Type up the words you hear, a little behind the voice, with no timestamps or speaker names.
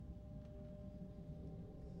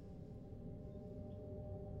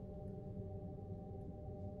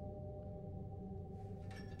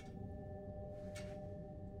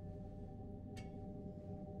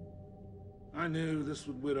I knew this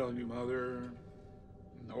would widow you, Mother,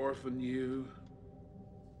 and orphan you.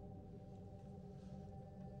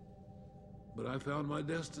 But I found my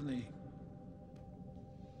destiny.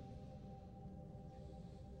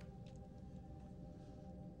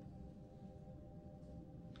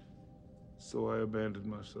 So I abandoned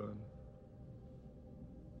my son.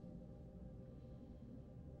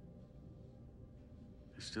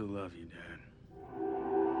 I still love you, Dad.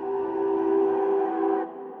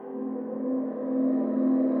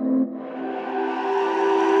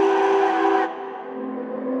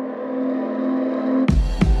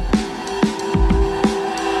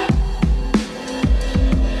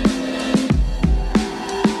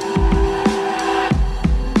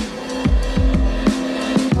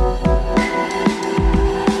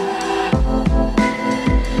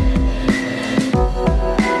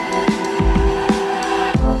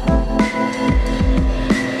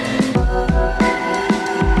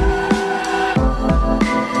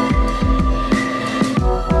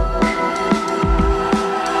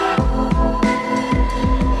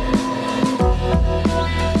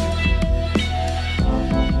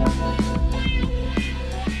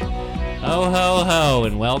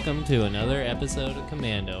 Welcome to another episode of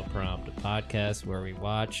Commando Prompt, a podcast where we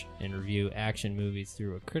watch and review action movies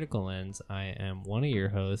through a critical lens. I am one of your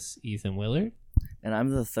hosts, Ethan Willard. And I'm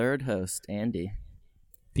the third host, Andy.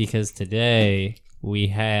 Because today we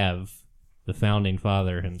have the founding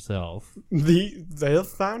father himself. The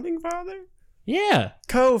founding father? Yeah.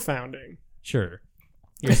 Co-founding. Sure.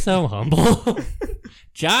 You're so humble.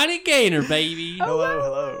 Johnny Gaynor, baby.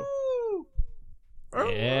 Hello.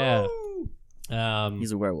 Yeah.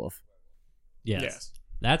 He's a werewolf. Yes.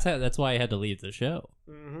 That's why I had to leave the show.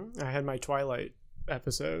 Mm-hmm. I had my Twilight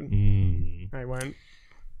episode. I went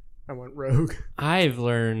rogue. I've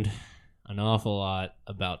learned an awful lot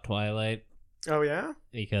about Twilight. Oh, yeah?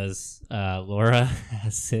 Because Laura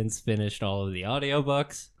has since finished all of the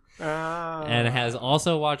audiobooks and has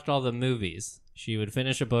also watched all the movies. She would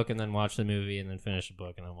finish a book and then watch the movie and then finish a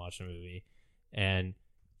book and then watch the movie. And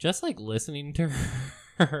just like listening to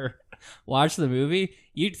her watch the movie,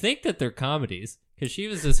 you'd think that they're comedies because she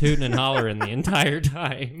was just hooting and hollering the entire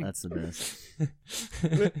time. That's the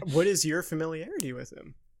best. What is your familiarity with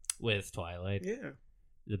him? With Twilight? Yeah.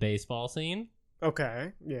 The baseball scene?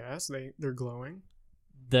 Okay. Yes, they're glowing.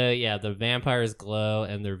 The vampires glow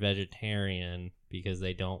and they're vegetarian because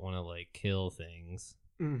they don't want to like kill things.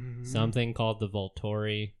 Mm-hmm. Something called the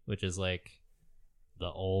Volturi, which is like the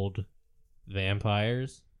old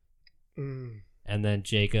vampires. And then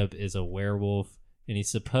Jacob is a werewolf, and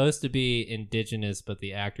he's supposed to be indigenous, but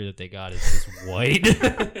the actor that they got is just white.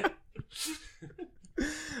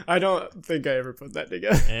 I don't think I ever put that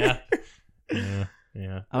together.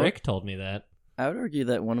 Yeah. Rick told me that. I would argue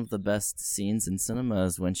that one of the best scenes in cinema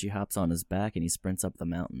is when she hops on his back and he sprints up the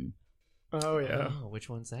mountain. Oh, yeah. Oh, which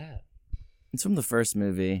one's that? It's from the first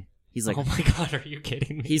movie. He's like, oh my God, are you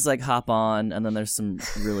kidding me? He's like, hop on, and then there's some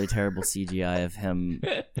really terrible CGI of him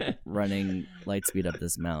running light speed up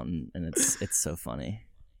this mountain, and it's so funny.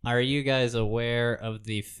 Are you guys aware of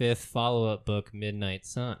the 5th follow-up book, Midnight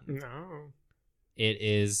Sun? No. It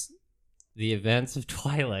is the events of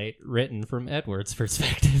Twilight written from Edward's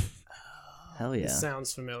perspective. Hell yeah. It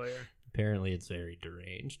sounds familiar. Apparently it's very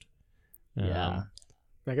deranged. Yeah.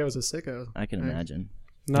 That guy was a sicko. I can imagine.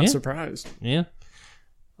 Not surprised. Yeah.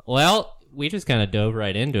 Well, we just kind of dove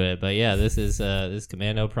right into it, but yeah, this is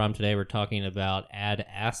Commando Prompt. Today we're talking about Ad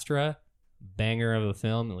Astra, banger of a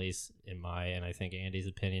film, at least in my and I think Andy's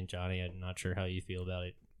opinion. Johnny, I'm not sure how you feel about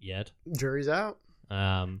it yet. Jury's out.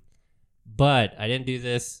 But I didn't do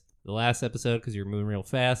this the last episode because you're moving real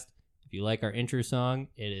fast. If you like our intro song,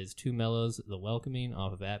 it is Two Mellows, The Welcoming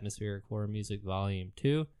off of Atmospheric Horror Music Volume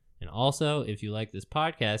 2. And also, if you like this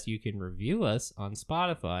podcast, you can review us on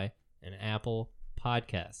Spotify and Apple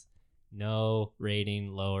Podcasts. No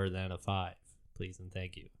rating lower than a 5, please and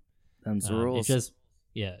thank you. Them's the rules. It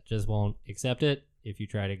just won't accept it if you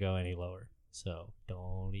try to go any lower. So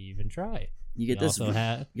don't even try. You get this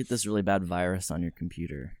really bad virus on your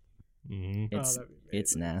computer. Mm-hmm.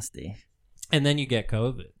 It's nasty. And then you get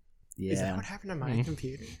COVID. Yeah. Is that what happened to my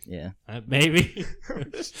computer? Yeah. Maybe.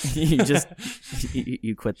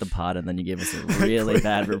 you quit the pod and then you gave us a really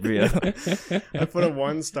bad review. I put a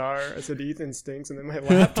 1 star. I said Ethan stinks, and then my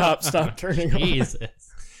laptop stopped turning on. Jesus.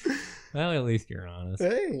 Well, at least you're honest.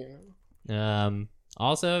 Hey.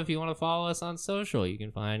 Also, if you want to follow us on social, you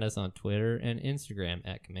can find us on Twitter and Instagram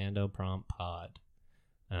at Commando Prompt Pod.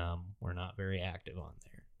 We're not very active on there.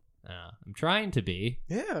 I'm trying to be.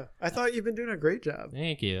 Yeah, I thought you've been doing a great job.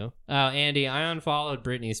 Thank you. Andy, I unfollowed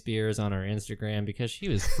Britney Spears on her Instagram because she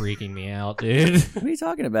was freaking me out, dude. What are you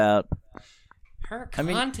talking about? her I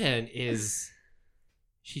mean- content is.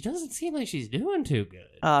 She doesn't seem like she's doing too good.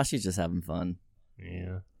 Oh, she's just having fun.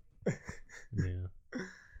 Yeah. Yeah.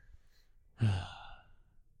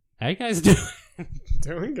 How you guys doing?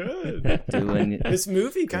 Doing good. Doing This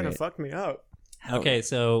movie kind of Great. fucked me up. Okay,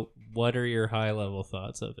 so what are your high level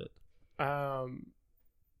thoughts of it?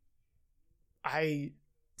 I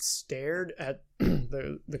stared at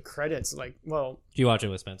the credits like, well, Do you watch it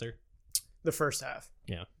with Spencer? the first half.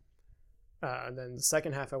 Yeah. And then the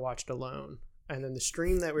second half I watched alone. And then the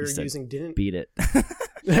stream that we were said using didn't. beat it.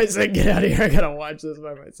 I said, get out of here. I gotta watch this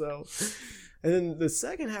by myself. And then the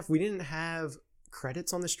second half, we didn't have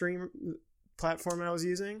credits on the stream platform I was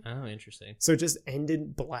using. Oh, interesting. So it just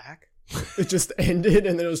ended black. It just ended,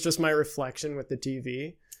 and then it was just my reflection with the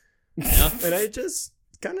TV. Yeah. And I just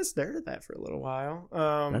kind of stared at that for a little while.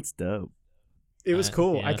 That's dope. It was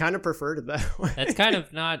cool. yeah. I kind of preferred it that way. That's kind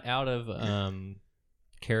of not out of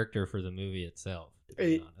character for the movie itself, to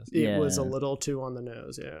be honest. It was a Yeah. little too on the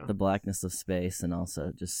nose, yeah. The blackness of space and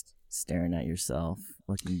also just staring at yourself,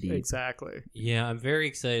 looking deep. Exactly. Yeah, I'm very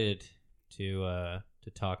excited to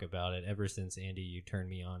talk about it. Ever since Andy, you turned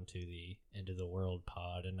me on to the End of the World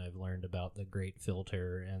pod, and I've learned about the Great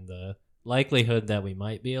Filter and the likelihood that we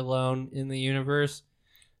might be alone in the universe.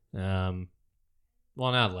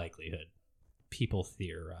 Well, not likelihood. People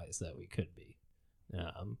theorize that we could be.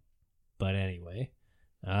 But anyway,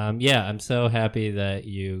 yeah, I'm so happy that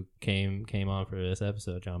you came on for this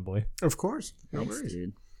episode, John Boy. Of course. No Thanks, worries.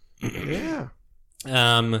 dude.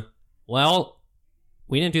 Yeah. Well,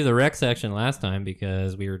 we didn't do the rec section last time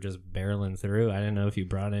because we were just barreling through. I didn't know if you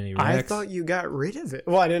brought any recs. I thought you got rid of it.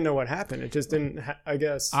 Well, I didn't know what happened. It just didn't, I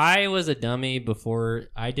guess. I was a dummy before.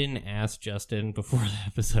 I didn't ask Justin before the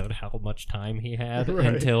episode how much time he had Right.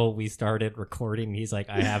 until we started recording. He's like,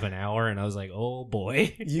 I have an hour. And I was like, oh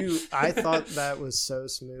boy. I thought that was so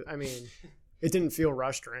smooth. I mean, it didn't feel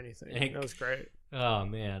rushed or anything. That was great. Oh,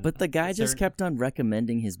 man. But the guy Is just there- kept on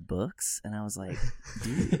recommending his books, and I was like,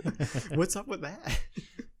 dude. What's up with that?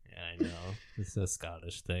 Yeah, I know. It's a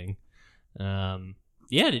Scottish thing.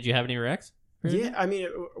 Yeah, did you have any recs? Yeah, I mean,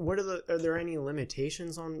 are there any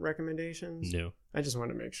limitations on recommendations? No. I just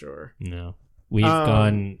want to make sure. No. We've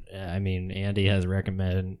gone, I mean, Andy has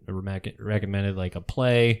recommended like a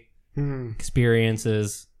play,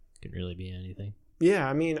 experiences. Could really be anything. Yeah,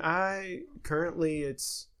 I mean,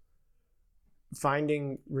 it's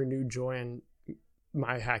finding renewed joy in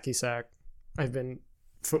my hacky sack. I've been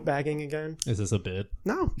footbagging again. Is this a bit?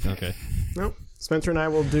 No, Okay. nope. Spencer and I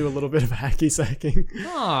will do a little bit of hacky sacking.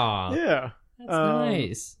 Aw, Yeah. that's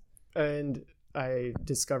nice. And I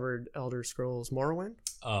discovered Elder Scrolls Morrowind.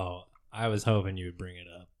 Oh, I was hoping you would bring it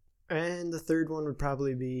up. And the third one would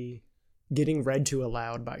probably be getting read to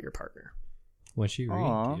aloud by your partner. What's she reading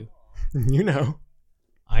Aw. to? You know.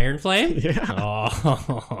 Iron Flame? Yeah.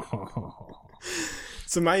 Oh.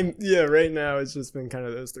 So right now it's just been kind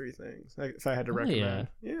of those three things. Like, if I had to recommend.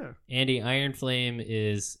 Yeah. Andy, Iron Flame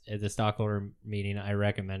is at the stockholder meeting. I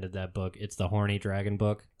recommended that book. It's the Horny Dragon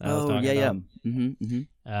book. That I was Oh, talking yeah, about. yeah.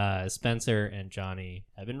 Mm-hmm. Spencer and Johnny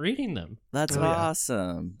have been reading them. That's Oh, yeah.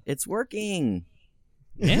 awesome. It's working.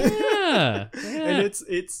 Yeah. And it's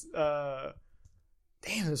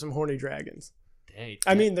damn, there's some horny dragons. Hey,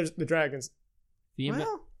 I mean, there's the dragons.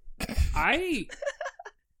 female. Well,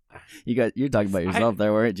 You're talking about yourself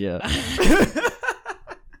there, weren't you?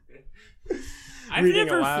 I've Reading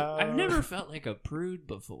never, aloud. I've never felt like a prude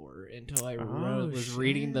before until I Oh, was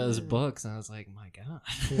reading those shit. books, and I was like, my god,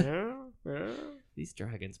 yeah. these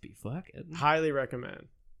dragons be fucking. Highly recommend.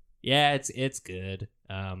 Yeah, it's good.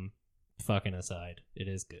 Fucking aside, it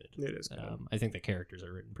is good. It is good. I think the characters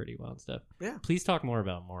are written pretty well and stuff. Yeah. Please talk more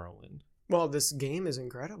about Morrowind. Well, this game is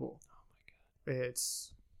incredible. Oh my god.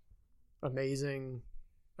 It's amazing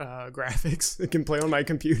graphics. It can play on my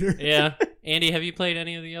computer. Yeah, Andy, have you played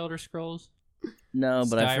any of the Elder Scrolls? No,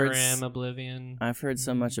 but Skyrim, Oblivion. I've heard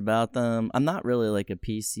so much about them. I'm not really like a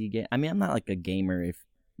PC game. I mean, I'm not like a gamer if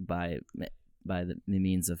by the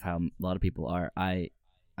means of how a lot of people are. I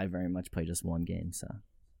very much play just one game. So.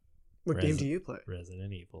 What game do you play?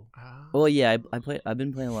 Resident Evil. Ah. Well, yeah, I've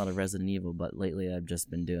been playing a lot of Resident Evil, but lately I've just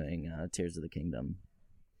been doing Tears of the Kingdom.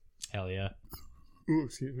 Hell yeah. Ooh,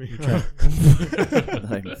 excuse me.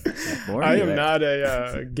 Like, boring I you am there. not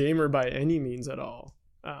a gamer by any means at all.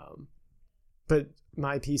 But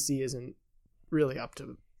my PC isn't really up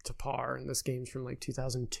to par, and this game's from like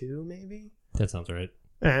 2002 maybe. That sounds right.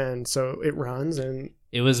 And so it runs, and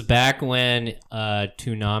It was back when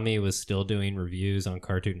Toonami was still doing reviews on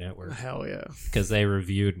Cartoon Network hell yeah. because they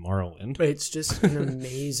reviewed Morrowind. But it's just an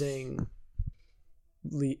amazing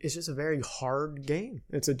it's just a very hard game.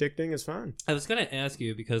 It's addicting. It's fun. I was gonna ask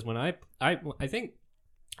you because when I think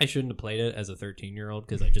I shouldn't have played it as a 13-year-old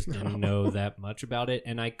because I just didn't know that much about it,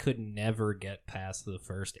 and I could never get past the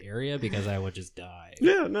first area because I would just die.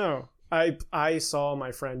 Yeah, no. I saw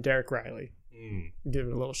my friend Derek Riley. Give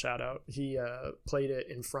it a little shout out. He played it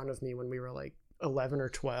in front of me when we were like 11 or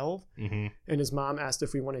 12, and his mom asked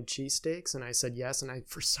if we wanted cheesesteaks, and I said yes, and I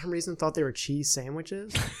for some reason thought they were cheese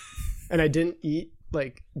sandwiches, and I didn't eat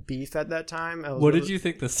like beef at that time. What did you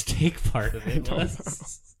think the steak part of it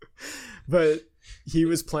was? But he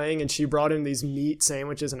was playing, and she brought him these meat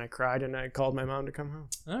sandwiches, and I cried, and I called my mom to come home.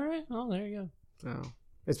 All right, well there you go. So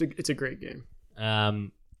it's a great game.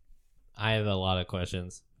 I have a lot of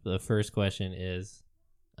questions. The first question is,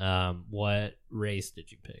 what race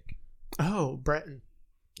did you pick? Oh, Breton.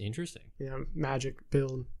 Interesting. Yeah, magic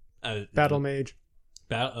build. Battle mage.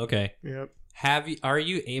 Okay. Yep. Are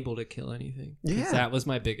you able to kill anything? Yeah. That was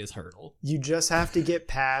my biggest hurdle. You just have to get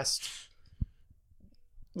past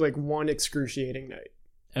like one excruciating night.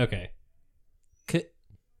 Okay.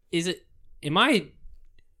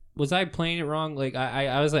 Was I playing it wrong? Like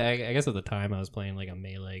I was like, I guess at the time I was playing like a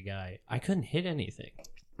melee guy. I couldn't hit anything.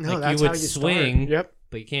 No, like that's you would how you swing, start. Yep.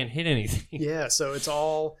 but you can't hit anything. Yeah, so it's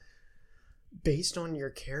all based on your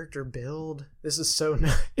character build. This is so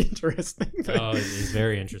not interesting. Oh, it's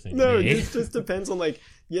very interesting. No, to me. it just depends on like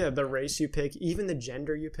the race you pick, even the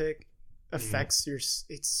gender you pick affects your.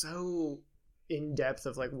 It's so in depth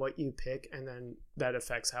of like what you pick, and then that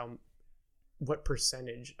affects what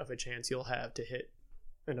percentage of a chance you'll have to hit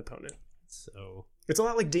an opponent. So it's a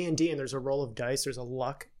lot like D&D, and there's a roll of dice. There's a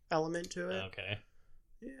luck element to it. Okay.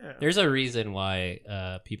 Yeah. There's a reason why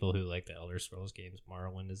people who like the Elder Scrolls games,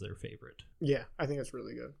 Morrowind is their favorite. Yeah, I think it's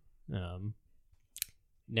really good.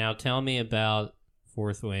 Now tell me about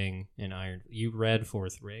Fourth Wing and Iron. You read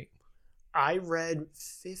Fourth Ring. I read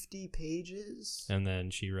 50 pages. And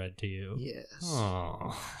then she read to you. Yes.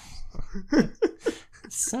 Oh.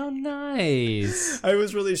 So nice. I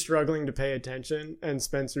was really struggling to pay attention, and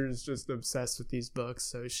Spencer's just obsessed with these books,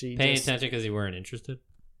 so she paying attention because you weren't interested.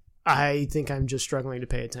 I think I'm just struggling to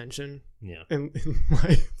pay attention. Yeah. In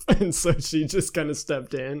life, and so she just kind of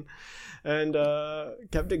stepped in and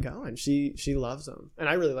kept it going. She loves them, and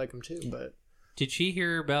I really like them too. But did she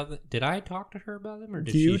hear about them? Did I talk to her about them, or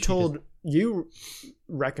did you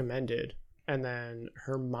recommended, and then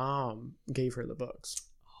her mom gave her the books.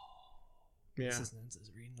 Yeah. Mrs. Nance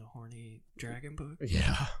is reading the horny dragon book?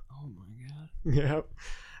 Yeah. Oh my god. Yeah.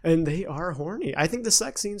 And they are horny. I think the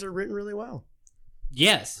sex scenes are written really well.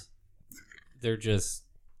 Yes. They're just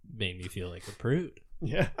made me feel like a prude.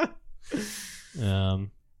 Yeah. No,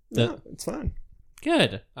 it's fun.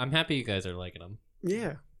 Good. I'm happy you guys are liking them.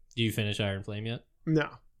 Yeah. Do you finish Iron Flame yet? No.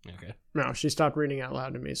 Okay. No, she stopped reading out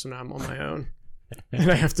loud to me, so now I'm on my own.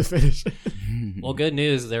 And I have to finish it. Well, good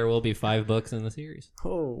news. There will be 5 books in the series.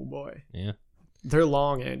 Oh, boy. Yeah. They're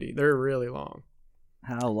long, Andy. They're really long.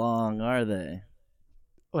 How long are they?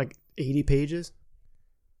 Like 80 pages?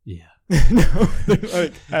 Yeah. No, they're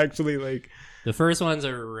like actually like... The first ones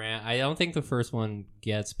are... I don't think the first one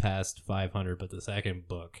gets past 500, but the second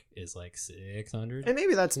book is like 600. And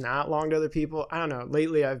maybe that's not long to other people. I don't know.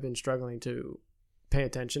 Lately, I've been struggling to pay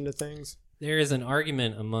attention to things. There is an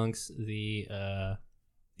argument amongst the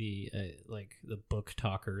book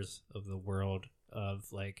talkers of the world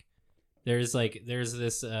of like there's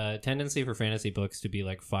this tendency for fantasy books to be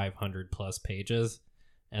like 500 plus pages,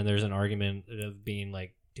 and there's an argument of being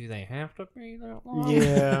like, do they have to be that long?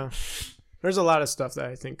 Yeah. There's a lot of stuff that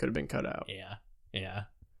I think could have been cut out. Yeah.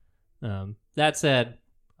 That said,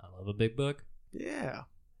 I love a big book. Yeah.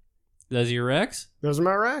 Those are your Rex? Those are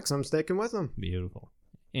my Rex. I'm sticking with them. Beautiful.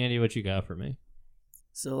 Andy, what you got for me?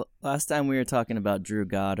 So last time we were talking about Drew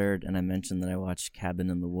Goddard, and I mentioned that I watched Cabin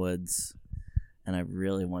in the Woods, and I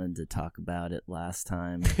really wanted to talk about it last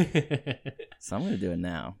time. So I'm going to do it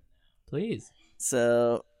now. Please.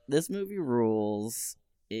 So this movie rules.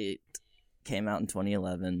 It came out in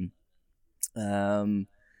 2011.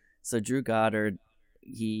 So Drew Goddard,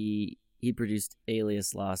 he produced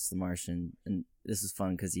Alias, Lost, The Martian, and this is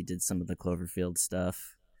fun because he did some of the Cloverfield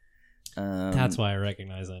stuff. That's why I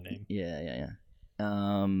recognize that name. Yeah.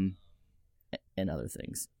 And other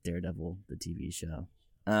things. Daredevil, the TV show.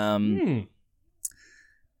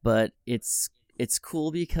 But it's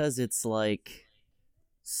cool because it's like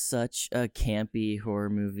such a campy horror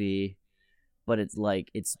movie, but it's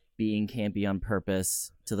like it's being campy on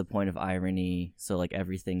purpose to the point of irony. So like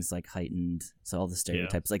everything's like heightened. So all the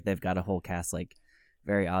stereotypes, like they've got a whole cast like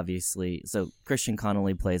very obviously. So Christian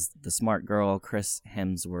Connolly plays the smart girl. Chris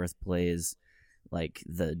Hemsworth plays like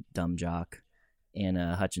the dumb jock.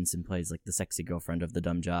 Anna Hutchinson plays like the sexy girlfriend of the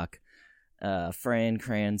dumb jock. Fran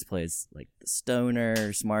Kranz plays like the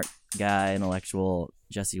stoner, smart guy, intellectual.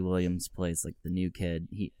 Jesse Williams plays like the new kid.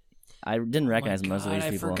 I didn't recognize most of these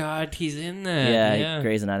people. I forgot he's in that. Yeah,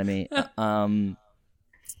 Grey's Anatomy.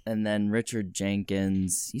 And then Richard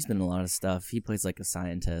Jenkins, he's been in a lot of stuff. He plays like a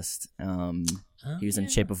scientist. He was in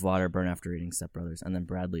Shape of Water, Burn After Reading, Step Brothers, and then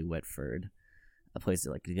Bradley Whitford plays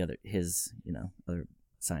like the other other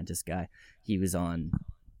scientist guy. He was on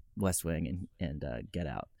West Wing and Get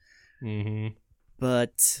Out. Mm-hmm.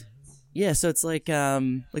 But yeah, so it's like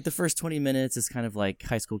the first 20 minutes is kind of like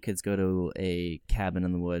high school kids go to a cabin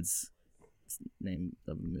in the woods. It's the name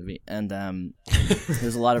of the movie, and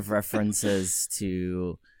there's a lot of references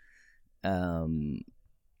to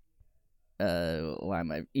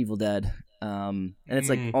Evil Dead, and it's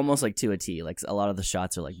like almost like to a T. Like a lot of the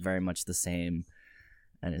shots are like very much the same,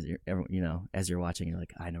 and as you're watching, you're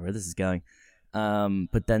like, I know where this is going.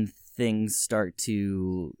 But then things start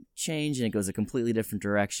to change and it goes a completely different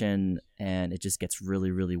direction and it just gets really,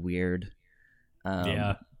 really weird.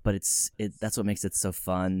 But that's what makes it so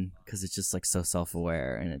fun because it's just like so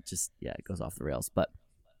self-aware and it just, it goes off the rails. But,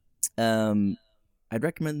 I'd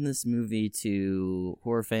recommend this movie to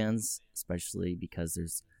horror fans, especially because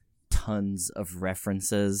there's tons of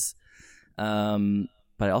references.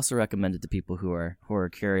 But I also recommend it to people who are horror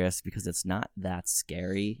curious because it's not that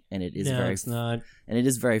scary and it is and it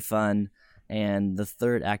is very fun. And the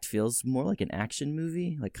third act feels more like an action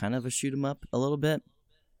movie, like kind of a shoot 'em up a little bit.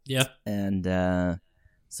 Yeah. And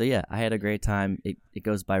so yeah, I had a great time. It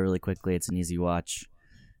goes by really quickly. It's an easy watch.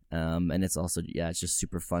 And it's also it's just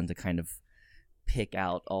super fun to kind of pick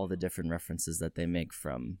out all the different references that they make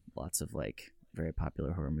from lots of like very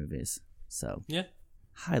popular horror movies. So yeah,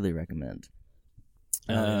 highly recommend.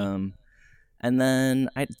 And then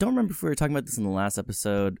I don't remember if we were talking about this in the last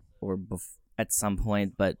episode or at some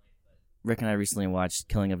point, but Rick and I recently watched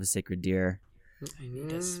Killing of a Sacred Deer. I need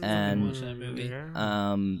to and watch that movie.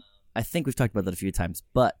 I think we've talked about that a few times,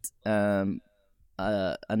 but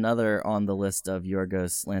another on the list of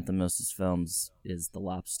Yorgos Lanthimos' films is The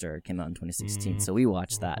Lobster. It came out in 2016, so we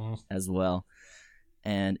watched that as well,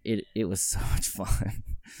 and it was so much fun.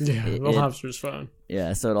 Yeah, The Lobster's fun.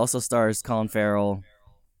 Yeah, so it also stars Colin Farrell.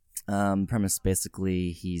 Premise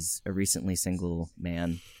basically, he's a recently single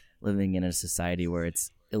man living in a society where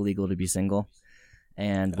it's illegal to be single,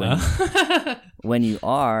 and when you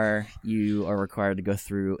are required to go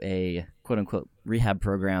through a quote unquote rehab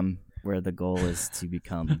program where the goal is to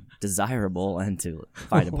become desirable and to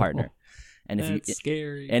find a partner. And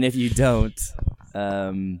if you don't,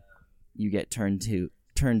 you get turned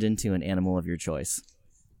into an animal of your choice.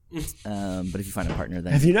 But if you find a partner,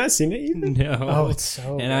 then have you not seen it even? No. Oh, it's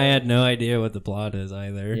so good. I had no idea what the plot is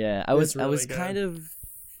either. Yeah, I was kind of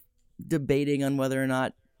debating on whether or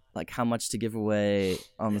not like how much to give away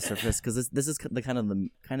on the surface because this is the kind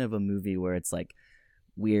of a movie where it's like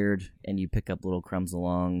weird and you pick up little crumbs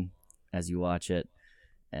along as you watch it,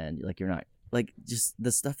 and like you're not like just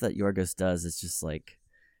the stuff that Yorgos does is just like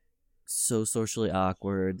so socially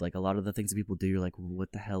awkward. Like a lot of the things that people do, you're like,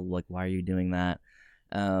 what the hell? Like, why are you doing that?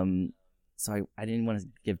 So I didn't want to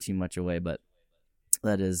give too much away, but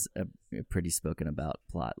that is a pretty spoken about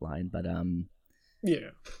plot line. But yeah.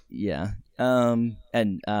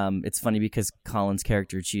 And it's funny because Colin's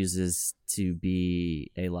character chooses to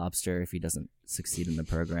be a lobster if he doesn't succeed in the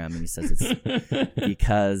program, and he says it's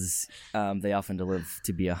because they often live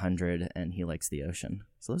to be 100, and he likes the ocean.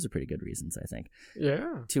 So those are pretty good reasons, I think.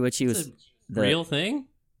 Yeah. To which he was real thing.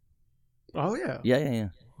 Oh yeah. Yeah.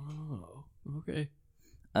 Oh, okay.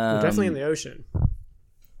 We're definitely in the ocean.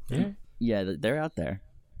 Yeah, they're out there.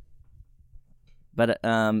 But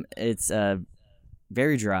it's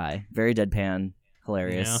very dry, very deadpan,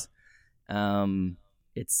 hilarious. Yeah.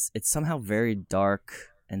 It's somehow very dark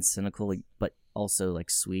and cynical, but also like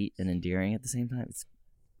sweet and endearing at the same time.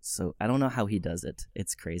 So I don't know how he does it.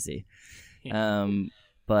 It's crazy. Yeah.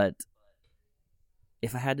 But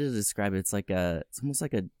if I had to describe it, it's almost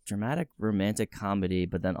like a dramatic romantic comedy,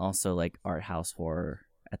 but then also like art house horror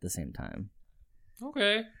at the same time.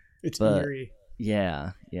 Okay. It's eerie.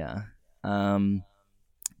 Yeah. But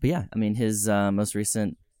yeah, I mean, his most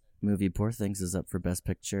recent movie, Poor Things, is up for Best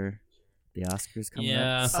Picture. The Oscars coming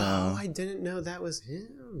up. So. Oh, I didn't know that was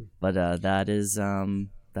him. But that is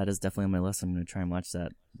definitely on my list. I'm going to try and watch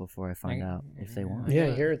that before I find out if they want. Yeah,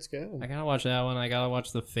 I hear it's good. I gotta watch that one. I gotta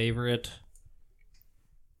watch The Favorite,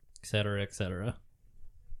 etc., etc.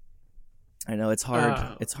 I know it's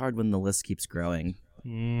hard. It's hard when the list keeps growing.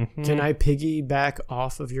 Mm-hmm. Can I piggyback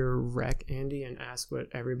off of your rec, Andy, and ask what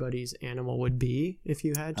everybody's animal would be if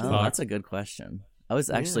you had to? Oh, that's a good question. I was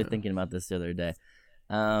actually Yeah. thinking about this the other day.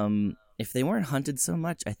 If they weren't hunted so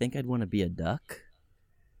much, I think I'd want to be a duck.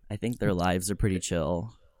 I think their lives are pretty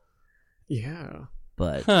chill, Yeah.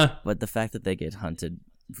 but Huh. the fact that they get hunted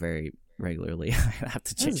very regularly, I have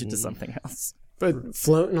to change it to something else. But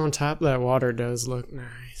floating on top of that water does look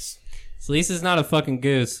nice. So at least it's not a fucking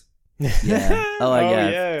goose. Yeah. Oh, yeah.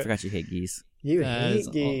 yeah. I forgot you hate geese. You That is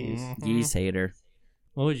hate geese. Mhm. Geese hater.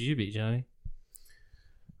 What would you be, Johnny?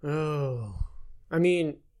 Oh. I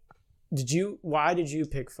mean, why did you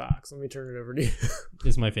pick fox? Let me turn it over to you.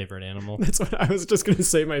 It's my favorite animal. That's what I was just going to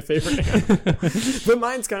say, my favorite animal. But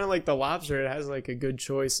mine's kind of like the lobster. It has like a good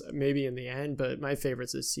choice maybe in the end, but my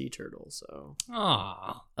favorite's a sea turtle, so.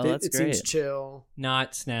 Aw. Oh, that's it great. seems chill.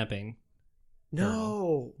 Not snapping.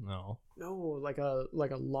 No. No. No, like a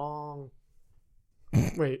long.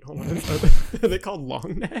 Wait, hold on. Are they called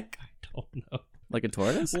long neck? Don't know. Like a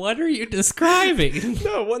tortoise? What are you describing?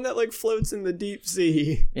 No, one that like floats in the deep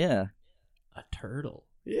sea. Yeah. A turtle.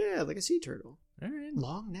 Yeah, like a sea turtle. All right.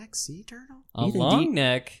 Long neck sea turtle? A Ethan, long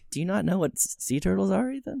neck. Do you not know what sea turtles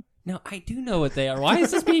are, Ethan? No, I do know what they are. Why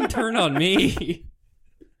is this being turned on me?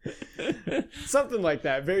 Something like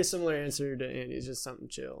that. Very similar answer to Andy's, just something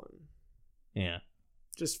chill and Yeah.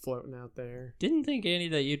 just floating out there. Didn't think, Andy,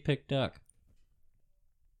 that you'd pick duck.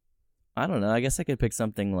 I don't know. I guess I could pick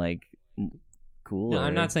something like cool. No,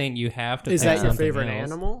 I'm not saying you have to Is pick that your something favorite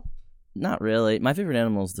else. animal? Not really. My favorite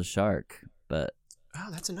animal is the shark, but Oh,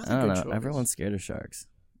 that's another I don't good know. choice. Everyone's scared of sharks,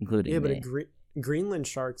 including Yeah, but me. Greenland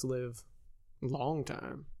sharks live a long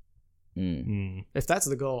time. Mm. Mm, If that's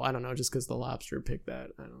the goal, I don't know. Just because the lobster picked that,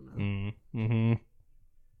 I don't know. mm, mm-hmm.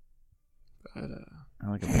 But I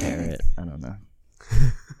like a parrot. I don't know.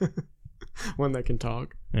 one that can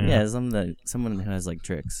talk. Yeah, someone who has like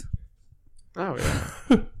tricks. Oh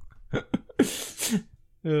yeah.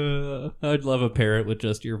 I'd love a parrot with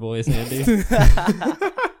just your voice, Andy.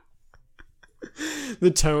 The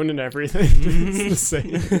tone and everything is the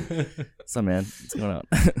same. So man, what's going on?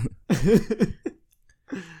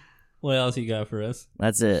 What else you got for us?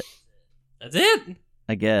 That's it. That's it.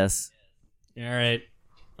 I guess. All right.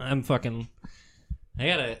 I'm fucking. I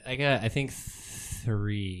got. I think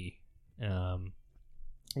 3.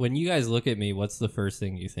 When you guys look at me, what's the first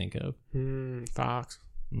thing you think of? Fox.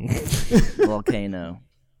 Volcano.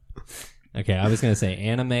 Okay, I was gonna say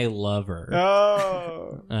anime lover.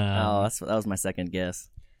 Oh. Um, That was my second guess.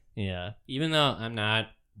 Yeah, even though I'm not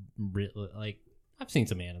like I've seen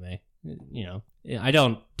some anime. You know, I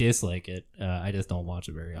don't dislike it. I just don't watch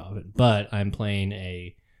it very often. But I'm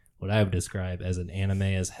playing what I would describe as an anime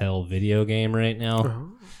as hell video game right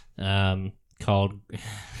now. Called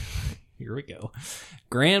here we go,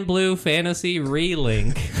 Grand Blue Fantasy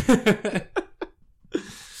Relink.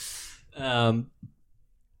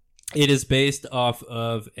 It is based off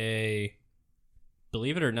of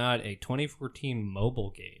believe it or not, a 2014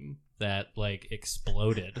 mobile game that like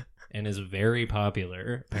exploded and is very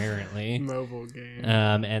popular apparently. Mobile game.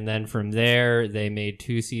 And then from there they made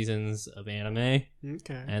 2 seasons of anime,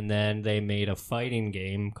 Okay. and then they made a fighting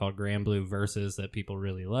game called Grand Blue Versus that people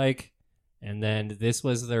really like. And then this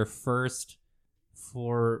was their first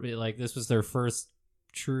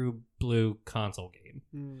true blue console game.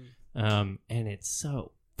 And it's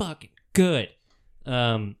so fucking good.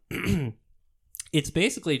 It's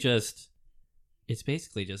basically just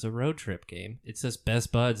a road trip game. It's just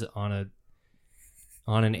best buds on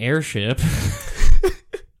an airship.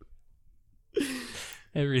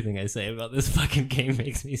 Everything I say about this fucking game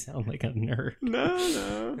makes me sound like a nerd.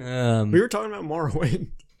 No. We were talking about Morrowind.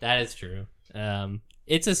 That is true.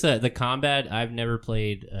 It's just the combat. I've never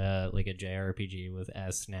played like a JRPG with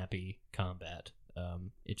as snappy combat.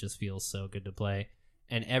 It just feels so good to play,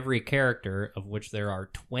 and every character, of which there are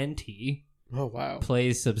 20, Oh wow.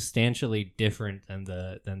 plays substantially different than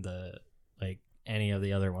the like any of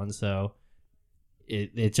the other ones. So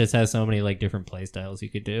it just has so many like different play styles you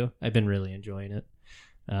could do. I've been really enjoying it,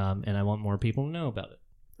 and I want more people to know about it.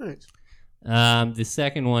 Nice. The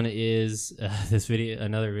second one is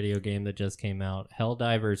another video game that just came out,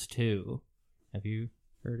 Helldivers 2. Have you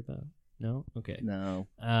heard about it? No? Okay. No.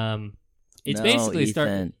 It's No, basically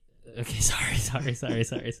Ethan. Okay,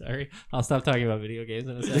 sorry. I'll stop talking about video games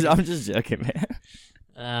in a second. I'm just joking,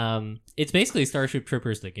 man. It's basically Starship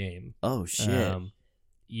Troopers the game. Oh shit.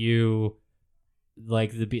 You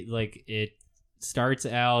it starts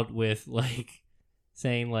out with like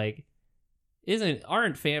saying like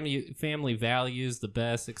aren't family values the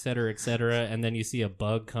best, et cetera, and then you see a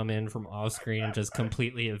bug come in from off screen and just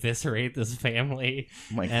completely eviscerate this family.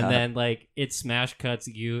 Oh my And God. then like it smash cuts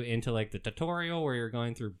you into like the tutorial where you're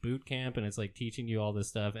going through boot camp and it's like teaching you all this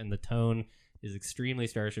stuff, and the tone is extremely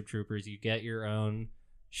Starship Troopers. You get your own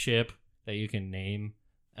ship that you can name,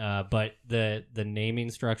 but the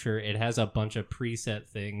naming structure, it has a bunch of preset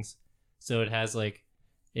things. So it has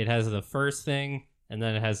the first thing, and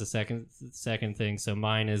then it has the second thing. So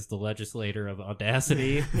mine is the Legislator of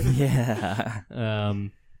Audacity. Yeah.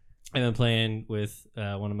 I've been playing with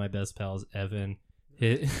one of my best pals, Evan.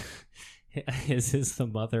 His is the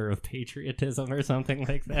mother of patriotism or something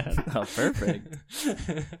like that. Oh, perfect.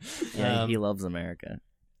 Yeah, he loves America.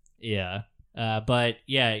 Yeah. But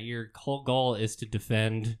yeah, your whole goal is to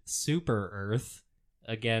defend Super Earth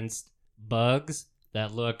against bugs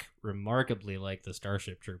that look remarkably like the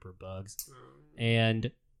Starship Trooper bugs,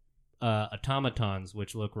 and automatons,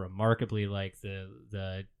 which look remarkably like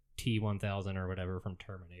the T-1000 or whatever from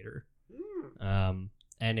Terminator.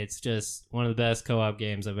 And it's just one of the best co-op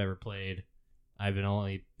games I've ever played. I've been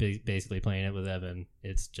only basically playing it with Evan.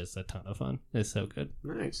 It's just a ton of fun. It's so good.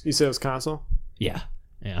 Nice. You said it was console? Yeah.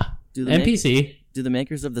 And PC. Do the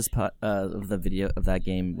makers of this of the video of that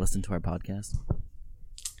game listen to our podcast?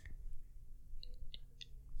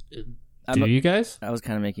 Do you guys? I was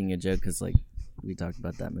kind of making a joke because like we talked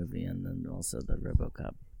about that movie and then also the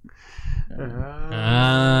RoboCop.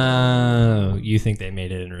 Oh, you think they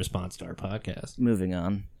made it in response to our podcast? Moving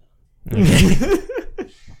on. Okay.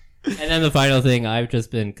 And then the final thing, I've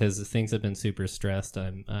just been, because things have been super stressed,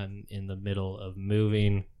 I'm in the middle of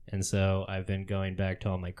moving, and so I've been going back to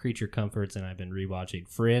all my creature comforts, and I've been rewatching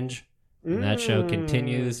Fringe, and that show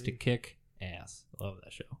continues to kick ass. Love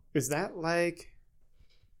that show. Is that like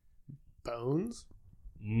Bones?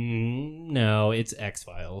 No, it's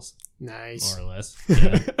X-Files. Nice. More or less.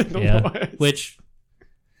 Yeah. I don't know why I- Which...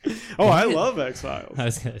 Oh, I love X-Files. I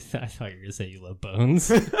thought you were going to say you love Bones.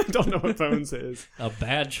 I don't know what Bones is. A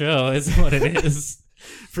bad show is what it is.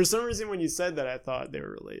 For some reason, when you said that, I thought they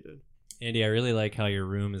were related. Andy, I really like how your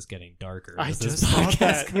room is getting darker. I as this just thought podcast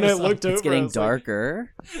that when I goes on. looked over. It's I getting was like,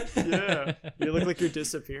 darker. yeah, you look like you're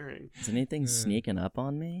disappearing. Is anything sneaking up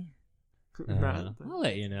on me? I'll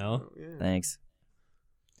let you know. Oh, yeah. Thanks.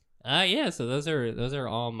 Yeah, so those are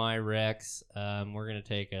all my recs. We're gonna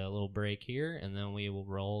take a little break here, and then we will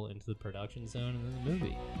roll into the production zone and then the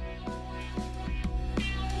movie.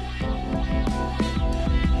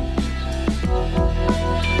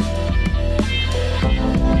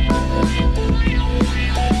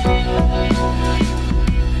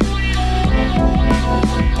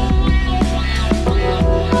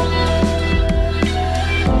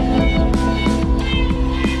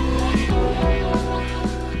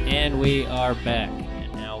 And we are back,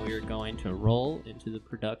 and now we are going to roll into the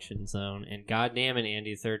production zone. And goddamn it,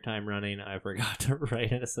 Andy, third time running, I forgot to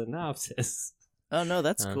write a synopsis. Oh no,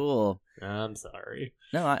 that's cool. I'm sorry.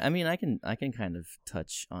 No, I mean I can kind of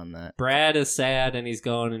touch on that. Brad is sad, and he's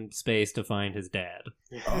going in space to find his dad.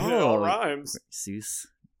 It all rhymes. Seuss.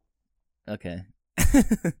 Okay.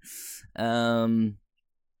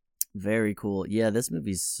 Very cool. Yeah, this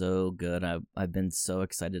movie's so good. I've been so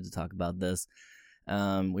excited to talk about this.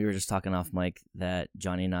 We were just talking off mic that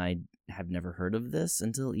Johnny and I have never heard of this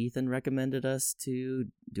until Ethan recommended us to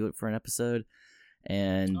do it for an episode.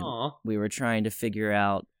 And Aww. we were trying to figure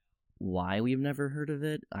out why we've never heard of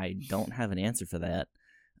it. I don't have an answer for that.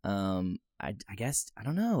 I guess, I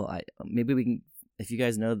don't know. Maybe we can, if you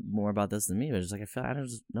guys know more about this than me, but it's like,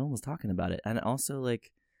 no one was talking about it. And also,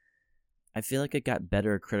 like, I feel like it got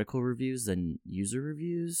better critical reviews than user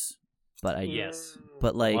reviews. But Yes.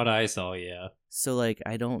 But like, What I saw, yeah. so like,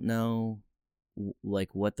 I don't know,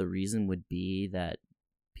 like, what the reason would be that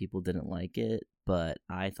people didn't like it, but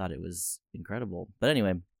I thought it was incredible. But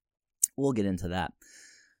anyway, we'll get into that.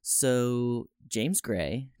 So James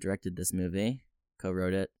Gray directed this movie,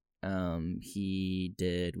 co-wrote it. He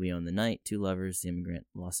did We Own the Night, Two Lovers, The Immigrant,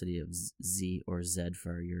 Lost City of Z or Zed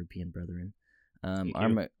for our European brethren.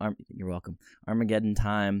 You're welcome. Armageddon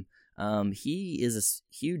Time. He is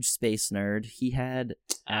a huge space nerd. He had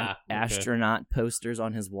astronaut posters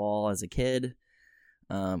on his wall as a kid.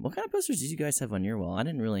 What kind of posters did you guys have on your wall? I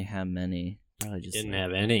didn't really have many. Probably just Didn't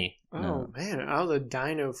have any. Oh, No. man. I was a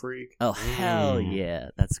dino freak. Oh, hell yeah.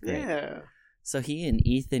 That's great. Yeah. So he and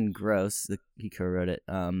Ethan Gross, he co-wrote it,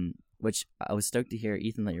 which I was stoked to hear,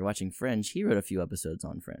 Ethan, that you're watching Fringe. He wrote a few episodes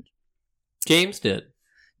on Fringe. James did.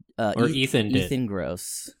 Or Ethan did. Ethan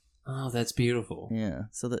Gross. Oh, that's beautiful. Yeah,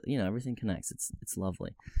 so that everything connects. It's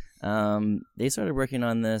lovely. They started working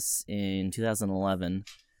on this in 2011.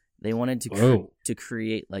 They wanted to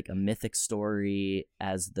create like a mythic story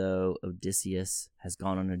as though Odysseus has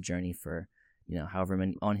gone on a journey for, however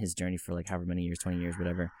many years, 20 years,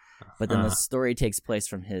 whatever. But then the story takes place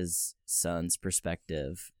from his son's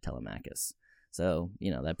perspective, Telemachus. So,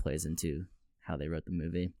 that plays into how they wrote the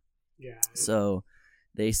movie. Yeah. So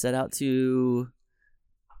they set out to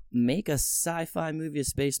make a sci-fi movie, a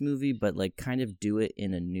space movie, but like kind of do it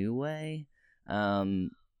in a new way.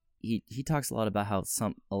 He talks a lot about how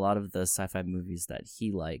a lot of the sci-fi movies that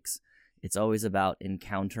he likes, it's always about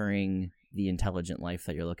encountering the intelligent life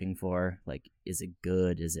that you're looking for. Like, is it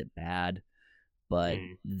good? Is it bad? But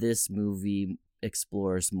this movie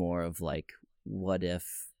explores more of like, what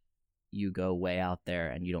if you go way out there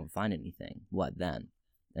and you don't find anything? What then?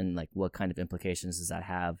 And like, what kind of implications does that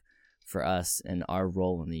have for us and our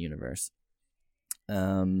role in the universe?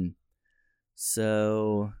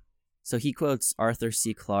 So he quotes Arthur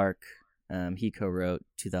C. Clarke. He co-wrote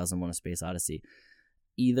 2001: A Space Odyssey.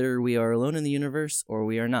 Either we are alone in the universe or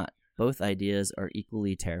we are not. Both ideas are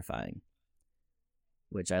equally terrifying.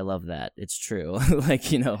 Which I love that. It's true. Like,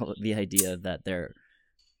 the idea that there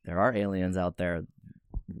are aliens out there.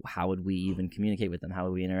 How would we even communicate with them? How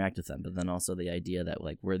would we interact with them? But then also the idea that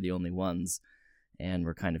like we're the only ones and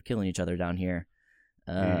we're kind of killing each other down here.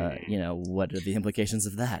 What are the implications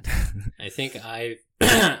of that? I think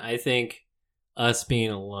us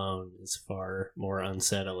being alone is far more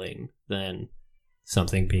unsettling than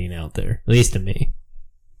something being out there, at least to me.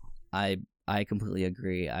 I completely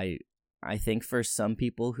agree. I think for some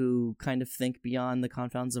people who kind of think beyond the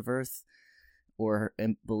confines of Earth or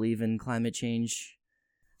believe in climate change,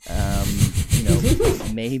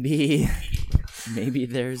 maybe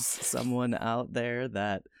there's someone out there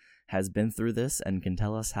that has been through this and can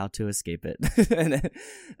tell us how to escape it.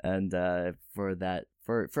 and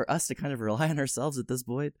for us to kind of rely on ourselves at this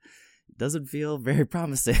point doesn't feel very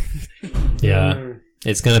promising. Yeah.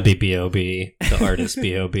 It's going to be B.O.B., the artist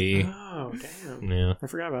B.O.B. Oh, damn. Yeah. I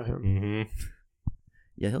forgot about him. Mm-hmm.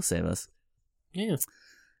 Yeah, he'll save us. Yeah.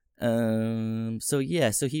 So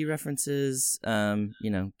he references,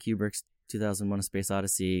 Kubrick's 2001: A Space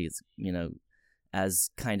Odyssey, as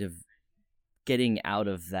kind of getting out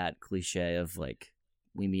of that cliche of like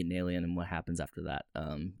we meet an alien and what happens after that.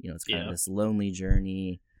 It's kind of this lonely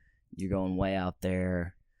journey. You're going way out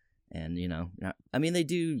there, and they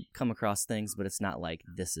do come across things, but it's not like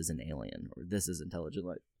this is an alien or this is intelligent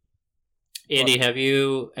life. Andy, have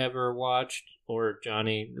you ever watched, or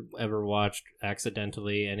Johnny ever watched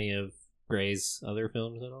accidentally any of Gray's other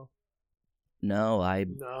films at all?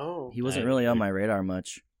 No. He wasn't really on my radar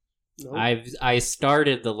much. Nope. I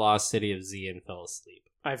started The Lost City of Z and fell asleep.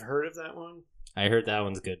 I've heard of that one. I heard that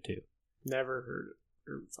one's good too. Never heard it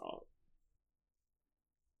or saw it.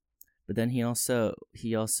 But then he also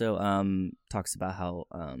talks about how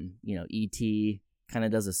E.T. kind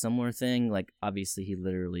of does a similar thing. Like, obviously he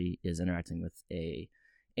literally is interacting with a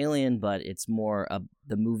alien, but it's more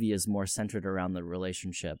the movie is more centered around the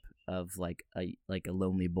relationship of like a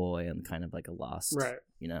lonely boy and kind of like a lost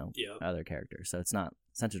other character. So it's not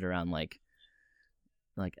centered around like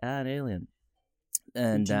an alien.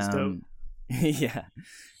 And yeah.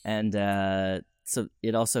 And so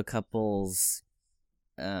it also couples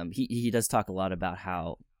he does talk a lot about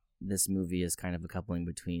how this movie is kind of a coupling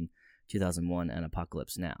between 2001 and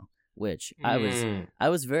Apocalypse Now, which I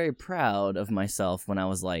was very proud of myself when I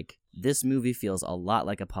was like, this movie feels a lot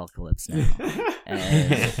like Apocalypse Now. And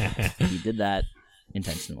he did that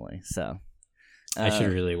intentionally. So I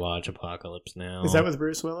should really watch Apocalypse Now. Is that with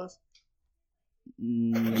Bruce Willis?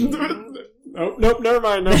 Mm, Nope, never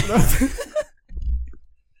mind. Nope.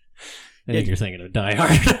 I think you're thinking of Die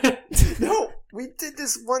Hard. No, we did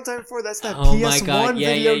this one time before. That's that Oh PS1 my god! Yeah,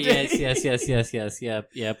 video yeah, game. yes.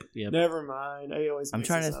 Yep. Never mind. I always. I'm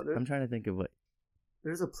trying to think of what.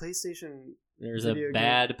 There's a PlayStation. There's a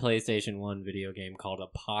bad PlayStation 1 video game called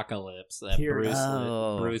Apocalypse that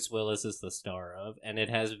Bruce Willis is the star of, and it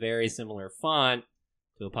has very similar font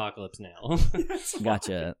to Apocalypse Now.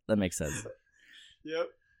 Gotcha. That makes sense. Yep.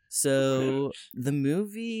 So the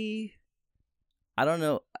movie, I don't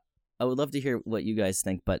know. I would love to hear what you guys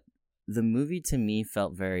think, but the movie to me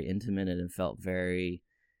felt very intimate and it felt very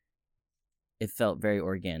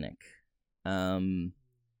organic.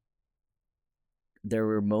 There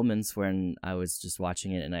were moments when I was just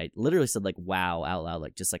watching it and I literally said like wow out loud,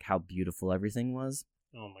 like just like how beautiful everything was.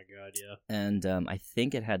 Oh my god, yeah. And I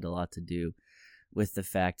think it had a lot to do with the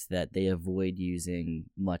fact that they avoid using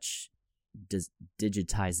much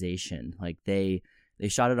digitization. Like they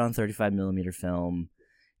shot it on 35mm film.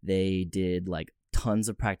 They did like tons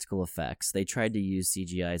of practical effects. They tried to use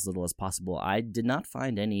CGI as little as possible. I did not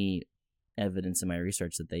find any evidence in my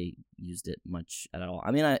research that they used it much at all.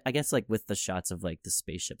 I mean, I guess like with the shots of like the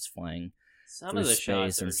spaceships flying Some through of the space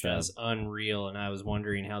shots are and stuff. just unreal, and I was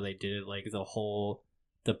wondering how they did it, like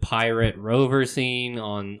the pirate rover scene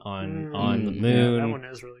on the Yeah, moon. that one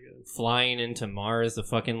is really good. Flying into Mars, the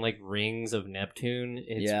fucking like rings of Neptune.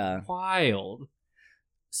 It's wild.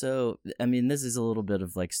 So, I mean, this is a little bit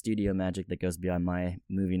of like studio magic that goes beyond my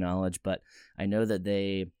movie knowledge, but I know that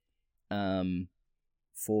they,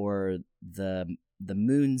 for the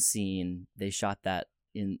moon scene, they shot that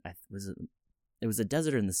in it was a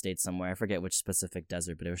desert in the States somewhere. I forget which specific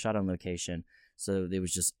desert, but it was shot on location. So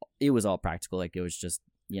it was all practical. Like it was just,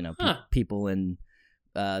 people and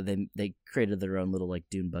they created their own little like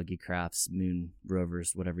dune buggy crafts, moon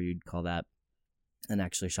rovers, whatever you'd call that, and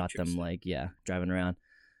actually shot them like driving around.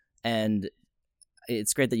 And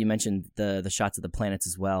it's great that you mentioned the shots of the planets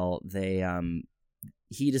as well.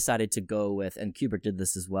 He decided to go with, and Kubrick did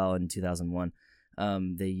this as well in 2001.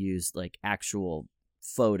 They used like actual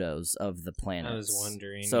photos of the planets. I was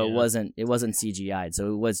wondering. So it wasn't CGI'd.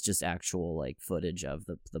 So it was just actual like footage of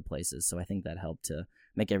the places. So I think that helped to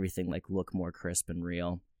make everything like look more crisp and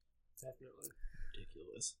real. Definitely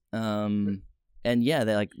ridiculous. And yeah,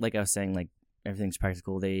 they like I was saying, like everything's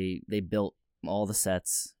practical. They built all the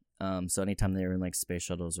sets. So anytime they were in like space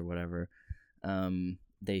shuttles or whatever,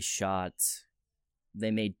 they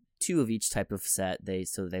made 2 of each type of set.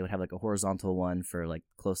 So they would have like a horizontal one for like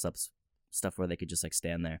close-ups, stuff where they could just like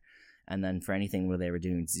stand there, and then for anything where they were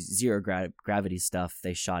doing zero gravity stuff,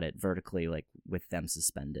 they shot it vertically, like with them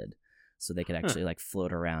suspended, so they could actually like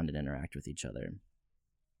float around and interact with each other.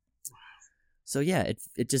 So yeah,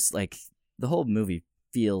 it just like the whole movie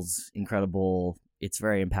feels incredible. It's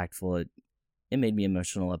very impactful. It made me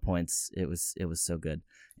emotional at points. It was so good,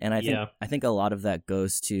 and I think a lot of that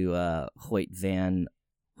goes to Hoyt van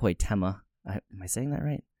Hoytema. Am I saying that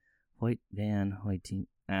right? Hoyt van Hoytema.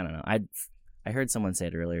 I don't know. I heard someone say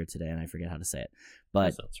it earlier today, and I forget how to say it.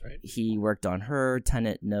 But that's right. He worked on Her,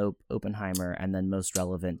 Tenet, Nope, Oppenheimer, and then most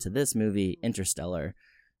relevant to this movie, Interstellar.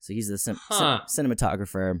 So he's the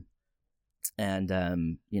cinematographer, and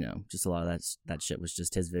just a lot of that shit was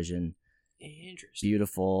just his vision. Interesting.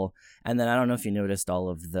 Beautiful. And then I don't know if you noticed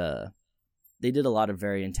they did a lot of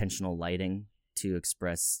very intentional lighting to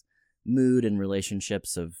express mood and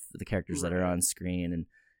relationships of the characters that are on screen,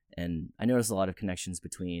 and I noticed a lot of connections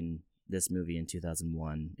between this movie and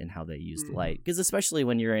 2001 and how they used light, because especially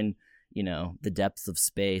when you're in the depths of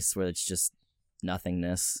space where it's just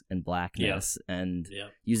nothingness and blackness, and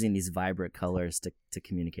using these vibrant colors to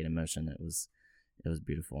communicate emotion, it was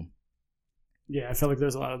beautiful. Yeah, I felt like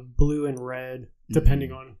there's a lot of blue and red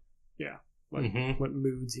depending on what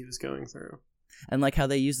moods he was going through. And like how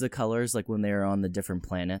they use the colors, like when they were on the different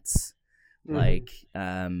planets, like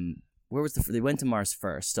where was they went to Mars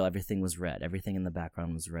first, so everything was red. Everything in the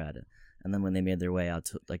background was red, and then when they made their way out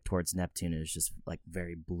towards Neptune, it was just like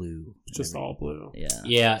very blue. Just all blue.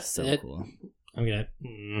 Yeah. So cool. I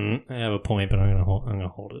have a point, but I'm gonna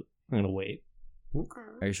hold it. I'm gonna wait. Okay.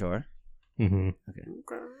 Are you sure? Mm-hmm. Okay.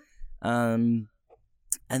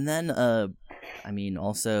 And then I mean,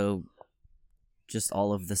 also just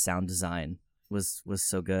all of the sound design was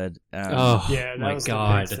so good. That was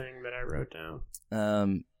the big thing that I wrote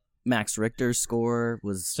down. Max Richter's score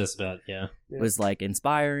was just about was like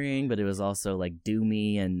inspiring, but it was also like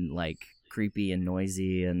doomy and like creepy and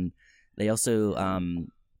noisy, and they also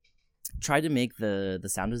tried to make the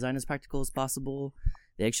sound design as practical as possible.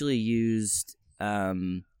 They actually used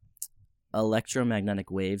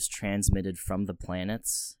electromagnetic waves transmitted from the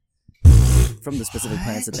planets, from the specific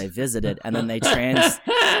planets that they visited, and then they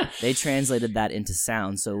translated that into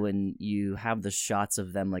sound. So when you have the shots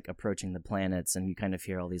of them like approaching the planets, and you kind of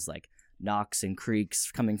hear all these like knocks and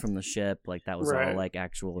creaks coming from the ship, like that was all like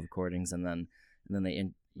actual recordings, and then they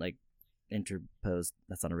interposed,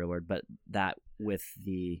 that's not a real word, but that with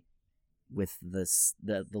the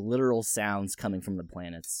literal sounds coming from the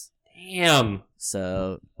planets. Damn.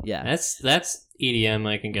 So yeah, that's EDM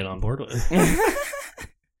I can get on board with.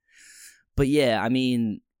 But yeah, I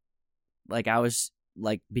mean, like I was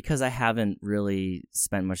like, because I haven't really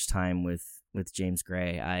spent much time with James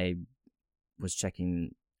Gray, I was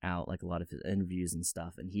checking out like a lot of his interviews and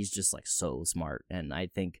stuff, and he's just like so smart. And I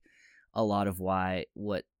think a lot of what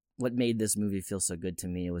made this movie feel so good to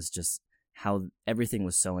me was just how everything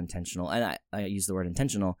was so intentional. And I use the word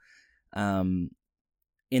intentional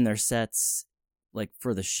in their sets, like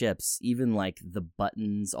for the ships, even like the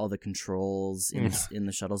buttons, all the controls in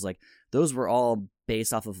the shuttles, like those were all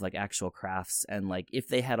based off of like actual crafts. And like if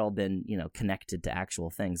they had all been connected to actual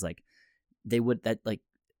things, like they would, I'm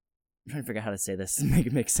trying to figure out how to say this to make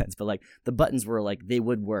it make sense, but like the buttons were like, they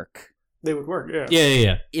would work They would work, yeah.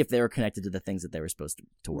 Yeah. if they were connected to the things that they were supposed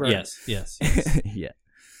to work. Right. Yes. Yeah.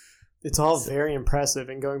 It's all very impressive.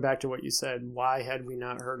 And going back to what you said, why had we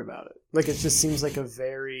not heard about it? Like, it just seems like a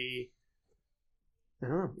very, I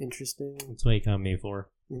don't know, interesting. That's what you got me for.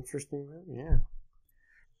 Interesting, yeah.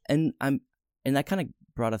 And that kind of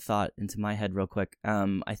brought a thought into my head real quick.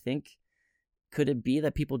 I think, could it be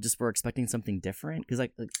that people just were expecting something different? Because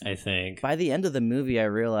I think by the end of the movie, I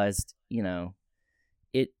realized,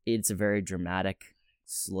 it's a very dramatic,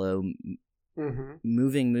 slow,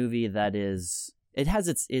 moving movie that is. It has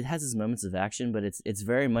its moments of action, but it's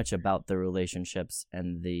very much about the relationships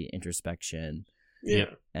and the introspection,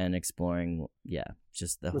 and exploring,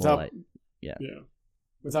 just the whole,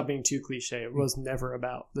 Without being too cliche, it was never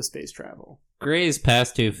about the space travel. Gray's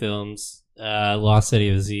past two films, Lost City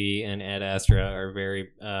of Z and Ad Astra, are very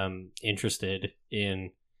interested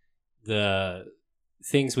in the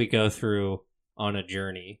things we go through on a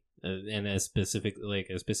journey, and a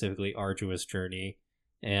specifically arduous journey,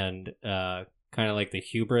 and kind of like the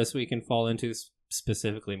hubris we can fall into,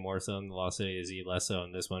 specifically more so in the Lost City of Z, less so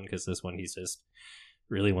in this one, because this one he's just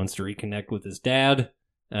really wants to reconnect with his dad.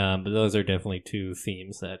 But those are definitely two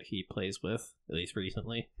themes that he plays with, at least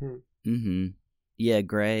recently. Mm-hmm. Yeah,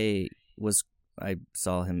 Gray I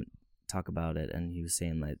saw him talk about it, and he was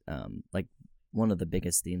saying that, like, one of the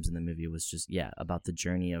biggest themes in the movie was just, about the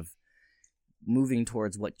journey of moving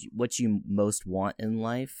towards what you most want in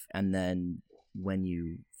life, and then when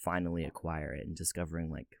you finally acquire it and discovering,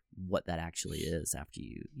 like, what that actually is after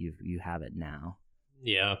you have it now.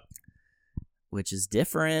 Yeah. Which is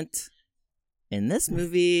different. In this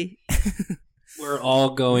movie, we're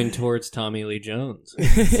all going towards Tommy Lee Jones.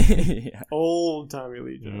 Old Tommy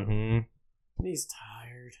Lee Jones. Mm-hmm. He's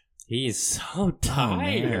tired. He's so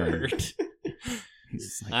tired.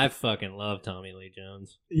 I fucking love Tommy Lee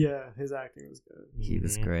Jones. Yeah, his acting was good. He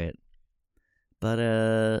was great.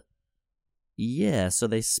 But, so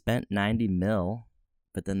they spent $90 million,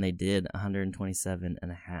 but then they did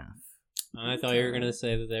 127.5. I thought you were going to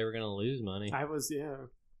say that they were going to lose money. I was,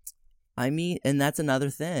 I mean, and that's another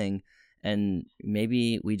thing, and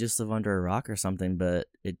maybe we just live under a rock or something, but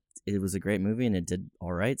it was a great movie and it did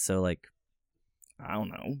all right. So, like, I don't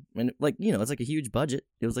know, and like, it's like a huge budget.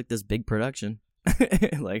 It was like this big production,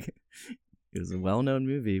 like, it was a well-known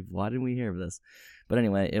movie. Why didn't we hear of this? But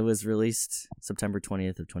anyway, it was released September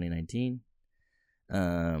 20th of 2019,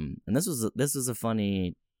 and this was a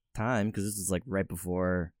funny time because this was like right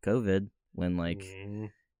before COVID, when like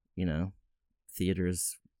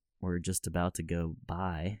theaters were just about to go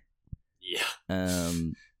by. Yeah.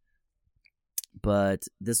 But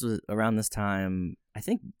this was around this time, I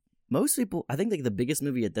think like the biggest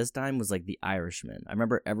movie at this time was like The Irishman. I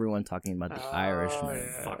remember everyone talking about The Irishman.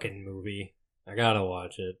 Yeah. Fucking movie. I gotta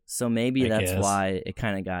watch it. So maybe that's why it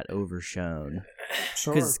kind of got overshown.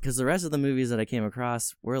 Sure. Because the rest of the movies that I came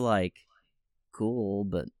across were like cool,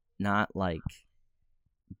 but not like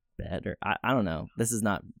better. I don't know.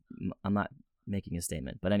 I'm not making a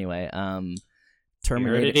statement, but anyway,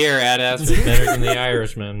 Terminator. You heard it here. Ad Astra is better than The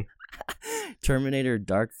Irishman. Terminator: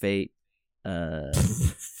 Dark Fate. I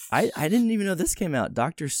didn't even know this came out.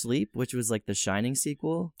 Doctor Sleep, which was like the Shining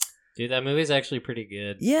sequel. Dude, that movie's actually pretty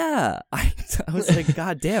good. Yeah, I was like,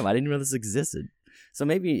 God damn, I didn't know this existed. So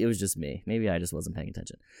maybe it was just me. Maybe I just wasn't paying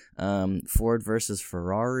attention. Ford versus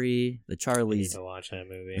Ferrari. I need to watch that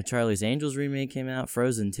movie. The Charlie's Angels remake came out.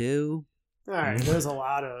 Frozen 2. All right, there's a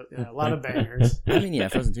lot of bangers. I mean,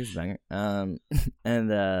 Frozen 2's a banger. And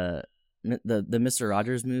the Mr.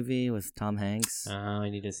 Rogers movie with Tom Hanks. Oh, I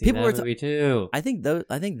need to see that movie too. I think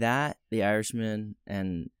that The Irishman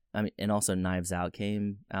and also Knives Out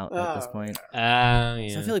came out at this point. Yeah.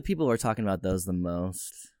 So I feel like people were talking about those the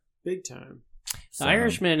most. Big time. The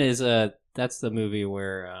Irishman is that's the movie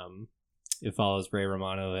where it follows Ray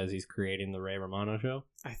Romano as he's creating the Ray Romano Show.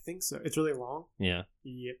 I think so. It's really long. Yeah.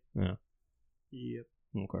 Yep. Yeah. Yep.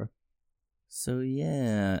 Okay. So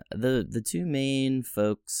yeah, the two main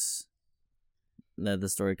folks that the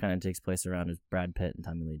story kind of takes place around is Brad Pitt and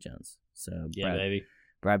Tommy Lee Jones. So baby.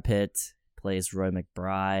 Brad Pitt plays Roy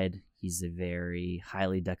McBride. He's a very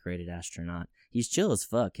highly decorated astronaut. He's chill as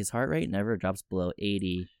fuck. His heart rate never drops below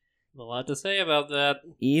 80. A lot to say about that.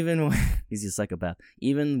 Even when he's a psychopath.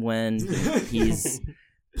 Even when he's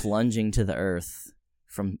plunging to the Earth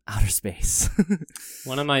from outer space.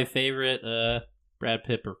 One of my favorite Brad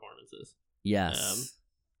Pitt performances. Yes.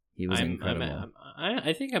 He was incredible.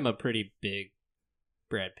 I think I'm a pretty big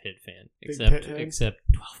Brad Pitt fan. Except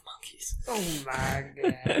 12 Monkeys. Oh my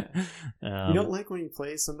god. You don't like when he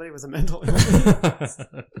plays somebody with a mental illness?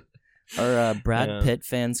 Are Brad Pitt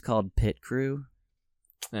fans called Pit Crew?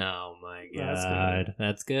 Oh my That's god.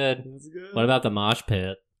 That's good. That's good. What about the mosh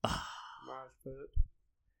pit? Mosh pit.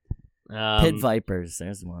 Pit vipers.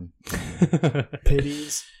 There's one.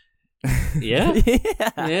 Pitties. Yeah.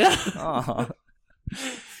 Yeah. Aw.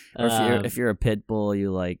 Or if you're a pit bull,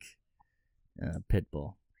 you like pit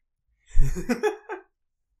bull.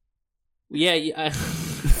 Yeah,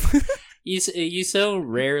 you so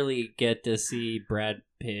rarely get to see Brad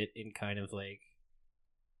Pitt in kind of like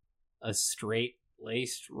a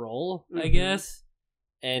straight-laced role, I guess.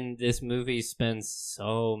 And this movie spends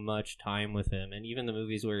so much time with him, and even the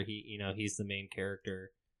movies where he's the main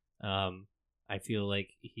character, I feel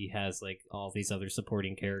like he has like all these other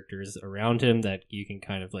supporting characters around him that you can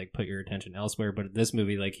kind of like put your attention elsewhere. But in this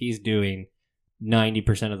movie, like he's doing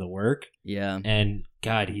 90% of the work. Yeah. And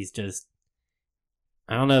God, he's just,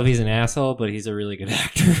 I don't know if he's an asshole, but he's a really good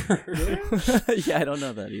actor. Yeah, I don't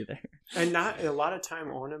know that either. And not a lot of time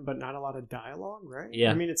on him, but not a lot of dialogue, right?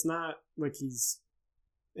 Yeah. I mean, it's not like he's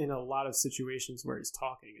in a lot of situations where he's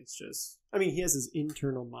talking. It's just, I mean, he has his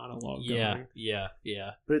internal monologue going. Yeah.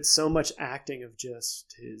 But it's so much acting of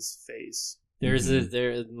just his face. There's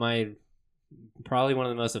probably one of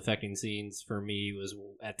the most affecting scenes for me was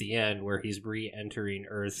at the end where he's re-entering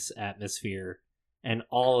Earth's atmosphere, and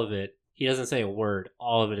all of it, he doesn't say a word.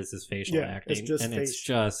 All of it is his facial acting, it's just it's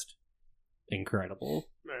just incredible.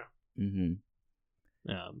 Yeah. Mm-hmm.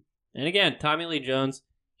 And again, Tommy Lee Jones,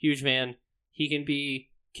 huge fan. He can be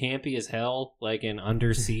campy as hell, like in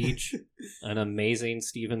Under Siege, an amazing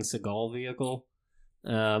Steven Seagal vehicle.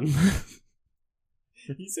 He's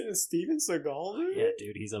in a Steven Seagal movie? Yeah,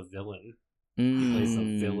 dude, he's a villain. He plays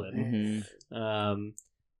a villain. Mm-hmm.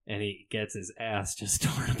 And he gets his ass just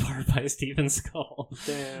torn apart by Steven Skull.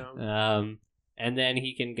 Damn. And then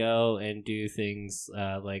he can go and do things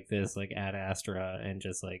like this, like at Astra, and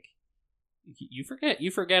just like you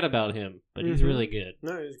forget about him, but he's really good.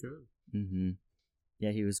 No, he's good. Mm-hmm.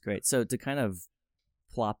 Yeah, he was great. So to kind of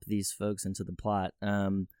plop these folks into the plot,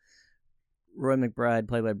 Roy McBride,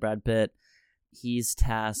 played by Brad Pitt, he's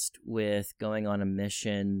tasked with going on a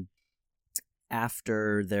mission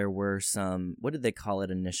after there were some, what did they call it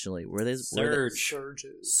initially?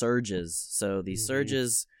 Surges. So these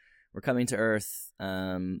surges were coming to Earth.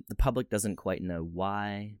 The public doesn't quite know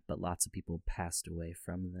why, but lots of people passed away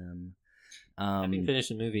from them. Having finished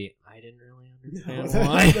the movie, I didn't really understand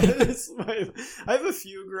why. I have a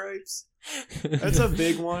few gripes. That's a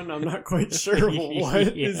big one. I'm not quite sure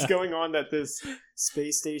what is going on that this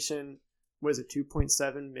space station, was it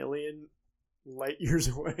 2.7 million light years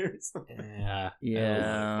away or something?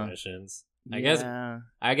 Yeah. Questions. I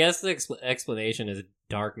guess the explanation is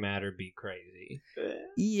dark matter be crazy.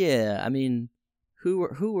 Yeah, I mean,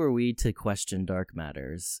 who are we to question dark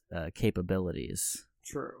matter's capabilities?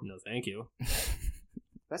 True. No, thank you.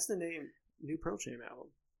 That's the name. New Pearl Jam album.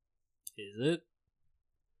 Is it?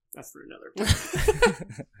 That's for another.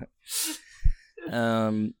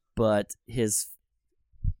 But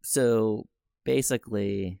so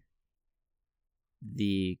basically,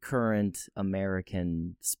 the current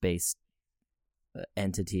American space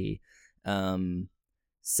entity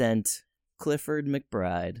sent Clifford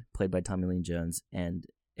McBride, played by Tommy Lee Jones, and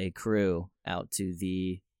a crew out to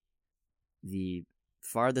the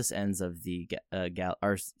farthest ends of the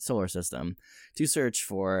our solar system to search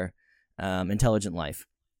for intelligent life.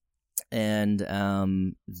 And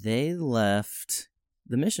they left.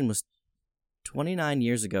 The mission was 29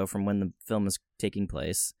 years ago from when the film is taking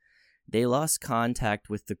place. They lost contact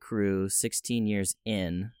with the crew 16 years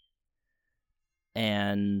in,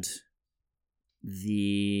 and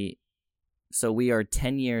so we are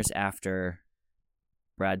 10 years after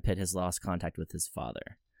Brad Pitt has lost contact with his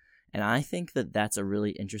father. And I think that that's a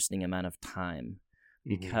really interesting amount of time,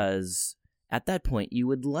 because at that point you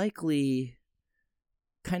would likely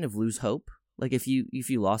kind of lose hope. Like if you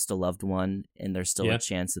lost a loved one and there's still a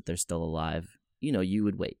chance that they're still alive, you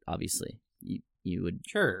would wait, obviously. You would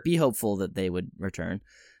be hopeful that they would return.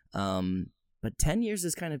 But 10 years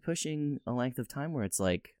is kind of pushing a length of time where it's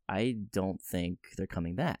like, I don't think they're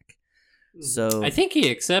coming back. So I think he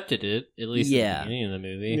accepted it, at least at the beginning of the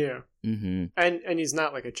movie. Yeah. Mm-hmm. And he's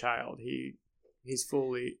not like a child. He's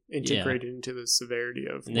fully integrated into the severity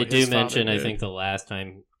of and they do mention, I think the last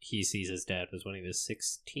time he sees his dad was when he was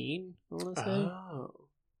 16, I want to say. Oh.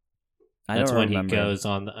 That's when he goes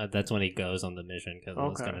on the mission, because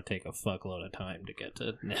it's going to take a fuckload of time to get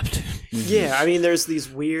to Neptune. Yeah, I mean, there's these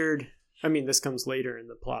weird, this comes later in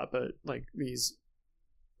the plot, but like these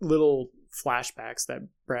little flashbacks that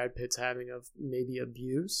Brad Pitt's having of maybe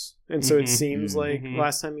abuse. And so it seems like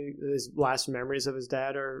his last memories of his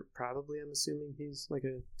dad are probably, I'm assuming he's like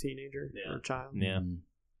a teenager or a child. Yeah.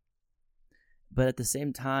 but at the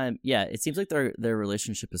same time, yeah, it seems like their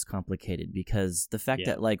relationship is complicated because the fact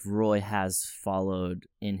that like Roy has followed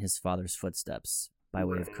in his father's footsteps by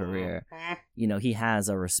way of career, you know, he has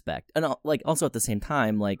a respect, and like also at the same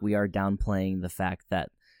time, like we are downplaying the fact that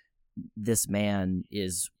this man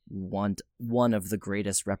is one of the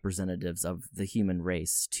greatest representatives of the human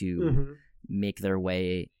race to make their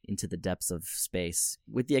way into the depths of space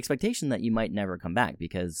with the expectation that you might never come back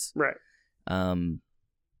because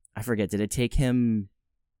I forget, did it take him,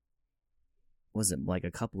 was it like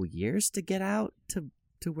a couple years to get out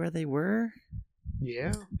to where they were?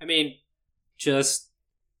 Yeah. I mean,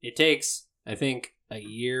 it takes, I think, a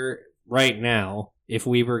year right now. If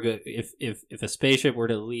we were if a spaceship were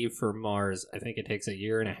to leave for Mars, I think it takes a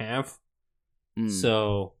year and a half.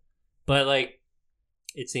 So, but like,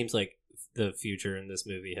 it seems like the future in this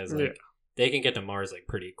movie has like they can get to Mars like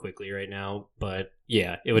pretty quickly right now, but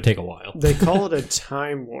yeah, it would take a while. They call it a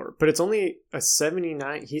time warp, but it's only a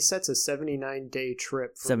 79. He sets a 79-day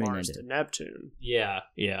trip from Mars to Neptune. Yeah,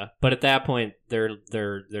 but at that point, they're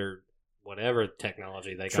whatever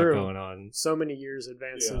technology they got going on, so many years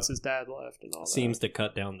advanced since his dad left, and all seems to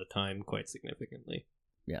cut down the time quite significantly.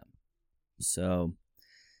 Yeah. So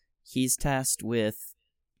he's tasked with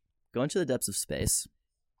going to the depths of space,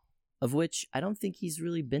 of which I don't think he's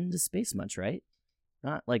really been to space much, right?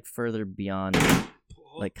 Not like further beyond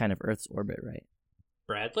like kind of Earth's orbit, right?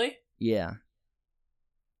 Bradley? Yeah.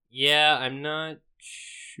 Yeah, I'm not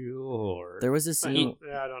sure. There was a scene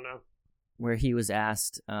I don't know. Where he was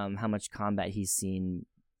asked how much combat he's seen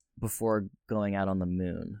before going out on the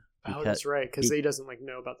moon. Oh, that's right, because he doesn't like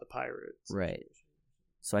know about the pirates. Right.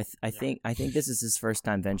 So I think this is his first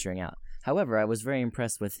time venturing out. However, I was very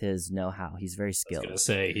impressed with his know-how. He's very skilled. I was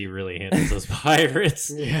gonna say he really handles those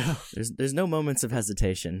pirates. Yeah. There's no moments of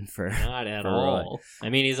hesitation for not at for all. Roy. I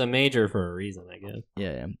mean, he's a major for a reason, I guess.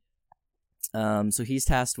 Yeah. So he's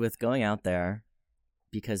tasked with going out there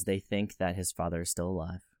because they think that his father is still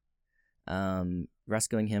alive.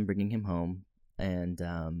 Rescuing him, bringing him home, and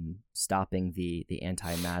stopping the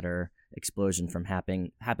antimatter explosion from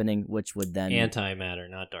happening, which would then antimatter,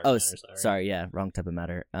 not dark matter. Sorry, yeah, wrong type of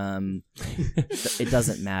matter. It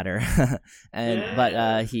doesn't matter,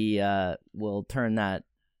 but he will turn that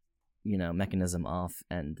mechanism off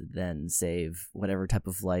and then save whatever type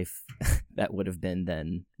of life that would have been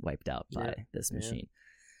then wiped out by this machine.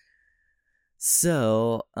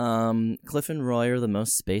 So, Cliff and Roy are the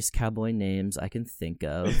most space cowboy names I can think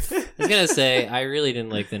of. I was gonna say, I really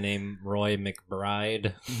didn't like the name Roy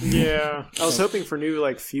McBride. Yeah, I was hoping for new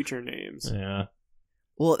like future names. Yeah.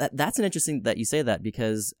 Well, that's an interesting that you say that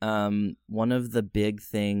because one of the big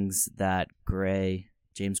things that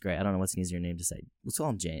James Gray, I don't know what's an easier name to say. Let's call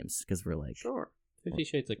him James because we're like 50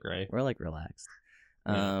 Shades of Grey. We're like relaxed.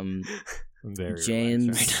 Yeah. I'm very James,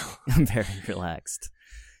 relaxed right now. I'm very relaxed.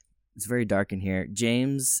 It's very dark in here.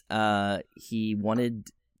 James, he wanted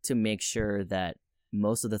to make sure that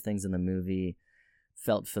most of the things in the movie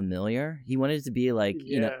felt familiar. He wanted it to be like,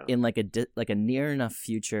 in like a near enough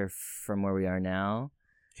future from where we are now.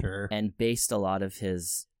 Sure. And based a lot of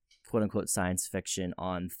his quote unquote science fiction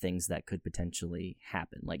on things that could potentially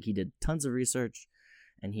happen. Like he did tons of research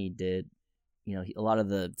and he did, a lot of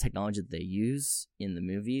the technology that they use in the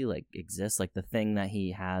movie like exists, like the thing that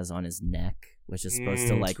he has on his neck, which is supposed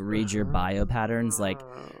to like read your bio patterns. Like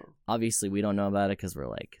obviously we don't know about it because we're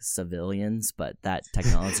like civilians, but that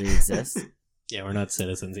technology exists. Yeah, we're not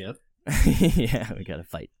citizens yet. Yeah, we gotta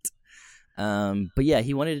fight. But yeah,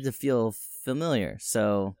 he wanted it to feel familiar.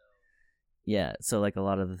 So yeah, so like a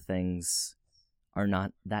lot of the things are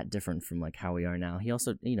not that different from like how we are now. He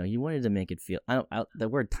also, he wanted to make it feel. The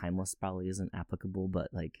word timeless probably isn't applicable, but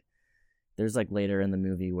like there's like later in the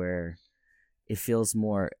movie where it feels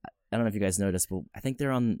more. I don't know if you guys noticed, but I think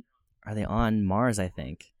are they on Mars? I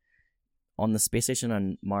think on the space station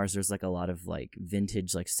on Mars, there's like a lot of like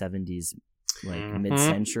vintage, like 70s, like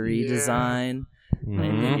mid-century design. And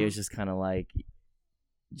I think it was just kind of like,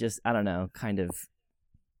 I don't know, kind of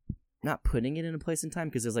not putting it in a place in time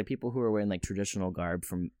because there's like people who are wearing like traditional garb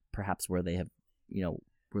from perhaps where they have,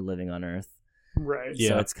 were living on Earth. Right.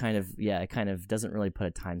 So it's kind of, it kind of doesn't really put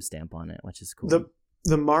a timestamp on it, which is cool.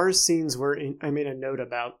 The Mars scenes I made a note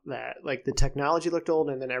about that. Like the technology looked old,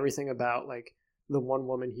 and then everything about like the one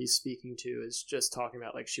woman he's speaking to is just talking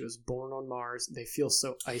about like she was born on Mars. They feel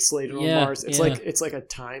so isolated on Mars. It's like a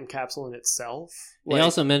time capsule in itself. They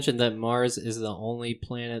also mentioned that Mars is the only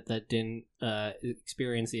planet that didn't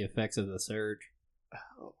experience the effects of the surge.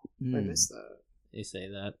 Oh, I missed that. They say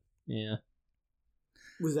that. Yeah.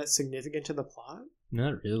 Was that significant to the plot?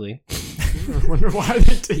 Not really. I wonder why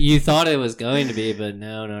they did. You thought it was going to be, but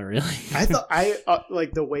no, not really. I thought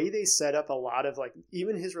like the way they set up a lot of like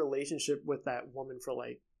even his relationship with that woman for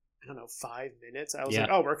like I don't know 5 minutes. I was like,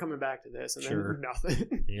 oh, we're coming back to this, and then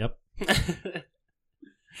nothing. Yep.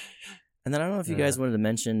 And then I don't know if you guys wanted to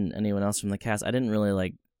mention anyone else from the cast. I didn't really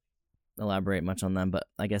like elaborate much on them, but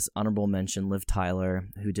I guess honorable mention Liv Tyler,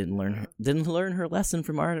 who didn't learn her lesson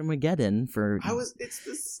from Armageddon for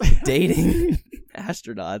dating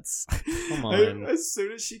astronauts. Come on. As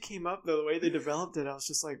soon as she came up, though, the way they developed it, I was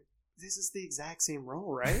just like, this is the exact same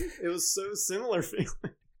role, right? It was so similar feeling.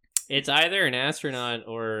 It's either an astronaut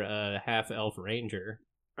or a half-elf ranger.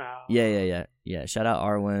 Wow. Yeah. Shout out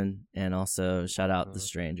Arwen, and also shout out The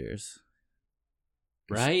Strangers.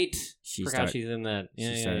 Right? Forgot she's in that.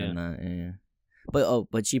 Yeah, she started in that, yeah.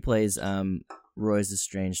 But she plays Roy's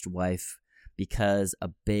estranged wife because a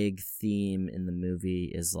big theme in the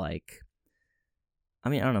movie is like, I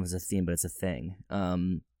mean, I don't know if it's a theme, but it's a thing.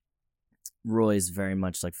 Roy's very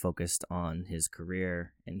much like focused on his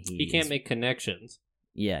career, and he can't make connections.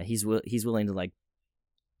 Yeah, he's willing to like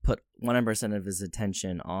put 100% of his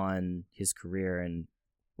attention on his career and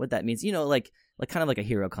what that means. You know, like kind of like a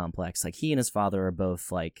hero complex. Like he and his father are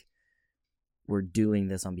both like, we're doing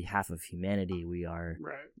this on behalf of humanity. We are,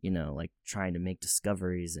 you know, like trying to make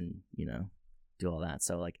discoveries and, you know, do all that.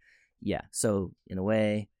 So like, yeah. So in a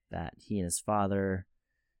way that he and his father,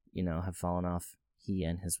 you know, have fallen off, he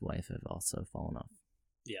and his wife have also fallen off.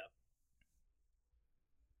 Yeah.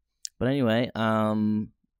 But anyway,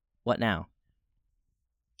 what now?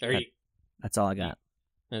 That's all I got.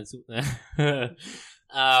 That's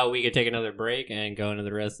we could take another break and go into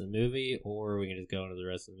the rest of the movie, or we can just go into the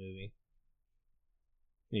rest of the movie.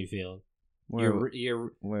 How are you feeling? Where are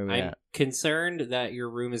we I'm at? concerned that your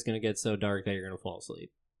room is going to get so dark that you're going to fall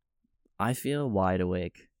asleep. I feel wide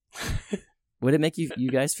awake. Would it make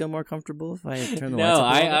you guys feel more comfortable if I turn the lights No,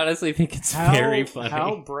 up? I honestly think it's very funny.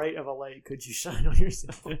 How bright of a light could you shine on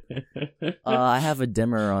yourself? I have a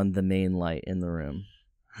dimmer on the main light in the room,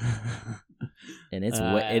 and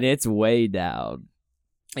it's way down.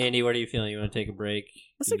 Andy, what are you feeling? You want to take a break?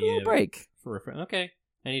 Let's take a little break. Okay.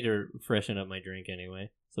 I need to freshen up my drink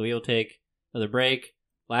anyway. So we'll take another break,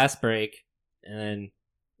 last break, and then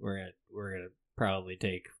we're gonna probably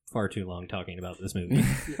take far too long talking about this movie.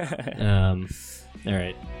 All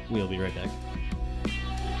right, we'll be right back.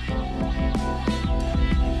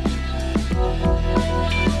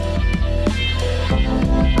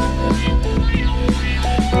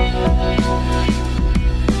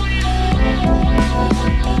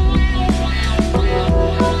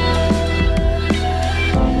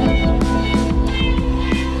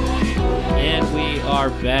 And we are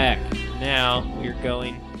back. Now we're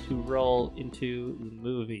going to roll into the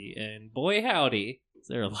movie, and boy howdy, is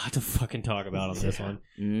there a lot to fucking talk about on this one.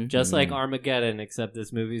 Mm-hmm. Just like Armageddon, except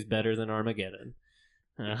this movie's better than Armageddon.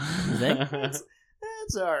 That's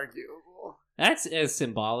arguable. That's as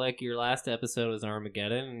symbolic. Your last episode was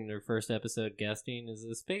Armageddon, and your first episode guesting is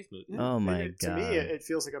a space movie. Oh my god! To me, it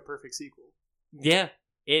feels like a perfect sequel. Yeah,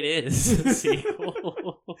 it is a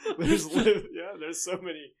sequel. There's so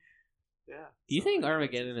many. Yeah. Do you think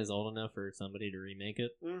Armageddon is old enough for somebody to remake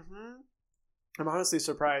it? Mm-hmm. I'm honestly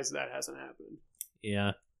surprised that hasn't happened.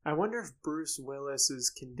 Yeah. I wonder if Bruce Willis's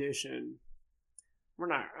condition.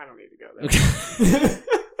 I don't need to go there.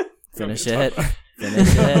 Finish it.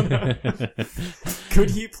 Finish it.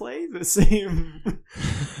 Could he play the same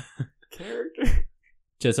character?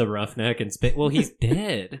 Just a roughneck and spit. Well, he's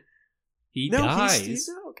dead. He dies. He's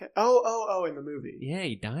okay. Oh, in the movie. Yeah,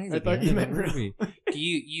 he dies. I thought you meant movie. Do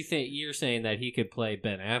you think you're saying that he could play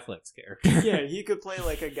Ben Affleck's character? Yeah, he could play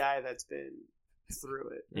like a guy that's been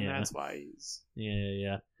through it, and that's why he's.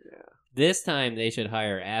 Yeah. This time they should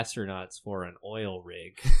hire astronauts for an oil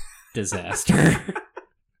rig disaster.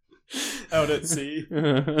 Out at sea.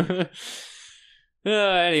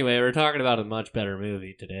 Anyway, we're talking about a much better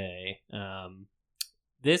movie today.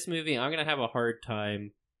 This movie, I'm going to have a hard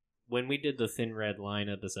time. When we did the Thin Red Line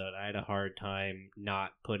episode, I had a hard time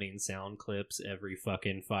not putting sound clips every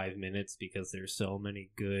fucking 5 minutes because there's so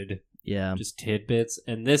many good just tidbits.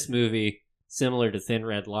 And this movie, similar to Thin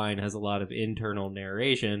Red Line, has a lot of internal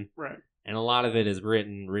narration. Right. And a lot of it is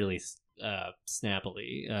written really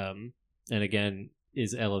snappily. And again,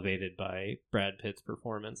 is elevated by Brad Pitt's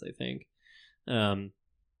performance, I think.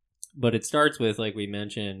 But it starts with, like we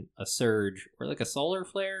mentioned, a surge or like a solar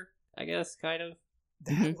flare, I guess, kind of.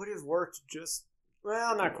 That would have worked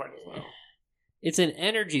not quite as well. It's an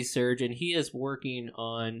energy surge, and he is working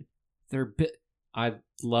on I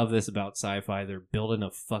love this about sci-fi. They're building a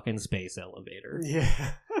fucking space elevator.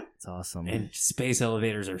 Yeah. It's awesome. And space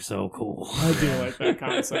elevators are so cool. I do like that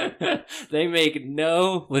concept. They make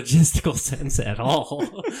no logistical sense at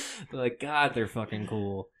all. Like, God, they're fucking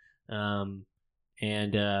cool.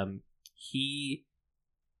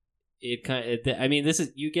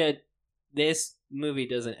 This movie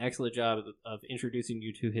does an excellent job of introducing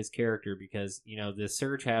you to his character, because, you know, this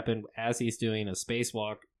surge happened as he's doing a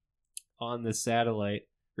spacewalk on this space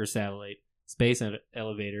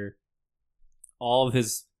elevator. All of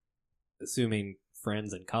his, assuming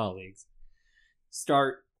friends and colleagues,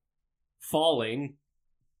 start falling,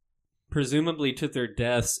 presumably to their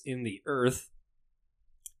deaths in the earth,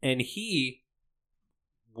 and he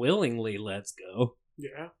willingly lets go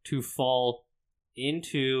to fall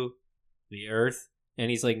into the earth.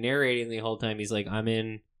 And he's like narrating the whole time. He's like, I'm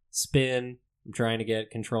in spin. I'm trying to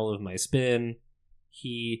get control of my spin.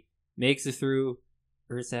 He makes it through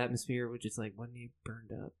Earth's atmosphere, which is like, when he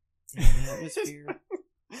burned up in the atmosphere.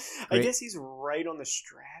 I guess he's right on the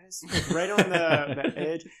stratus, like right on the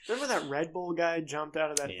edge. Remember that Red Bull guy jumped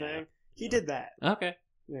out of that thing? He did that. Okay.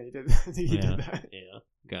 Yeah, he did. I think he did that. Yeah,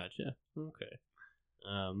 gotcha. Okay.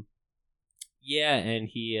 Yeah, and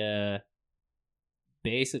he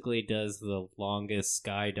basically does the longest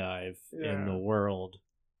skydive in the world.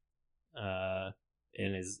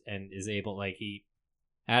 And is able, like, he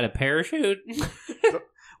had a parachute.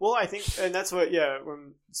 Well, I think, and that's what,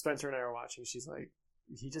 when Spencer and I were watching, she's like,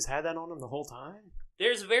 he just had that on him the whole time?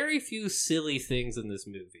 There's very few silly things in this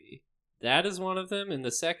movie. That is one of them, and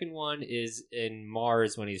the second one is in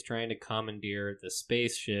Mars when he's trying to commandeer the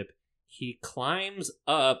spaceship. He climbs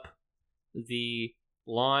up the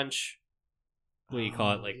launch, what do you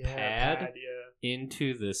call it, like pad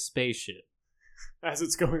into the spaceship. As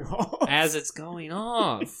it's going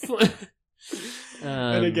off.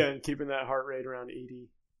 And again, keeping that heart rate around 80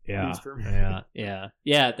 beats per minute.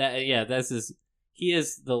 He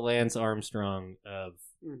is the Lance Armstrong of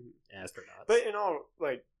astronauts. But in all,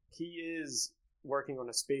 like, he is working on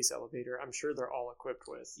a space elevator. I'm sure they're all equipped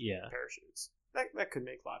with parachutes. That could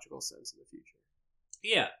make logical sense in the future.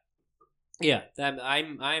 Yeah.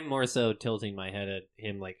 I'm more so tilting my head at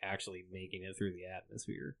him, like, actually making it through the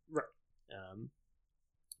atmosphere. Right.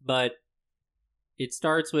 But it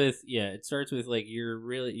starts with like,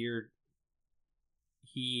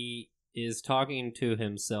 he is talking to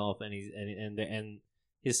himself, and and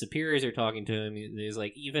his superiors are talking to him. He's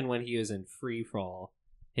like, even when he was in free fall,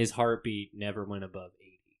 his heartbeat never went above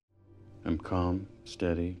 80. I'm calm,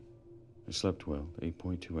 steady. I slept well,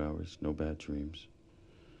 8.2 hours, no bad dreams.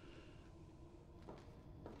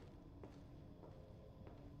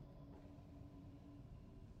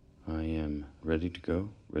 I am ready to go,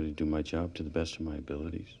 ready to do my job to the best of my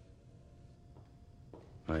abilities.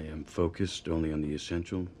 I am focused only on the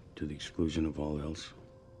essential, to the exclusion of all else.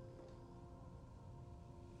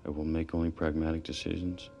 I will make only pragmatic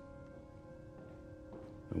decisions.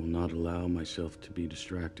 I will not allow myself to be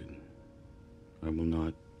distracted. I will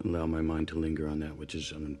not allow my mind to linger on that which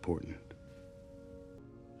is unimportant.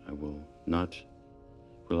 I will not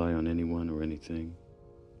rely on anyone or anything.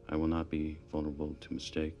 I will not be vulnerable to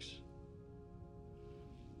mistakes.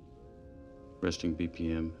 Resting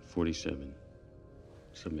BPM 47.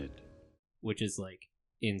 Submit. Which is, like,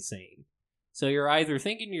 insane. So you're either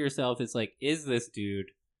thinking to yourself, it's like, is this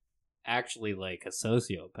dude actually, like, a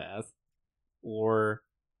sociopath? Or,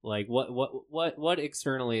 like, what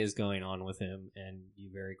externally is going on with him? And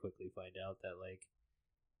you very quickly find out that, like,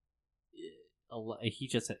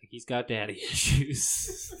 he's got daddy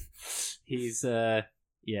issues. He's got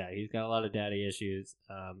a lot of daddy issues.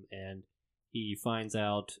 And he finds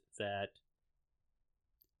out that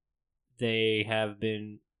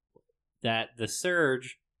that the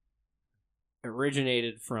surge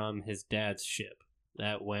originated from his dad's ship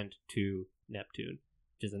that went to Neptune.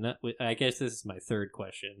 I guess this is my third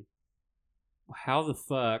question. How the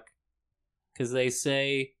fuck? Because they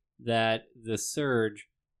say that the surge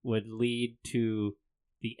would lead to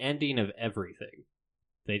the ending of everything.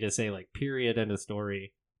 They just say, like, period, end of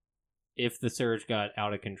story. If the surge got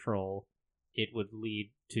out of control, it would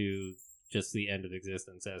lead to just the end of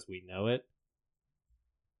existence as we know it.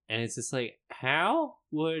 And it's just like, how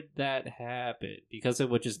would that happen? Because it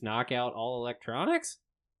would just knock out all electronics?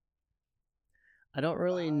 I don't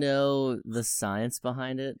really know the science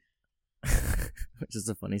behind it, which is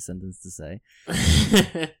a funny sentence to say.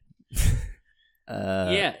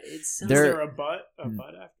 Is there a butt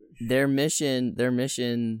after? Their mission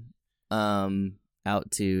out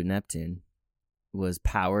to Neptune was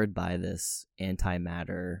powered by this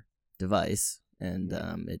antimatter device, and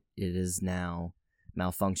it is now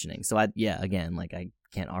malfunctioning. So I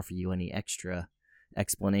can't offer you any extra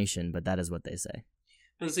explanation, but that is what they say.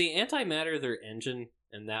 Was the antimatter their engine,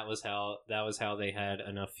 and that was how they had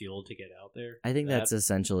enough fuel to get out there? I think that's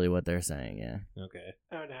essentially what they're saying. Yeah. Okay.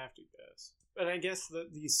 I would have to guess. But I guess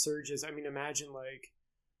that these surges, I mean, imagine like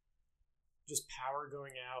just power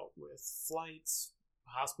going out with flights,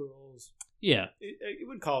 hospitals. Yeah. It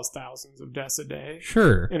would cause thousands of deaths a day.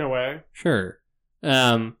 Sure. In a way. Sure.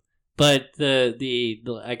 But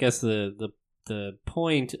I guess the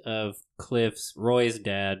point of Roy's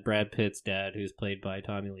dad, Brad Pitt's dad, who's played by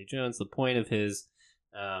Tommy Lee Jones, the point of his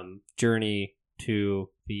journey to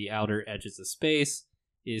the outer edges of space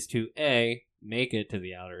is to A, make it to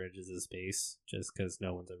the outer edges of space, just because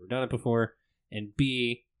no one's ever done it before, and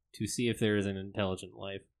B, to see if there is an intelligent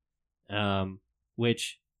life.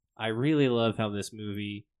 Which I really love how this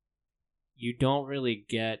movie, you don't really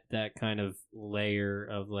get that kind of layer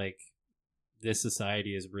of like, this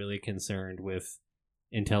society is really concerned with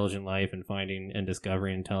intelligent life and finding and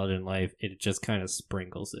discovering intelligent life. It just kind of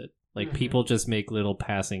sprinkles it. Like, people just make little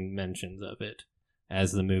passing mentions of it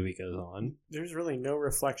as the movie goes on. There's really no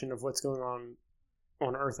reflection of what's going on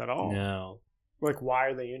Earth at all. No. Like, why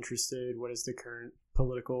are they interested? What is the current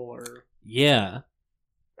political or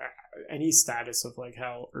any status of like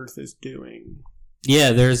how Earth is doing?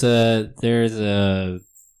 Yeah, there's a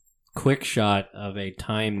quick shot of a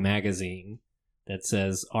Time magazine that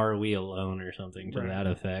says, "Are we alone?" or something to that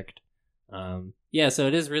effect. So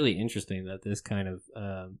it is really interesting that this kind of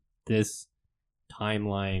this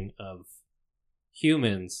timeline of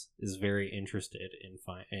humans is very interested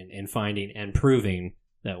in finding and proving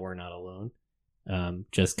that we're not alone.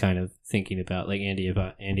 Just kind of thinking about, like, Andy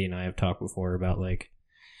and I have talked before about, like,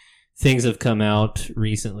 things have come out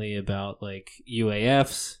recently about, like,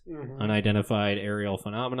 UAFs, unidentified aerial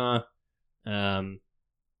phenomena,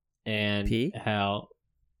 and P? how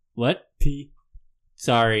what P.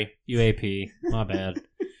 Sorry, UAP. My bad.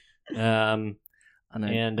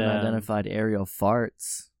 Unidentified aerial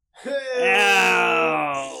farts.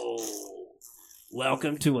 Ow!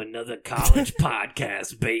 Welcome to another college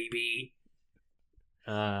podcast, baby.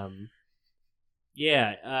 Sorry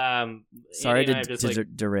Andy to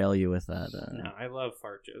derail you with that. No, I love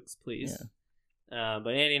fart jokes, please. Yeah.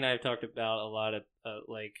 But Andy and I have talked about a lot of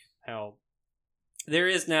like how there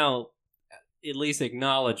is now at least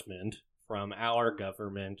acknowledgement from our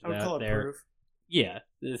government that there,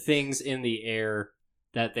 the things in the air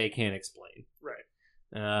that they can't explain. Right.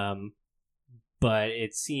 But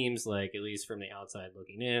it seems like, at least from the outside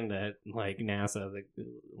looking in, that like NASA,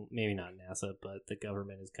 maybe not NASA, but the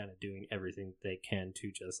government is kind of doing everything they can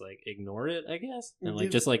to just like ignore it, I guess, and like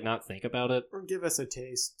just like not think about it, or give us a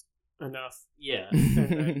taste enough. Yeah, and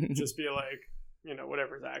then just be like,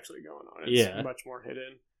 whatever's actually going on. It's much more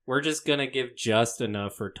hidden. We're just gonna give just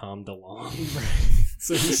enough for Tom DeLonge.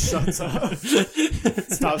 So he shuts up,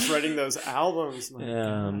 stops writing those albums.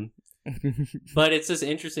 But it's just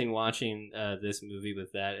interesting watching this movie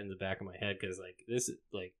with that in the back of my head, because like this,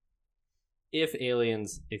 like, if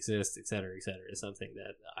aliens exist, et cetera, is something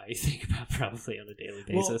that I think about probably on a daily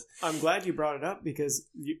basis. Well, I'm glad you brought it up, because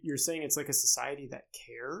you're saying it's like a society that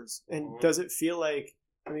cares. And does it feel like,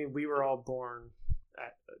 I mean, we were all born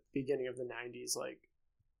at the beginning of the 90s, like,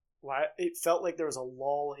 why it felt like there was a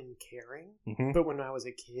lull in caring, but when I was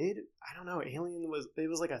a kid, I don't know, Alien was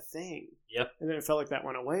like a thing. Yep. And then it felt like that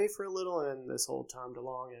went away for a little, and then this whole Tom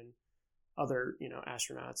DeLonge and other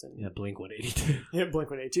astronauts and Blink-182. Yeah,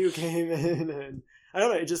 Blink-182 came in, and I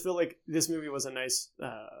don't know, it just felt like this movie was a nice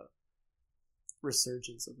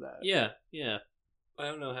resurgence of that. Yeah. I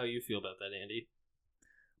don't know how you feel about that, Andy.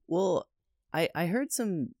 Well, I heard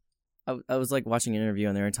I was like watching an interview,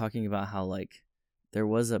 and they were talking about how like there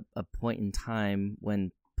was a point in time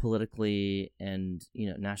when politically and,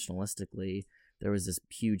 nationalistically, there was this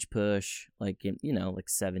huge push, like, in, like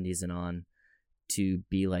 70s and on, to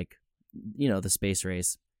be like, the space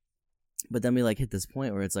race. But then we like hit this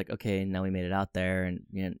point where it's like, okay, now we made it out there, and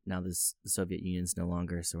now the Soviet Union's no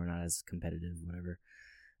longer, so we're not as competitive, whatever.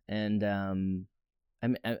 And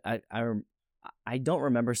I don't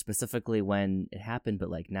remember specifically when it happened, but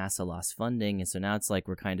like NASA lost funding, and so now it's like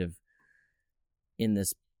we're kind of in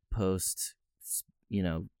this post,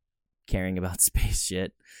 caring about space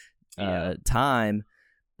shit time.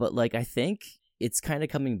 But like, I think it's kind of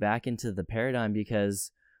coming back into the paradigm,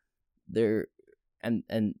 because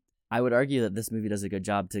and I would argue that this movie does a good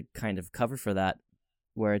job to kind of cover for that,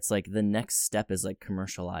 where it's like the next step is like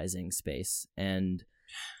commercializing space, and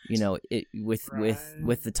with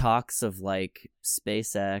the talks of like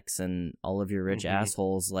SpaceX and all of your rich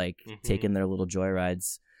assholes like taking their little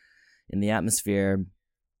joyrides in the atmosphere,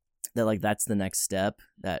 that like that's the next step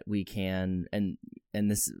that we can, and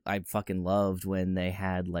this I fucking loved when they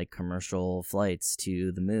had like commercial flights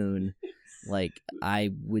to the moon. Like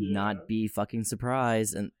I would not be fucking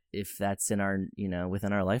surprised and if that's in our, you know,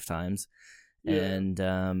 within our lifetimes. And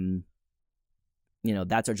you know,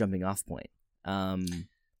 that's our jumping off point.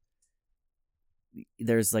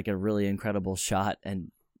 There's like a really incredible shot,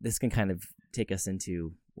 and this can kind of take us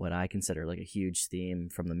into what I consider like a huge theme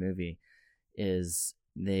from the movie is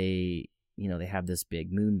they have this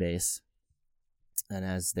big moon base, and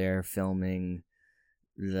as they're filming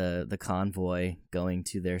the convoy going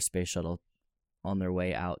to their space shuttle on their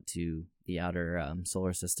way out to the outer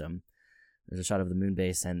solar system, there's a shot of the moon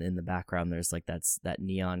base, and in the background there's like that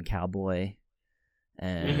neon cowboy,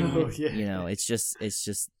 and you know, it's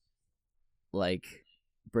just like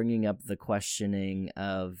bringing up the questioning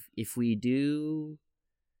of if we do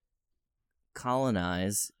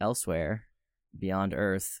colonize elsewhere beyond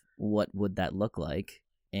Earth, what would that look like?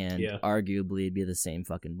 And arguably it'd be the same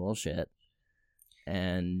fucking bullshit.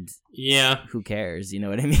 And who cares? You know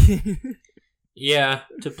what I mean? Yeah,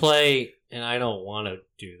 to play, and I don't want to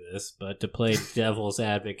do this, but to play devil's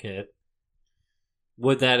advocate,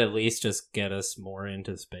 would that at least just get us more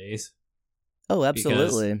into space? Oh,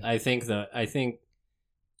 absolutely. Because I think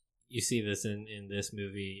you see this in this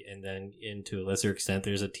movie, and then to a lesser extent,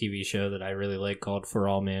 there's a TV show that I really like called For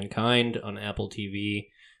All Mankind on Apple TV,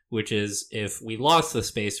 which is if we lost the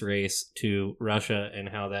space race to Russia and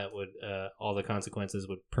how that would, all the consequences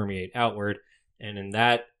would permeate outward. And in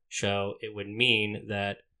that show, it would mean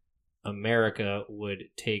that America would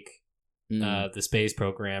take the space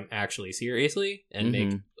program actually seriously and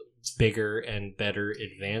make bigger and better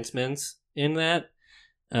advancements in that.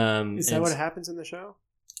 Is that what happens in the show?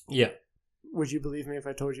 Yeah. Would you believe me if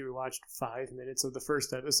I told you we watched 5 minutes of the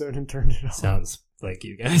first episode and turned it off? Sounds like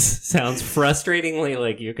you guys. Sounds frustratingly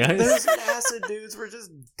like you guys. Those NASA dudes were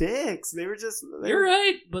just dicks. You're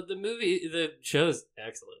right, but the show's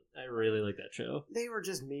excellent. I really like that show. They were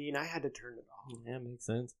just mean. I had to turn it off. Yeah, makes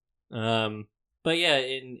sense. But yeah,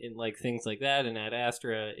 in like things like that, and at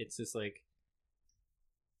Astra, it's just like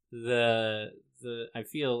I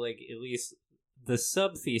feel like at least the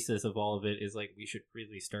sub-thesis of all of it is like we should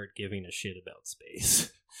really start giving a shit about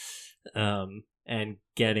space and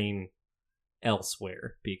getting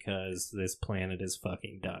elsewhere because this planet is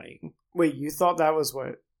fucking dying. Wait, you thought that was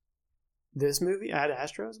what this movie Ad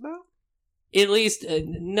Astra is about? At least,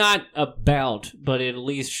 not about, but it at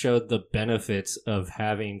least showed the benefits of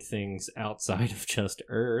having things outside of just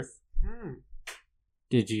Earth.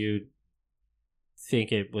 Did you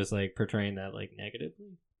think it was like portraying that like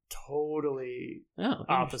negatively? Totally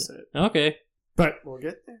opposite. Okay. But we'll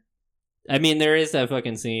get there. I mean, there is that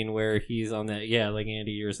fucking scene where he's on that, like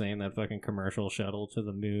Andy, you were saying, that fucking commercial shuttle to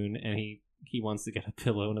the moon, and he wants to get a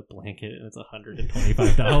pillow and a blanket, and it's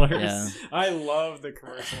 $125. Yeah. I love the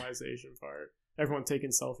commercialization part. Everyone taking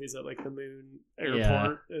selfies at like the moon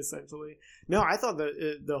airport, essentially. No, I thought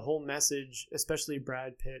the whole message, especially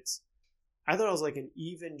Brad Pitt's, I thought it was like an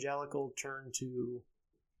evangelical turn to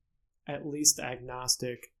at least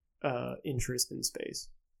agnostic interest in space.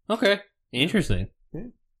 Okay. Interesting. Yeah.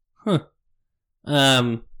 Huh.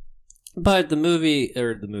 But the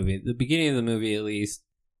beginning of the movie at least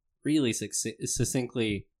really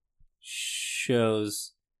succinctly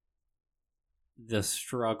shows the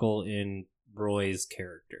struggle in Roy's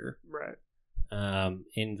character. Right.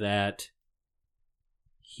 In that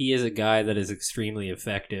he is a guy that is extremely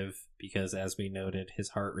effective because, as we noted, his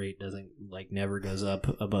heart rate never goes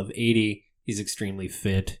up above 80. He's extremely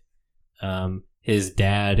fit. His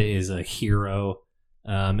dad is a hero,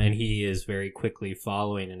 and he is very quickly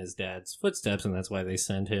following in his dad's footsteps, and that's why they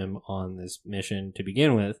sent him on this mission to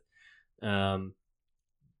begin with. But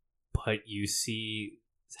you see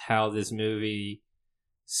how this movie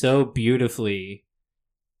so beautifully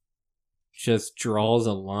just draws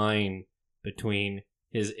a line between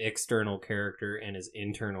his external character and his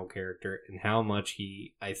internal character, and how much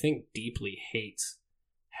he, I think, deeply hates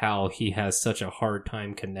how he has such a hard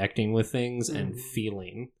time connecting with things and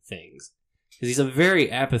feeling things. Because he's a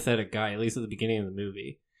very apathetic guy, at least at the beginning of the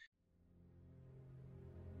movie.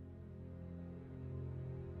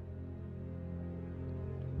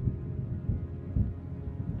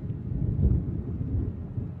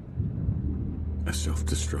 A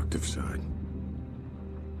self-destructive side.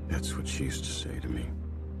 That's what she used to say to me.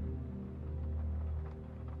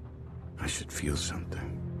 I should feel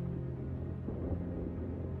something.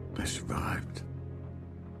 I survived.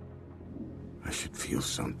 I should feel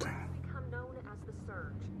something. Become known as the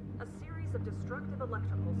Surge. A series of destructive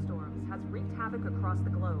electrical storms has wreaked havoc across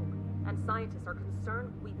the globe. and scientists are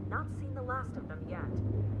concerned we've not seen the last of them yet.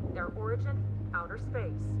 Their origin, outer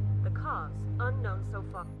space. The cause, unknown so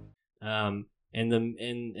far. In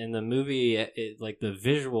the movie, like the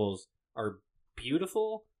visuals are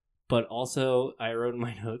beautiful, but also, I wrote in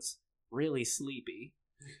my notes, really sleepy.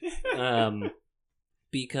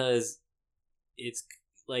 Because it's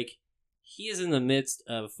like he is in the midst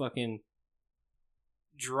of fucking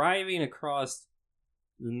driving across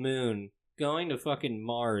the moon, going to fucking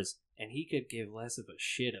Mars, and he could give less of a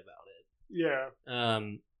shit about it. Yeah.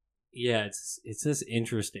 Yeah, it's just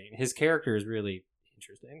interesting. His character is really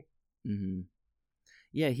interesting. Mm-hmm.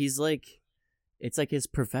 Yeah, he's like, it's like his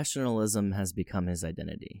professionalism has become his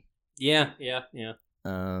identity. Yeah.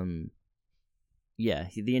 Yeah,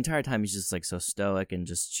 the entire time he's just like so stoic and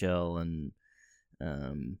just chill, and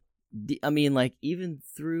I mean, like, even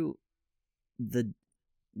through the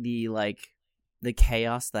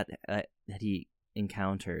chaos that he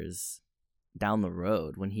encounters down the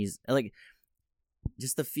road, when he's like,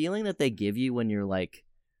 just the feeling that they give you when you're like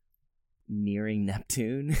nearing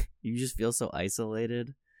Neptune, you just feel so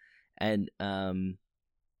isolated, and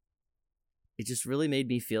it just really made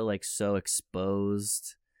me feel like so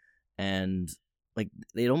exposed, and like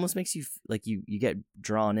it almost makes you like you get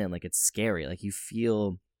drawn in, like it's scary, like you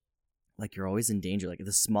feel like you're always in danger, like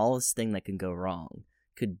the smallest thing that can go wrong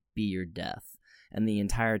could be your death. And the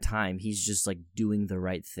entire time he's just like doing the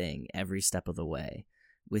right thing every step of the way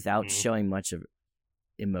without showing much of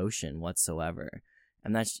emotion whatsoever.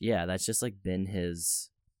 And that's just like been his,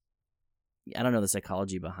 I don't know the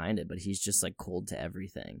psychology behind it, but he's just like cold to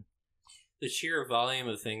everything. The sheer volume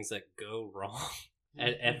of things that go wrong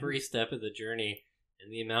at every step of the journey,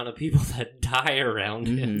 and the amount of people that die around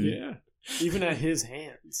him. Yeah. Even at his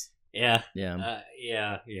hands. Yeah. Yeah.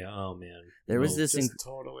 Oh man. There was this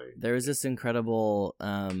totally. There was this incredible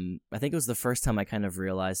I think it was the first time I kind of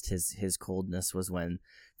realized his coldness was when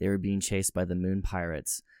they were being chased by the moon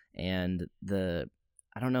pirates, and I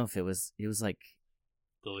don't know if it was like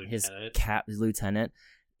the his lieutenant. Lieutenant,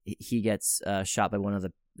 he gets shot by one of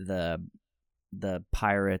the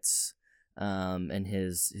pirates, and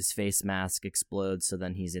his face mask explodes, so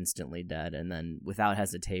then he's instantly dead, and then without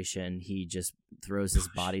hesitation he just throws his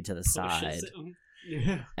body to the side.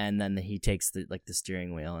 Yeah. And then he takes the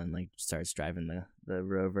steering wheel and like starts driving the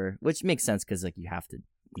rover, which makes sense because like you have to,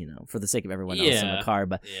 you know, for the sake of everyone else in the car.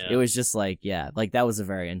 But it was just like, like that was a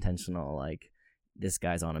very intentional, like, this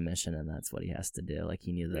guy's on a mission and that's what he has to do. Like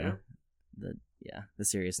he knew the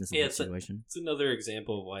seriousness of the situation. It's another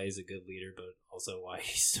example of why he's a good leader, but also why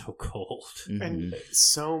he's so cold. Mm-hmm. And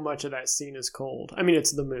so much of that scene is cold. I mean,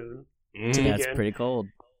 it's the moon. Yeah, it's pretty cold.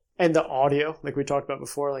 And the audio, like we talked about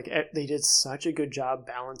before, like they did such a good job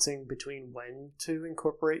balancing between when to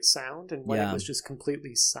incorporate sound and when it was just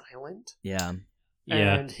completely silent. Yeah.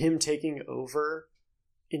 And him taking over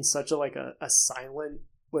in such a silent,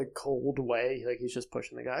 like cold way. Like he's just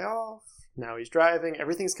pushing the guy off. Now he's driving.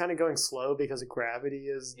 Everything's kind of going slow because of gravity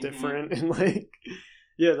is different. And like,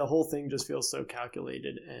 the whole thing just feels so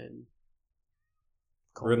calculated and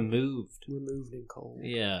cold. Removed and cold.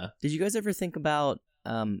 Yeah. Did you guys ever think about,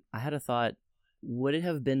 I had a thought, would it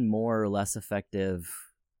have been more or less effective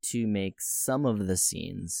to make some of the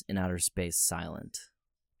scenes in outer space silent?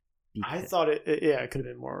 I thought it could have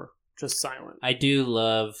been more just silent. I do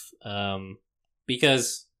love,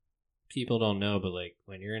 because people don't know, but like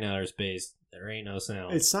when you're in outer space, there ain't no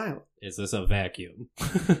sound. It's silent. It's just a vacuum.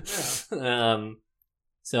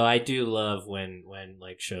 So I do love when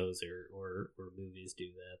like shows or movies do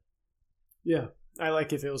that. Yeah, I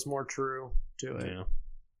like if it was more true to it. Yeah.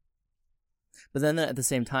 But then at the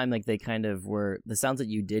same time, like they kind of were the sounds that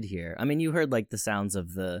you did hear. I mean, you heard like the sounds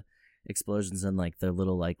of the explosions and like the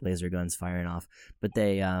little like laser guns firing off, but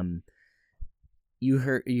they you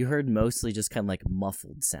heard mostly just kind of like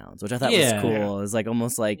muffled sounds, which I thought was cool. It was like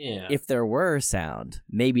almost like if there were sound,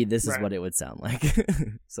 maybe this is what it would sound like.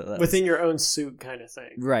 So within your own suit kind of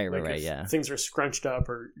thing. Right, things are scrunched up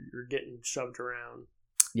or you're getting shoved around.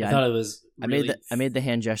 Yeah, I thought it was really I made the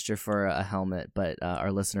hand gesture for a helmet, but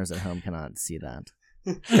our listeners at home cannot see that.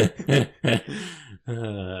 I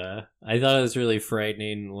thought it was really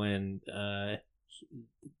frightening when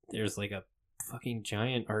there's like a fucking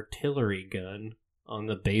giant artillery gun on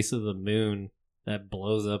the base of the moon that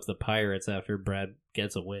blows up the pirates after Brad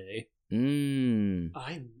gets away.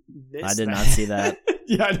 I did not see that.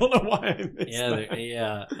 Yeah, I don't know why I missed that.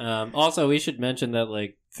 Yeah. Also, we should mention that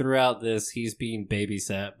like throughout this, he's being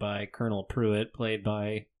babysat by Colonel Pruitt, played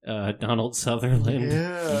by Donald Sutherland.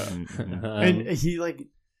 Yeah. And he like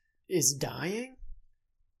is dying.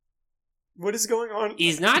 What is going on?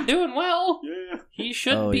 He's not doing well. Yeah. He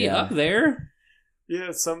shouldn't be up there. Yeah,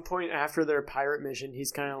 at some point after their pirate mission,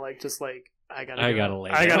 he's kind of like, just like, I gotta go,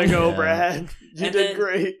 Yeah. Brad. You And did then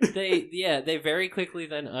great. They very quickly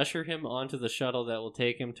then usher him onto the shuttle that will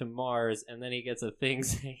take him to Mars, and then he gets a thing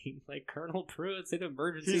saying, like, Colonel Pruitt's in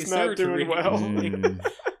emergency He's not surgery. doing well.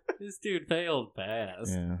 This dude failed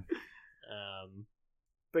fast. Yeah.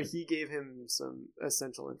 But he gave him some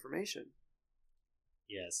essential information.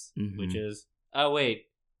 Yes, Mhm. which is... Oh, wait.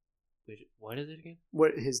 What is it again?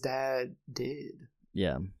 What his dad did.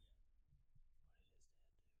 Yeah.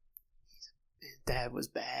 His dad was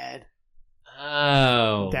bad.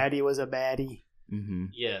 Oh. Daddy was a baddie. Mm-hmm.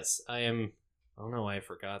 Yes, I am... I don't know why I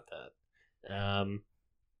forgot that.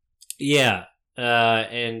 Yeah.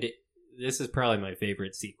 And this is probably my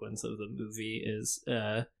favorite sequence of the movie is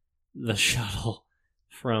the shuttle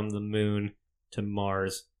from the moon to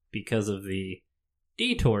Mars because of the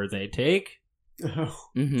detour they take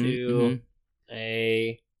Mm-hmm. to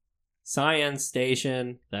a science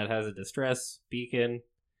station that has a distress beacon,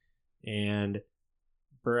 and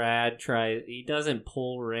Brad he doesn't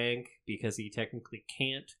pull rank because he technically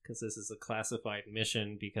can't, because this is a classified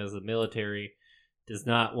mission, because the military does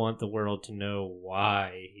not want the world to know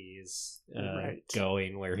why he's Right.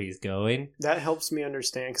 going where he's going. That helps me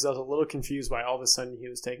understand, because I was a little confused why all of a sudden he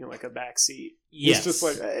was taking like a back seat. Yes. He's just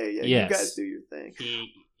like, hey, yeah, Yes. you guys do your thing.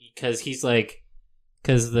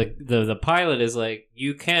 Because the pilot is like,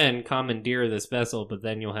 you can commandeer this vessel, but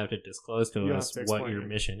then you'll have to disclose to You'll us have to what explain your it.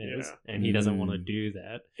 mission is, Yeah. and he doesn't want to do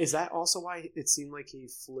that. Is that also why it seemed like he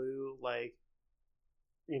flew like,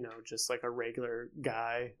 just like a regular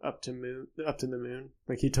guy up to the moon?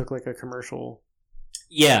 Like he took like a commercial.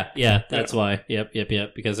 Yeah, that's why. Yep.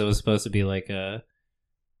 Because it was supposed to be like a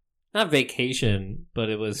not vacation, but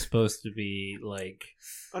it was supposed to be like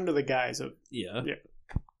Under the guise of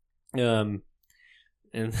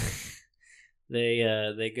and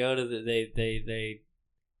they go to they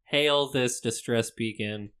hail this distress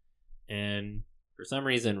beacon, and for some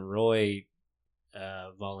reason Roy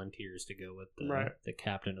volunteers to go with the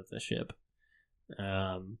captain of the ship,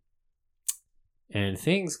 and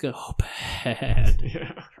things go bad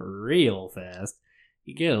real fast.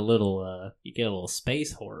 You get a little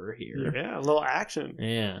space horror here. Yeah, a little action.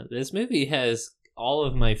 Yeah, this movie has all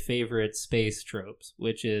of my favorite space tropes,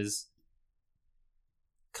 which is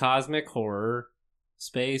cosmic horror,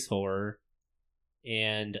 space horror,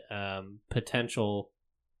 and potential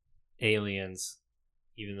aliens,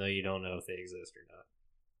 even though you don't know if they exist or not.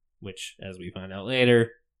 Which, as we find out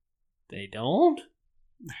later, they don't.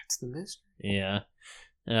 That's the mystery. Yeah.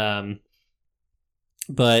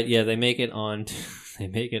 But yeah, they make it onto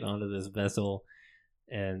this vessel,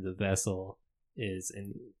 and the vessel is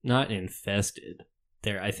not infested.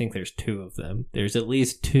 I think there's two of them. There's at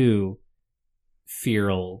least two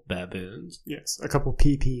feral baboons. Yes, a couple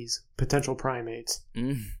PPs, potential primates.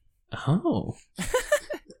 Oh.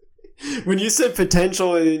 When you said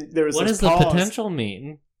potential, there was What this does pause. the potential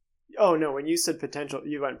mean? Oh no, when you said potential,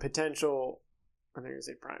 you went potential. I think I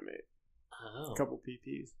say primate. Oh. A couple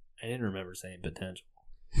PPs. I didn't remember saying potential.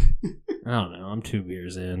 I don't know. I'm 2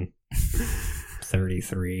 beers in.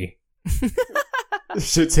 33.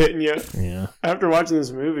 Shit's hitting you. Yeah. After watching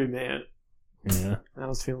this movie, man, Yeah. I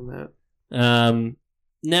was feeling that.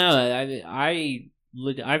 No,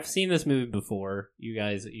 I've seen this movie before. You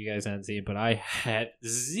guys hadn't seen it, but I had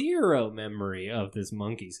zero memory of this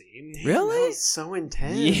monkey scene. Really? That was so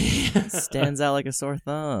intense. Yeah. Stands out like a sore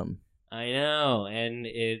thumb. I know, and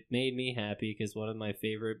it made me happy because one of my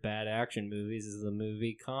favorite bad action movies is the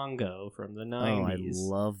movie Congo from the 90s. Oh, I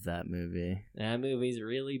love that movie. That movie's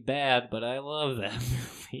really bad, but I love that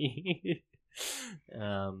movie.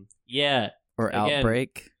 Yeah. Or Again-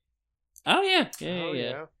 Outbreak. Oh yeah. Oh,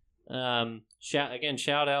 Yeah.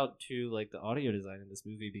 Shout out to like the audio design in this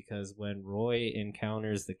movie, because when Roy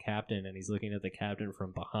encounters the captain and he's looking at the captain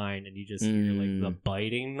from behind, and you just hear like the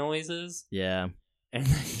biting noises, Yeah. and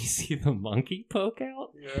then you see the monkey poke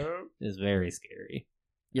out, Yeah. it's very scary.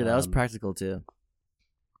 Yeah, that was practical too.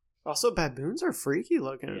 Also, baboons are freaky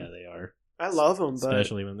looking. Yeah, they are, I love them, but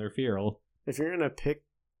especially when they're feral. if you're gonna pick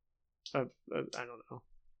I don't know,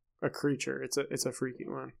 a creature, it's a freaky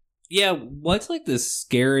one. Yeah, what's like the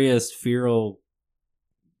scariest feral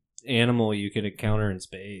animal you could encounter in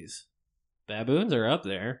space? Baboons are up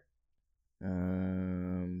there.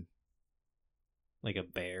 Like a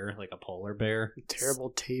bear, like a polar bear.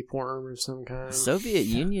 Terrible tapeworm of some kind. Soviet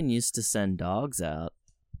Union used to send dogs out.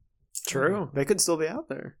 True. They could still be out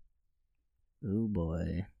there. Ooh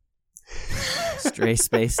boy. Stray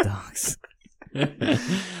space dogs.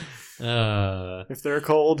 If they're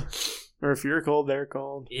cold, or if you're cold, they're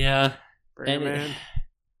cold. Yeah. Bring 'em in.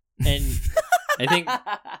 And I think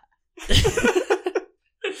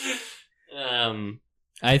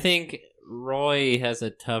I think Roy has a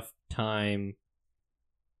tough time.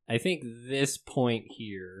 I think this point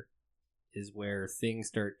here is where things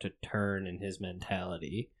start to turn in his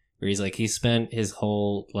mentality. Where he's like, he spent his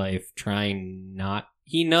whole life trying not...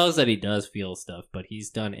 He knows that he does feel stuff, but he's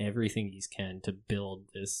done everything he can to build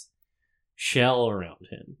this shell around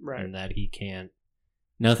him. Right. And that he can't...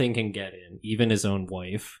 Nothing can get in. Even his own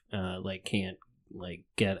wife can't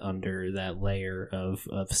get under that layer of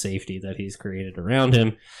safety that he's created around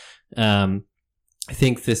him. I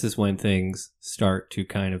think this is when things start to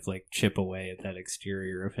kind of like chip away at that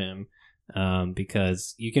exterior of him.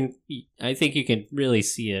 Because I think you can really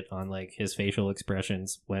see it on like his facial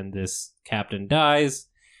expressions when this captain dies.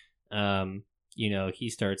 He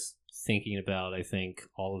starts thinking about, I think,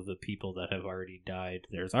 all of the people that have already died.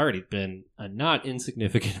 There's already been a not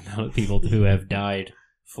insignificant amount of people who have died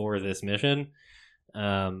for this mission.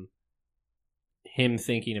 Him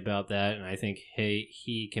thinking about that, and I think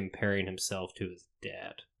he comparing himself to his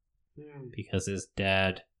dad. Because his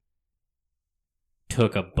dad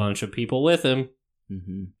took a bunch of people with him.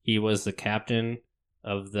 Mm-hmm. He was the captain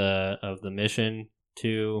of the mission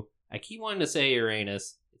to... I keep wanting to say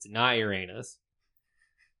Uranus. It's not Uranus.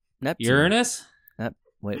 Neptune. Uranus?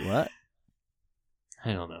 Wait, what?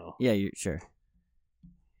 I don't know. Yeah, sure.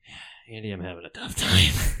 Andy, I'm having a tough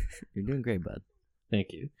time. You're doing great, bud. Thank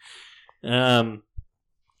you.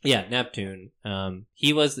 Neptune.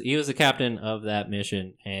 He was the captain of that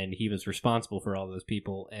mission, and he was responsible for all those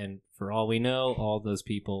people. And for all we know, all those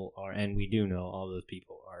people are, and we do know all those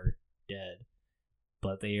people are dead.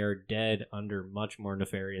 But they are dead under much more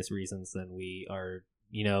nefarious reasons than we are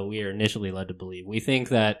initially led to believe. We think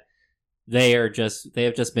that they have just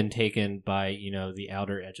been taken by, the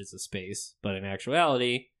outer edges of space. But in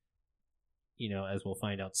actuality, as we'll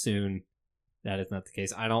find out soon, that is not the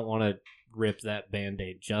case. I don't want to rip that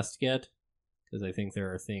Band-Aid just yet, because I think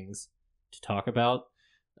there are things to talk about.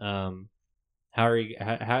 How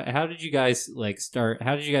did you guys start?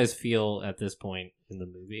 How did you guys feel at this point in the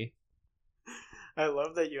movie? I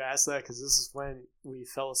love that you asked that, because this is when we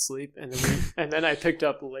fell asleep, and then I picked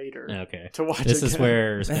up later. Okay. To watch. This is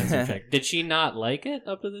where Spencer checked. Did she not like it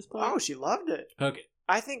up to this point? Oh, she loved it. Okay.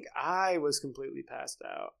 I think I was completely passed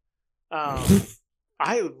out.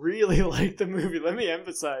 I really liked the movie. Let me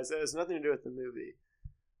emphasize, it has nothing to do with the movie.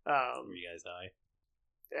 Were you guys high?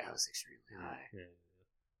 Yeah, I was extremely high.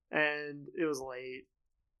 Yeah. And it was late.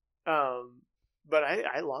 But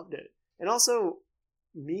I loved it. And also,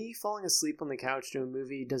 me falling asleep on the couch to a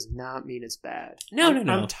movie does not mean it's bad. No.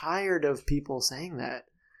 I'm tired of people saying that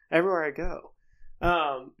everywhere I go.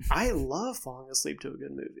 I love falling asleep to a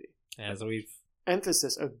good movie. As we've...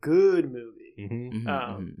 Emphasis, a good movie.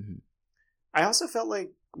 Mm-hmm. I also felt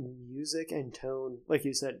like music and tone, like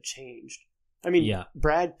you said, changed. I mean, yeah.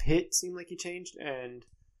 Brad Pitt seemed like he changed, and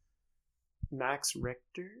Max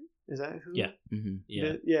Richter, is that who? Yeah.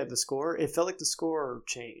 Mm-hmm. The score. It felt like the score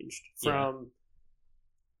changed from,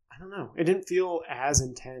 I don't know, it didn't feel as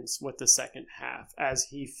intense with the second half as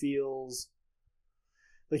he feels,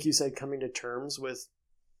 like you said, coming to terms with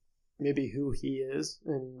maybe who he is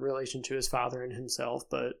in relation to his father and himself,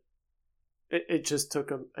 but it just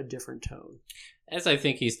took a different tone. As I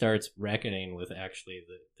think he starts reckoning with actually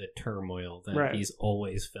the turmoil that he's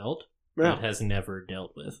always felt, but has never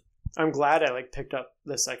dealt with. I'm glad I picked up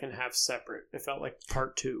the second half separate. It felt like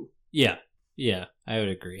part 2. Yeah, I would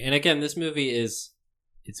agree. And again, this movie it's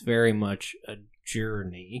very much a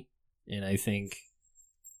journey, and I think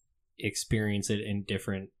experience it in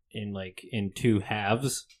two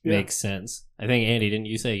halves makes sense. I think, Andy, didn't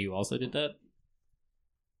you say you also did that?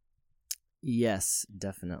 Yes,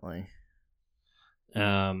 definitely.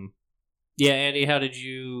 Andy, how did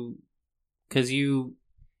you... Because you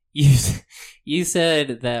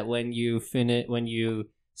said that when you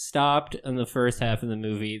stopped in the first half of the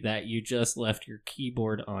movie that you just left your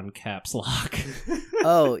keyboard on caps lock.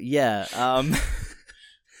 Oh, yeah.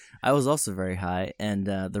 I was also very high, and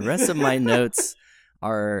the rest of my notes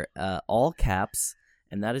are all caps,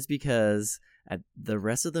 and that is because the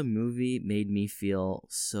rest of the movie made me feel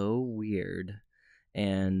so weird,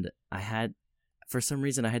 and for some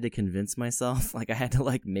reason I had to convince myself, I had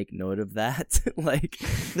to make note of that.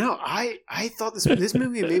 No, I thought this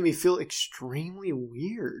movie made me feel extremely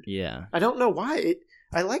weird. Yeah. I don't know why.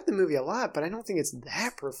 I like the movie a lot, but I don't think it's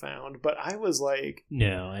that profound. But I was like...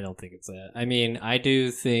 No, I don't think it's that. I mean, I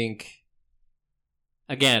do think...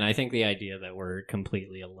 Again, I think the idea that we're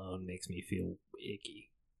completely alone makes me feel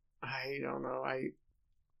icky. I don't know. I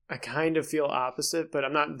kind of feel opposite, but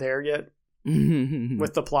I'm not there yet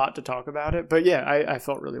with the plot to talk about it. But yeah, I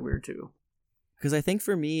felt really weird too. Because I think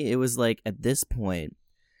for me, it was at this point,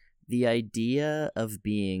 the idea of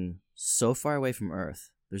being so far away from Earth,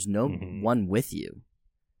 there's no one with you.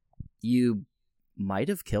 You might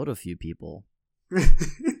have killed a few people.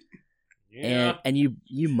 Yeah. And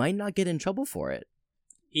you might not get in trouble for it.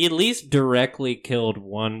 He at least directly killed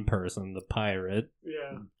one person, the pirate.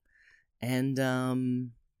 Yeah.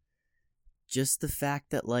 And just the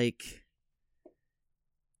fact that, like...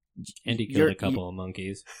 And he killed a couple of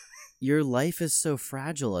monkeys. Your life is so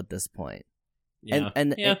fragile at this point. Yeah.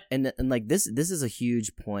 And yeah. and like this is a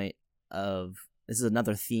huge point of... This is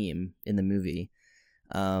another theme in the movie.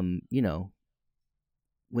 You know,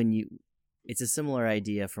 when you... It's a similar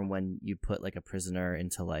idea from when you put, like, a prisoner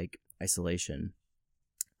into, like, isolation.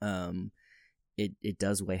 It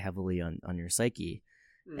does weigh heavily on your psyche.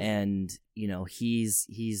 And, you know, he's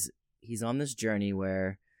on this journey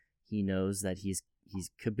where he knows that he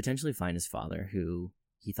could potentially find his father, who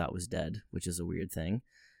he thought was dead, which is a weird thing.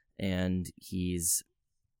 And he's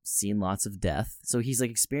seen lots of death. So he's, like,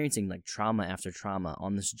 experiencing, like, trauma after trauma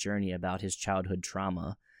on this journey about his childhood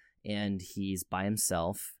trauma. And he's by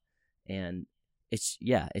himself. And it's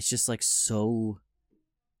just, like, so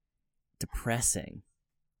depressing.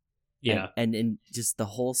 Yeah. And just the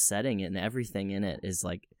whole setting and everything in it is,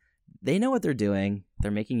 like, they know what they're doing.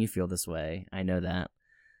 They're making you feel this way. I know that.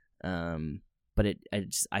 But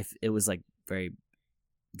it was, like, very,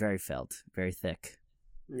 very felt, very thick.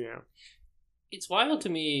 Yeah. It's wild to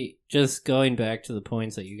me, just going back to the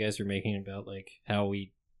points that you guys are making about, like, how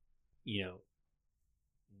we, you know,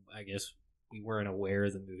 I guess we weren't aware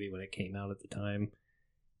of the movie when it came out at the time.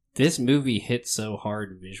 This movie hit so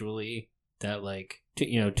hard visually that, like, 2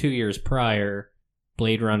 years prior,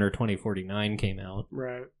 Blade Runner 2049 came out.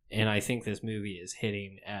 Right. And I think this movie is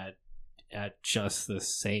hitting at just the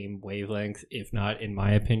same wavelength, if not, in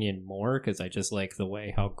my opinion, more, because I just like the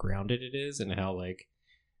way how grounded it is and how, like,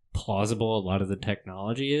 plausible a lot of the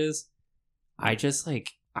technology is. I just,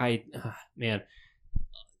 like, man,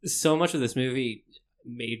 so much of this movie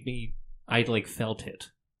made me, I, like, felt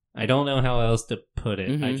it. I don't know how else to put it.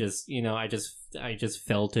 Mm-hmm. I just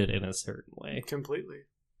felt it in a certain way. Completely.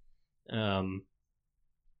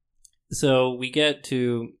 So we get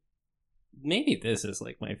to, maybe this is,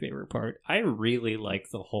 like, my favorite part. I really like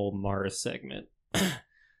the whole Mars segment.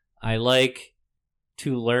 I like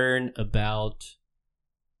to learn about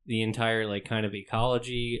the entire, like, kind of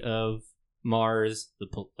ecology of Mars, the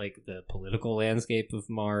political landscape of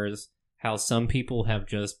Mars, how some people have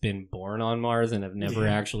just been born on Mars and have never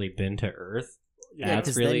actually been to Earth. Yeah,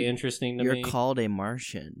 That's really interesting to me. You're called a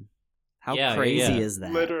Martian. How Yeah, crazy yeah. is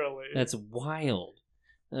that? Literally. That's wild.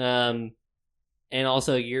 And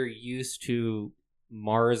also, you're used to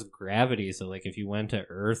Mars gravity, so, like, if you went to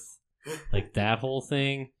Earth, like, that whole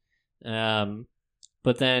thing.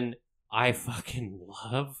 But then I fucking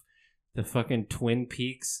love the fucking Twin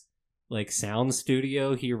Peaks, like, sound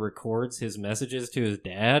studio he records his messages to his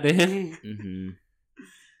dad in. Mm-hmm.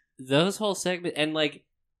 Those whole segment, and, like,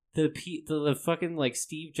 the fucking, like,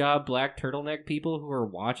 Steve Jobs black turtleneck people who are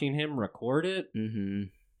watching him record it. Mm-hmm.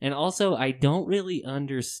 And also, I don't really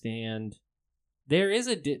understand. There is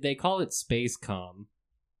they call it Spacecom.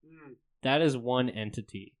 That is one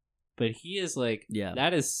entity, but he is, like,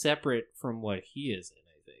 that is separate from what he is in.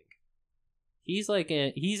 I think he's like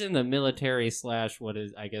he's in the military / what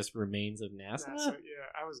is, I guess, remains of NASA. Yeah,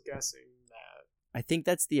 I was guessing that. I think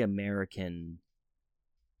that's the American.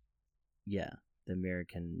 Yeah, the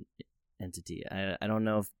American entity. I don't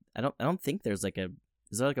know if I don't think there's, like,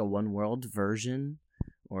 is there, like, a one world version,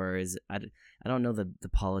 or is I don't know the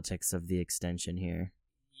politics of the extension here.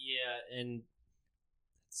 Yeah, and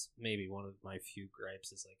it's maybe one of my few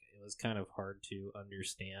gripes is, like, it was kind of hard to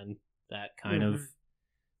understand that kind of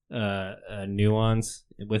nuance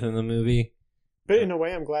within the movie. But in a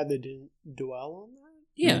way, I'm glad they didn't dwell on that.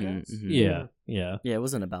 Yeah, Mm-hmm. yeah. Yeah, it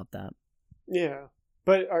wasn't about that. Yeah.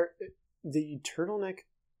 But the turtleneck,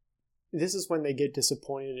 this is when they get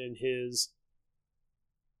disappointed in his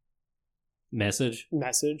message,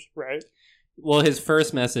 right? Well, his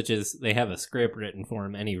first message is they have a script written for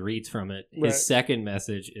him and he reads from it. His Right. second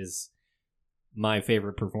message is my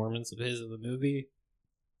favorite performance of his in the movie,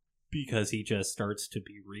 because he just starts to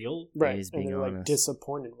be real. Right. He's And being they're, like, honest.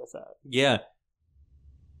 disappointed with that. Yeah.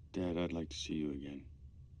 Dad, I'd like to see you again.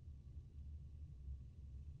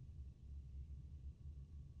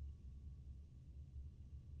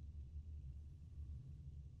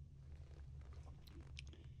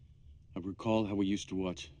 I recall how we used to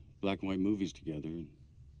watch black and white movies together, and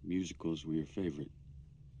musicals were your favorite.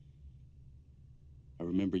 I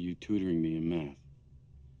remember you tutoring me in math.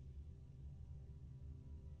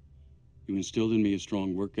 You instilled in me a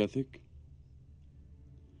strong work ethic.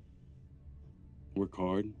 Work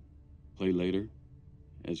hard, play later,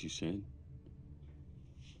 as you said.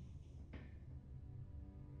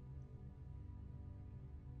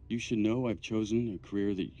 You should know I've chosen a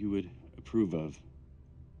career that you would approve of.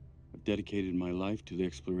 I've dedicated my life to the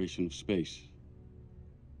exploration of space.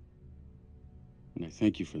 And I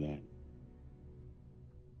thank you for that.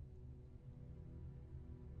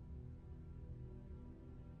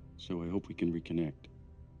 So I hope we can reconnect.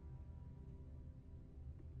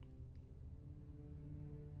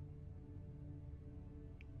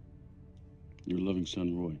 Your loving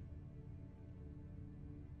son, Roy.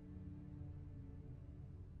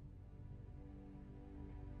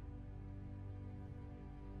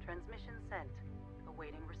 Transmission sent.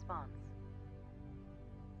 Awaiting response.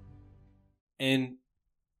 And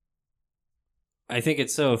I think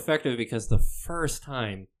it's so effective because the first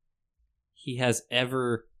time he has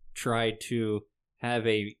ever tried to have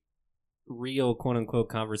a real quote-unquote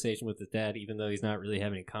conversation with his dad, even though he's not really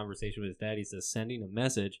having a conversation with his dad, he's just sending a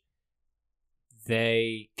message,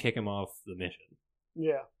 they kick him off the mission.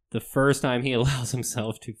 Yeah. The first time he allows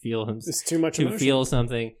himself to feel It's too much to emotion. feel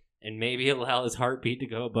something and maybe allow his heartbeat to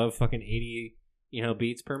go above fucking 80,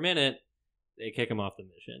 beats per minute, they kick him off the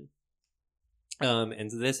mission. And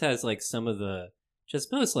this has like some of the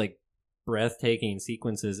just most like breathtaking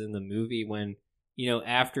sequences in the movie when,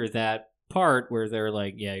 after that part where they're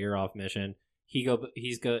like, yeah, you're off mission, he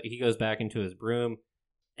goes back into his room,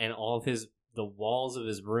 and all of the walls of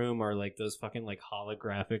his room are like those fucking like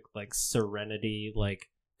holographic like Serenity like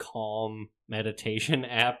calm meditation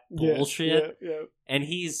app bullshit. Yeah. And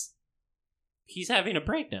he's having a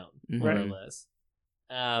breakdown, more or less.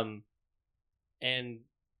 And I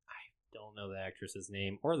don't know the actress's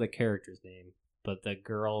name or the character's name, but the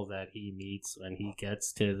girl that he meets when he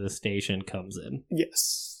gets to the station comes in.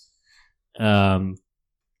 Yes. And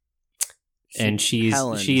she's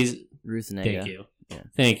Ruth Nega. Thank you. Yeah.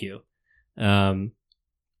 Thank you.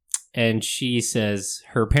 And she says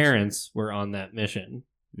her parents were on that mission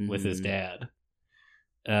with his dad.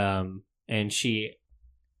 And she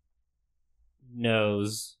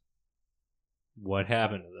knows what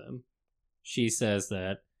happened to them. She says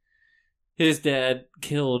that his dad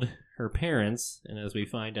killed her parents, and as we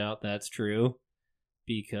find out, that's true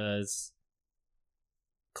because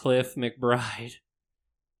Cliff McBride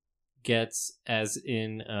gets, as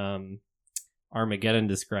in Armageddon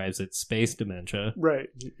describes it, space dementia. Right.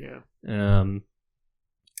 Yeah.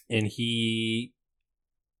 And he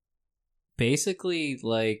basically,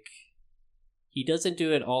 like, he doesn't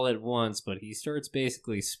do it all at once, but he starts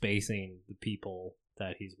basically spacing the people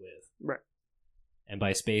that he's with. Right. And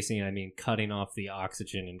by spacing, I mean cutting off the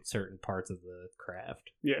oxygen in certain parts of the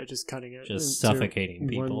craft. Yeah, just cutting it. Just into suffocating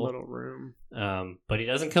people. One little room. But he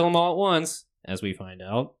doesn't kill them all at once, as we find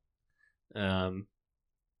out.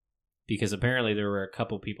 Because apparently there were a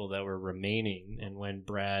couple people that were remaining, and when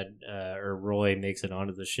Brad or Roy makes it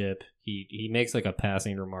onto the ship, he makes like a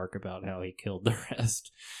passing remark about how he killed the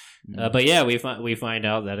rest. But yeah, we find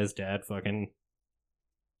out that his dad fucking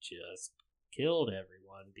just killed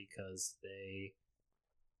everyone because they,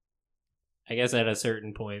 I guess at a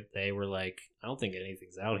certain point they were like, I don't think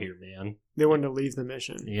anything's out here, man. They wanted to leave the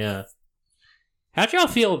mission. Yeah. How'd y'all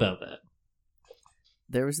feel about that?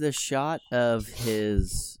 There was this shot of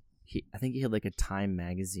his. I think he had like a Time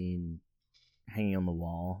magazine hanging on the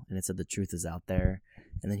wall, and it said "The truth is out there."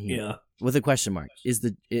 And then he, with a question mark, is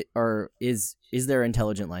there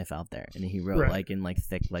intelligent life out there? And he wrote like in like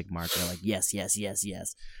thick like marker like yes, because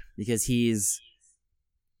he's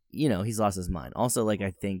lost his mind. Also, like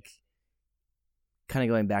I think, kind of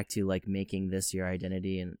going back to like making this your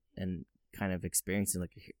identity and kind of experiencing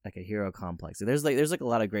like a hero complex. So there's a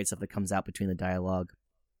lot of great stuff that comes out between the dialogue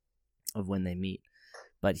of when they meet.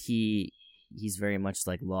 But he's very much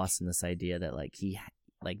like lost in this idea that like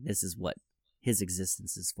this is what his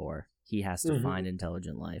existence is for. He has to find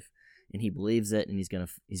intelligent life, and he believes it, and he's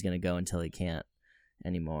gonna go until he can't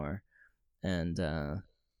anymore. And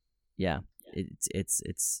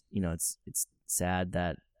it's sad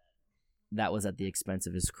that was at the expense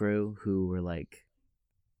of his crew, who were like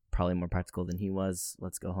probably more practical than he was.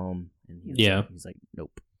 Let's go home, and he's like,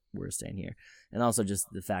 nope. We're staying here. And also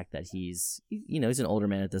just the fact that he's an older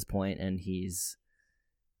man at this point, and he's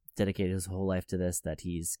dedicated his whole life to this, that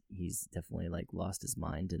he's definitely like lost his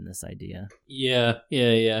mind in this idea. Yeah.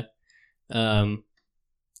 And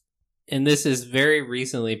this is very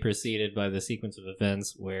recently preceded by the sequence of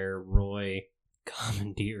events where Roy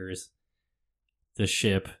commandeers the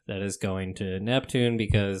ship that is going to Neptune,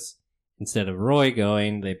 because instead of Roy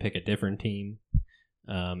going, they pick a different team.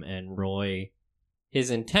 And Roy, his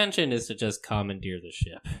intention is to just commandeer the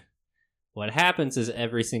ship. What happens is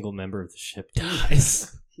every single member of the ship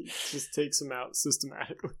dies. He just takes him out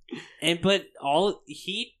systematically. But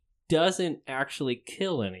he doesn't actually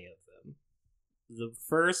kill any of them. The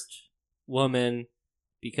first woman,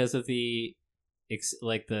 because of the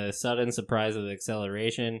the sudden surprise of the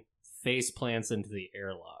acceleration, face plants into the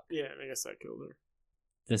airlock. Yeah, I guess that killed her.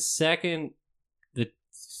 The second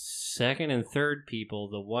and third people,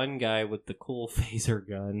 the one guy with the cool phaser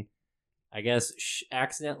gun, I guess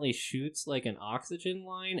accidentally shoots like an oxygen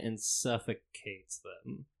line and suffocates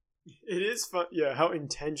them. It is fun, yeah, how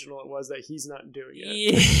intentional it was that he's not doing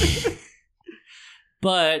it. Yeah.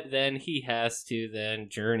 But then he has to then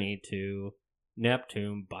journey to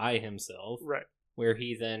Neptune by himself, right? Where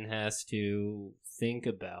he then has to think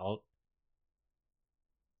about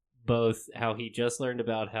both how he just learned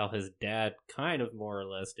about how his dad kind of more or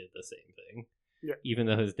less did the same thing. Yeah. Even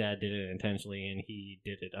though his dad did it intentionally and he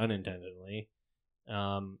did it unintentionally.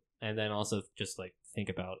 And then also just like think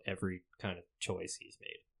about every kind of choice he's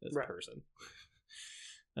made as a person.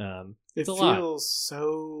 It feels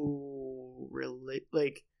so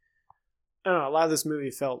like, I don't know, a lot of this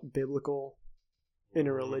movie felt biblical in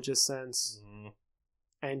a religious sense.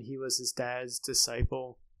 And he was his dad's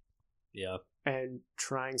disciple. Yeah. And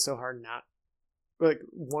trying so hard not, like,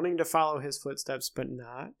 wanting to follow his footsteps, but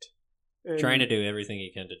not. And trying to do everything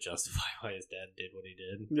he can to justify why his dad did what he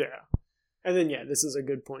did. Yeah. And then, yeah, this is a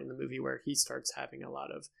good point in the movie where he starts having a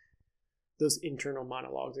lot of those internal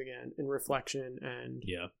monologues again and reflection. And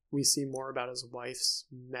we see more about his wife's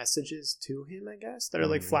messages to him, I guess, that are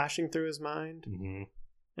like flashing through his mind.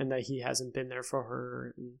 And that he hasn't been there for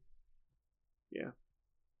her. And yeah.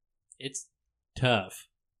 It's tough.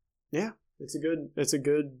 Yeah. It's a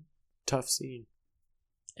good tough scene.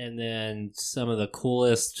 And then some of the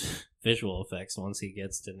coolest visual effects once he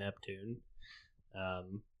gets to Neptune.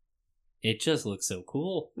 It just looks so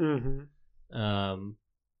cool.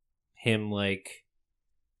 Him like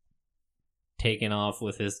taking off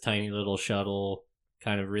with his tiny little shuttle,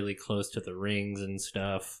 kind of really close to the rings and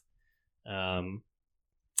stuff.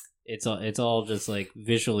 It's all just like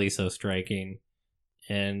visually so striking.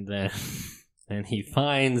 And then he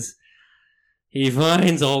finds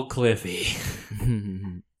old Cliffy.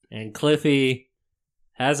 And Cliffy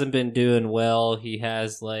hasn't been doing well. He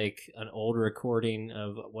has like an old recording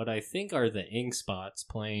of what I think are the Ink Spots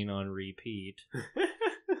playing on repeat,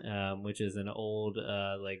 which is an old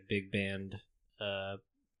like big band,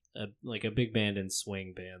 like a big band and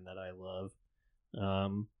swing band that I love.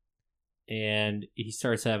 And he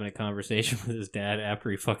starts having a conversation with his dad after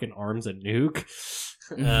he fucking arms a nuke.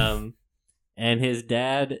 And his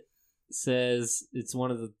dad says, it's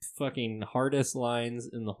one of the fucking hardest lines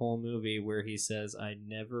in the whole movie, where he says, "I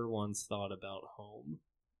never once thought about home."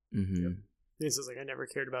 He says, like, "I never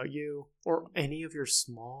cared about you or any of your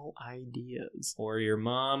small ideas or your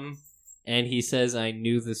mom." And he says, "I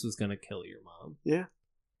knew this was gonna kill your mom." Yeah.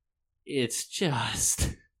 It's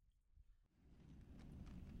just...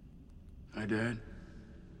 Hi, Dad.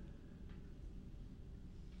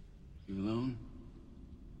 You alone?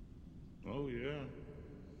 Oh, yeah.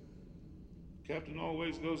 Captain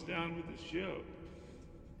always goes down with the ship.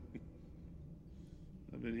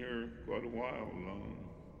 I've been here quite a while alone.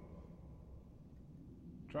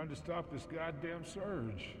 Trying to stop this goddamn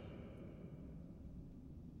surge.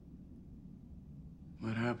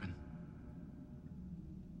 What happened?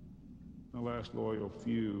 The last loyal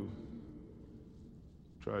few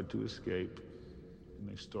tried to escape, and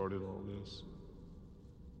they started all this.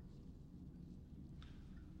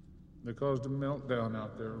 They caused a meltdown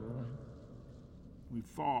out there, Roy. We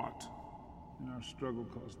fought, and our struggle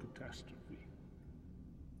caused catastrophe.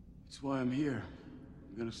 That's why I'm here.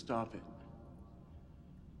 I'm gonna stop it.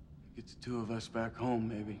 Get the two of us back home,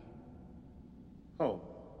 maybe. Home?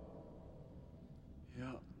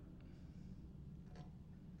 Yeah.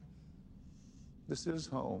 This is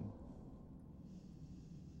home.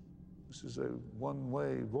 This is a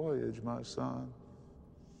one-way voyage, my son.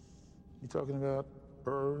 You talking about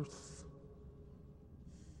Earth?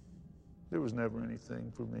 There was never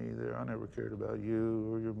anything for me there. I never cared about you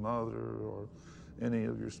or your mother or any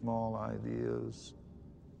of your small ideas.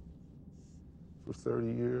 For 30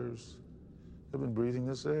 years, I've been breathing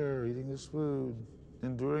this air, eating this food,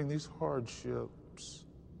 enduring these hardships.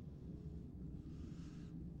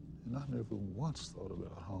 And I never once thought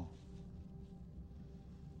about home.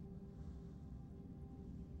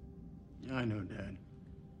 I know, Dad.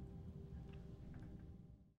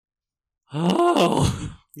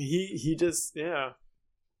 Oh! He just, yeah.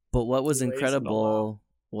 But what was He lays it all incredible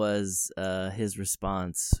was his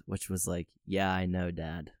response, which was like, "Yeah, I know,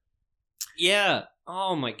 Dad." Yeah,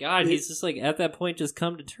 Oh my god, he's just like at that point just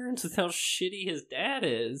come to terms with how shitty his dad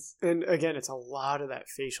is. And again, it's a lot of that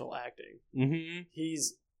facial acting. Mm-hmm.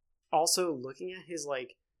 He's also looking at his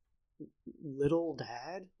like little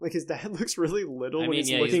dad. Like his dad looks really little when he's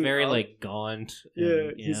looking he's very up. like gaunt.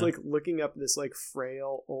 He's like looking up this like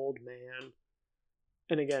frail old man.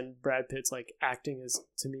 And again, Brad Pitt's like acting is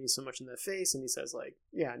to me so much in the face, and he says like,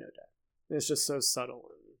 "Yeah, I know, Dad." And it's just so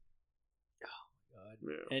subtle.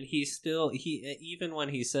 Yeah. And he's still even when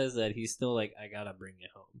he says that, he's still like, I gotta bring you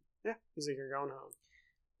home. Yeah, he's like, you're going home.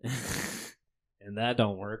 And that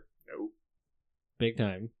don't work. Nope. Big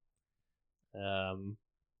time.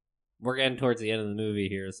 We're getting towards the end of the movie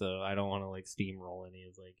here, so I don't want to like steamroll any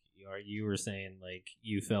of like you were saying like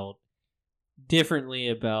you felt differently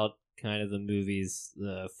about kind of the movie's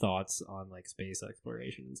thoughts on like space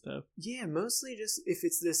exploration and stuff. Yeah, mostly just if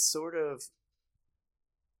it's this sort of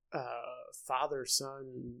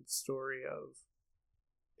father-son story of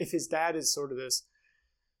if his dad is sort of this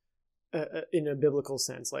in a biblical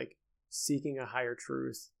sense, like seeking a higher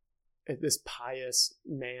truth, this pious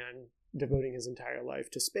man devoting his entire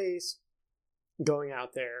life to space, going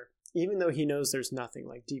out there, even though he knows there's nothing,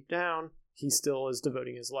 like deep down, he still is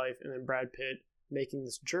devoting his life. And then Brad Pitt making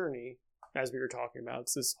this journey, as we were talking about,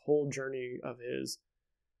 it's this whole journey of his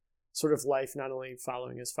sort of life, not only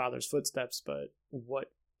following his father's footsteps, but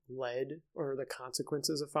what led or the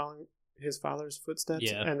consequences of following his father's footsteps.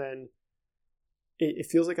 Yeah. And then it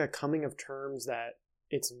feels like a coming of terms that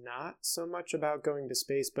it's not so much about going to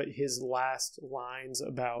space, but his last lines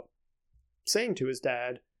about saying to his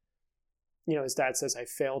dad, you know, his dad says, I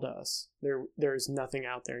failed us. There's nothing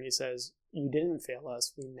out there. And he says, you didn't fail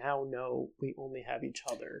us. We now know we only have each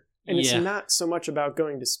other. And it's not so much about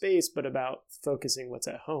going to space, but about focusing what's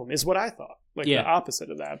at home, is what I thought. Like the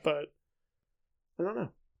opposite of that. But I don't know.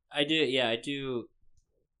 I do.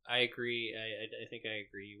 I agree. I think I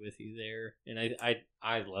agree with you there. And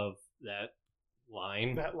I love that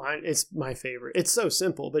line. That line, it's my favorite. It's so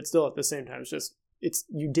simple, but still at the same time,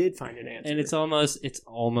 you did find an answer. And it's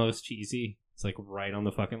almost cheesy. It's like right on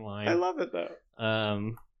the fucking line. I love it though.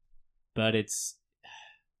 But I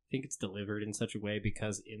think it's delivered in such a way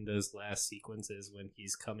because in those last sequences when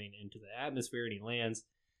he's coming into the atmosphere and he lands,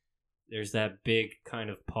 there's that big kind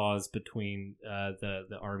of pause between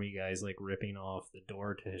the army guys like ripping off the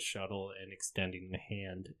door to his shuttle and extending the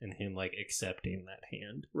hand and him like accepting that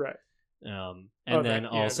hand. Right. And then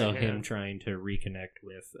also him trying to reconnect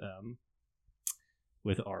with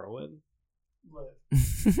Arwen.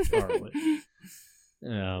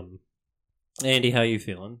 Arwen. Andy, how you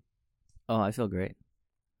feeling? Oh, I feel great.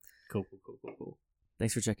 Cool.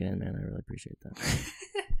 Thanks for checking in, man. I really appreciate that. How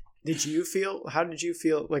did you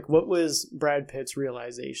feel? Like, what was Brad Pitt's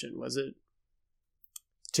realization? Was it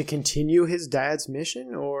to continue his dad's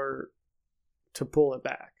mission or to pull it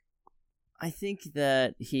back? I think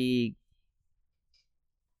that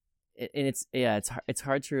it's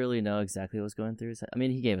hard to really know exactly what was going through his head. I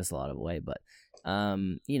mean, he gave us a lot of away, but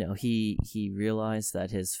he realized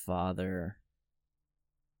that his father,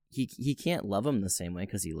 he can't love him the same way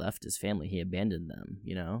because he left his family, he abandoned them,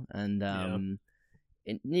 and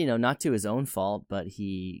not to his own fault, but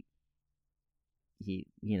he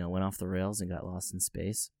went off the rails and got lost in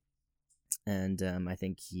space, and I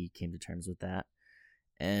think he came to terms with that,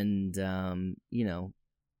 and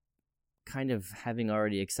kind of having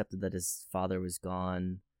already accepted that his father was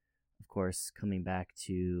gone, of course, coming back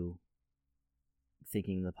to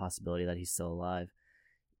thinking the possibility that he's still alive.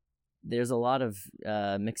 There's a lot of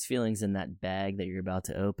mixed feelings in that bag that you're about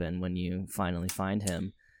to open when you finally find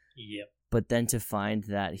him. Yep. But then to find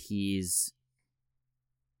that he's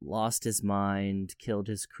lost his mind, killed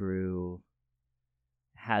his crew,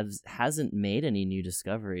 hasn't made any new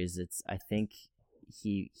discoveries. I think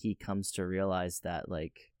he comes to realize that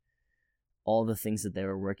like all the things that they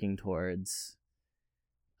were working towards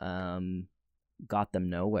got them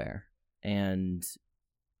nowhere, and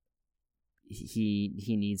he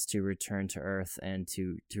needs to return to Earth and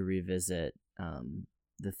to revisit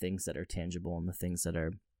the things that are tangible and the things that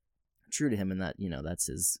are true to him, and that that's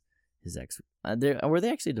his ex. Were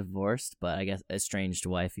they actually divorced? But I guess estranged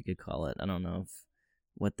wife, you could call it. I don't know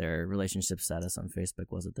what their relationship status on Facebook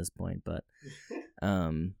was at this point, but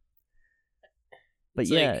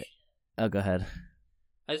yeah. Oh, go ahead.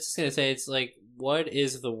 I was just gonna say, it's like, what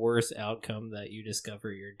is the worst outcome that you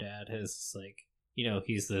discover your dad has, like,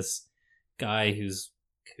 he's this guy who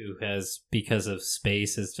has, because of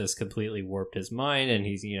space, has just completely warped his mind, and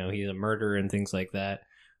he's a murderer and things like that,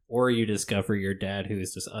 or you discover your dad who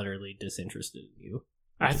is just utterly disinterested in you.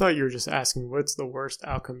 I thought you were just asking what's the worst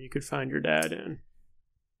outcome you could find your dad in.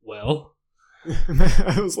 Well,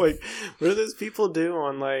 I was like, what do those people do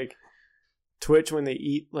on like Twitch when they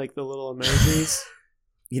eat like the little emojis?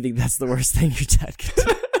 You think that's the worst thing your dad could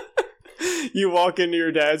do? You walk into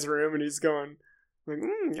your dad's room and he's going like,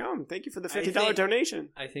 yum, thank you for the $50 donation.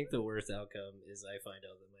 I think the worst outcome is I find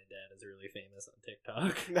out that my dad is really famous on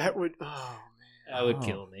TikTok. That would, oh man, That would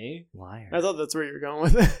kill me. Liar. I thought that's where you were going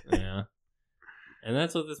with it. Yeah. And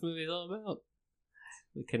that's what this movie is all about.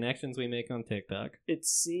 The connections we make on TikTok. It's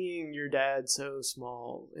seeing your dad so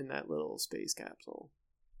small in that little space capsule.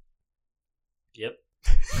 Yep.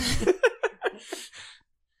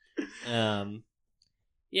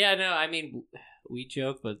 Yeah, no, I mean, we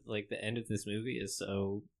joke, but like the end of this movie is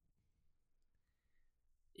so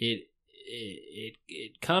it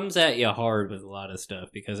comes at you hard with a lot of stuff,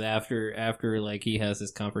 because after like he has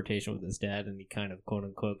this confrontation with his dad and he kind of quote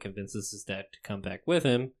unquote convinces his dad to come back with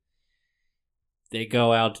him, they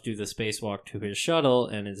go out to do the spacewalk to his shuttle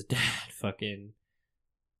and his dad fucking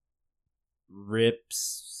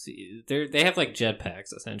rips. They have like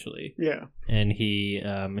jetpacks essentially. Yeah. And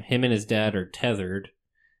him and his dad are tethered,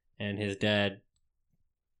 and his dad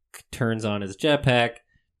turns on his jetpack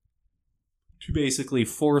to basically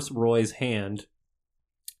force Roy's hand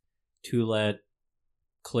to let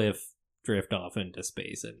Cliff drift off into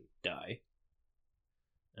space and die.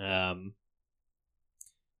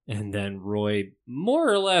 And then Roy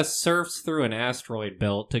more or less surfs through an asteroid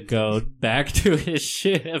belt to go back to his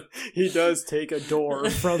ship. He does take a door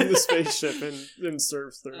from the spaceship and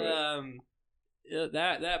surfs through it.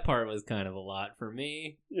 That part was kind of a lot for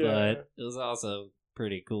me, Yeah. but it was also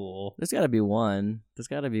pretty cool. There's got to be one. There's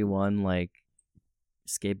got to be one like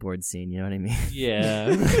skateboard scene. You know what I mean?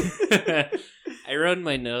 Yeah. I wrote in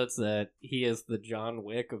my notes that he is the John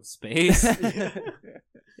Wick of space.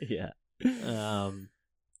 Yeah.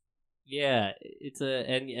 Yeah, it's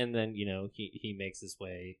and then he makes his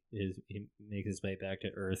way back to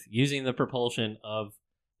Earth using the propulsion of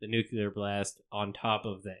the nuclear blast on top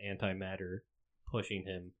of the antimatter pushing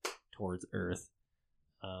him towards Earth,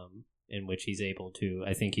 in which he's able to.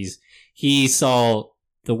 I think he saw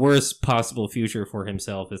the worst possible future for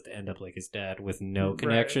himself is to end up like his dad with no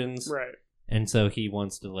connections, Right. and so he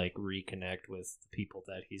wants to like reconnect with the people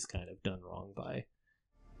that he's kind of done wrong by.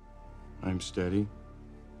 I'm steady,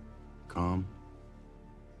 calm.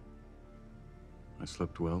 I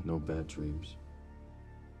slept well, no bad dreams.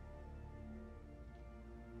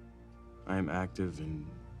 I am active and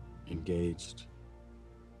engaged.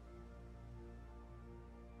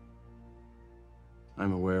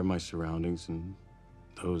 I'm aware of my surroundings and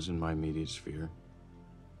those in my immediate sphere.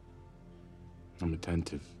 I'm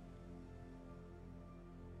attentive.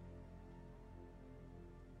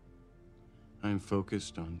 I am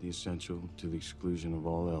focused on the essential to the exclusion of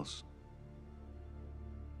all else.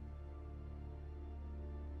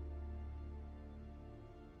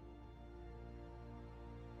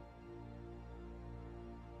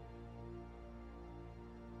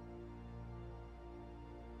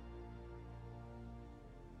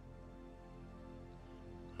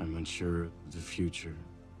 I'm unsure of the future,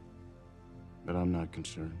 but I'm not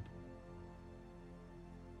concerned.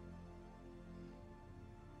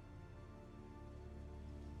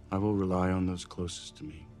 I will rely on those closest to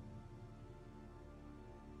me.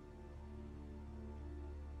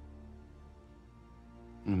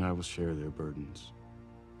 And I will share their burdens.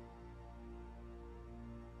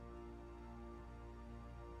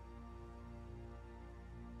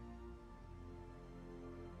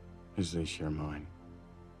 As they share mine.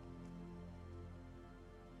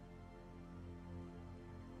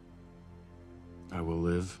 I will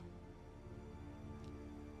live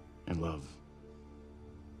and love.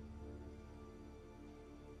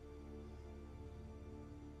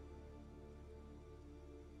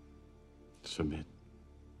 Submit.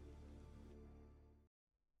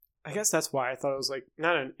 I guess that's why I thought it was like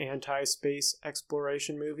not an anti-space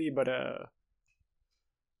exploration movie, but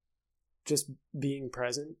just being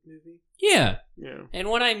present movie. Yeah. Yeah. And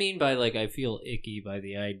what I mean by like I feel icky by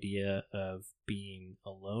the idea of being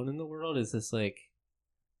alone in the world is this like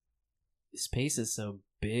space is so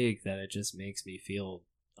big that it just makes me feel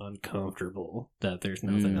uncomfortable that there's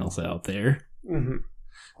nothing else out there.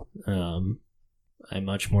 Mm-hmm. I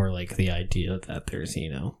much more like the idea that there's,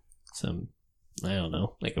 some, I don't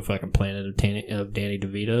know, like a fucking planet of Danny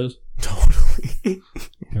DeVito's. Totally. You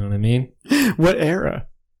know what I mean? What era?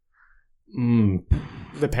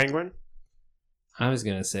 The Penguin? I was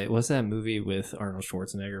going to say, what's that movie with Arnold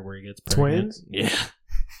Schwarzenegger where he gets pregnant? Twins? Yeah.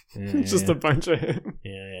 Just a bunch of him.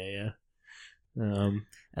 Yeah.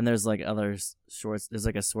 And there's like other shorts. There's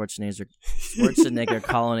like a Schwarzenegger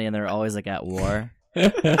colony, and they're always like at war.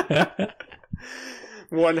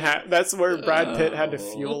 That's where Brad Pitt had to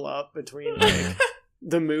fuel up between like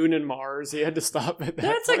the moon and Mars. He had to stop at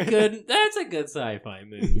that. That's a good sci-fi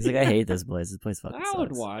movie. He's like, I hate this place. This place fucking sucks. I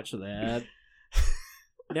would watch that.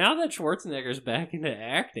 Now that Schwarzenegger's back into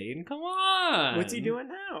acting, come on. What's he doing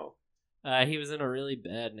now? He was in a really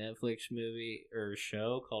bad Netflix movie or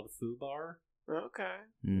show called Fubar. Okay.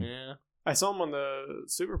 Yeah. I saw him on the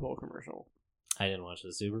Super Bowl commercial. I didn't watch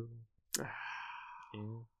the Super Bowl. Yeah.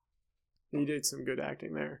 He did some good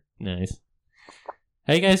acting there. Nice.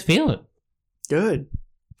 How you guys feeling? Good.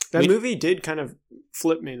 That movie did kind of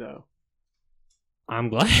flip me, though. I'm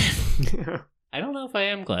glad. I don't know if I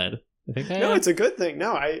am glad. I think I am. It's a good thing.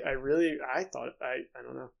 No, I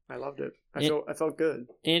don't know. I loved it. I felt good.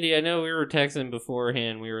 Andy, I know we were texting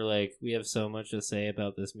beforehand. We were like, we have so much to say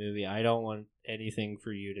about this movie. I don't want anything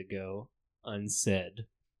for you to go unsaid.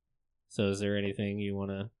 So is there anything you want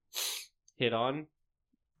to hit on?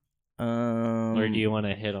 Or do you want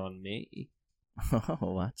to hit on me? Oh,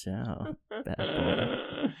 watch out. Bad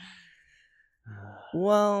boy.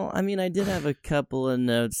 Well, I mean, I did have a couple of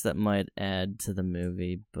notes that might add to the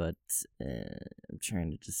movie, but I'm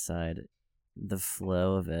trying to decide the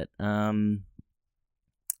flow of it. I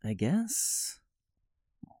guess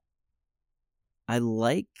I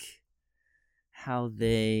like how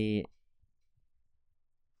they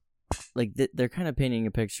they're kind of painting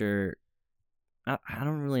a picture. I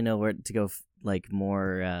don't really know where to go. Like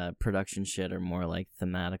more production shit or more like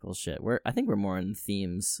thematical shit. I think we're more in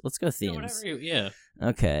themes. Let's go themes. Yeah.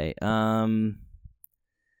 Okay. I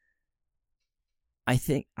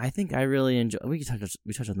think I really enjoy. We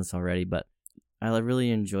touched on this already, but I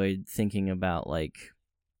really enjoyed thinking about like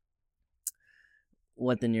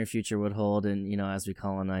what the near future would hold, and as we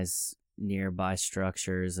colonize nearby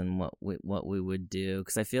structures and what we would do.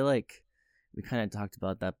 Because I feel like we kind of talked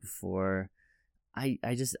about that before.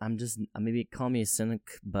 I'm just maybe call me a cynic,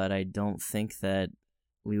 but I don't think that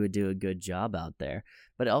we would do a good job out there.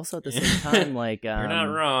 But also at the same time, like you're not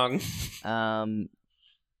wrong.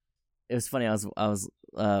 It was funny. I was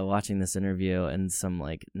watching this interview, and some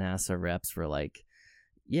like NASA reps were like,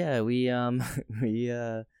 "Yeah, we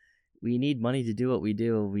need money to do what we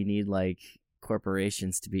do. We need like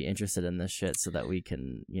corporations to be interested in this shit so that we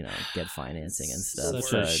can get financing and stuff."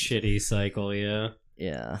 Such a shitty cycle, yeah.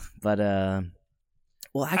 Yeah, but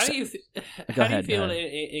well, actually, how do you feel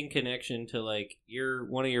in connection to like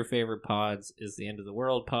one of your favorite pods is the End of the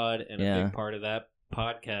World pod, and a big part of that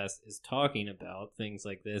podcast is talking about things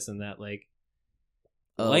like this, and that like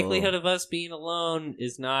the likelihood of us being alone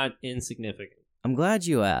is not insignificant. I'm glad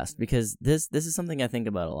you asked, because this is something I think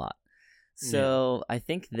about a lot. So I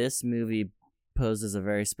think this movie poses a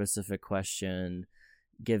very specific question,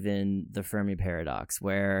 given the Fermi paradox,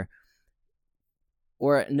 where.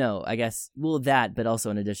 Or no, I guess, but also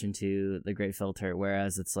in addition to the Great Filter,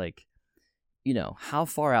 whereas it's like, how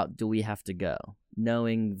far out do we have to go,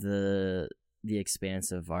 knowing the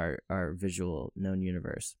expanse of our visual known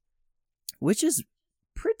universe, which is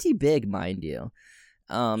pretty big, mind you,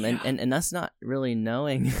 and that's not really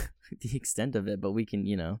knowing the extent of it, but we can,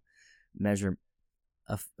 measure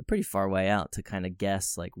a pretty far way out to kind of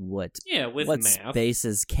guess like what math.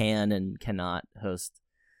 Spaces can and cannot host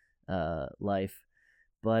life.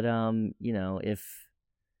 But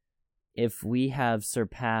if we have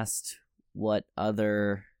surpassed what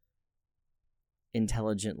other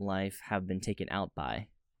intelligent life have been taken out by,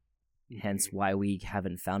 hence why we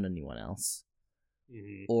haven't found anyone else,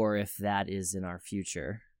 or if that is in our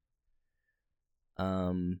future, I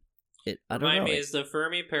don't know. Remind me, is the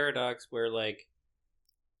Fermi paradox where like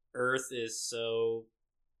Earth is so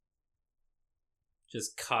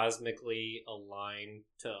just cosmically aligned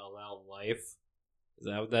to allow life? Is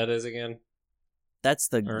that what that is again? That's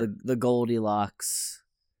the Goldilocks.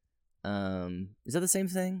 Is that the same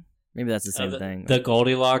thing? Maybe that's the same thing. The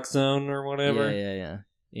Goldilocks zone or whatever?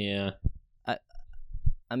 Yeah. I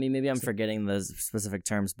mean, maybe I'm forgetting the specific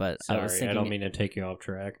terms, but sorry, I was thinking... I don't mean to take you off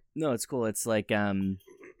track. No, it's cool. It's like,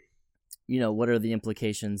 what are the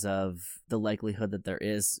implications of the likelihood that there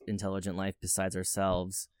is intelligent life besides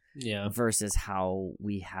ourselves? Yeah. Versus how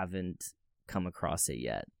we haven't come across it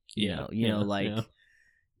yet.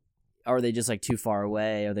 Are they just like too far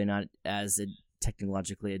away? Are they not as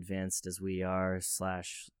technologically advanced as we are?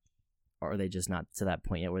 Or are they just not to that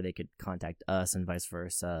point yet where they could contact us and vice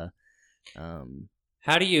versa?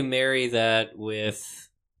 How do you marry that with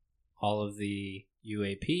all of the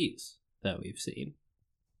UAPs that we've seen?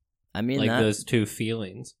 I mean, those two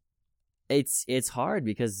feelings. It's hard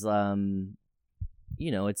because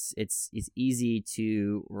it's easy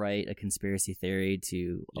to write a conspiracy theory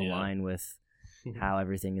to align with how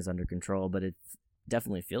everything is under control, but it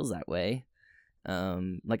definitely feels that way.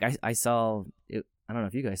 Like I saw it, I don't know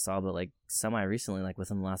if you guys saw, but like semi recently, like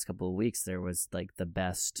within the last couple of weeks, there was like the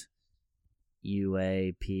best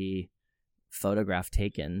UAP photograph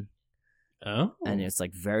taken. Oh, And it's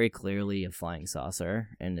like very clearly a flying saucer,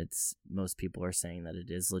 and it's most people are saying that it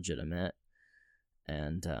is legitimate,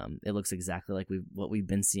 and it looks exactly like what we've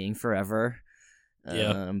been seeing forever.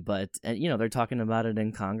 Yeah. But you know, they're talking about it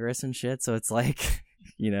in Congress and shit, so it's like,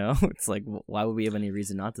 you know, it's like, why would we have any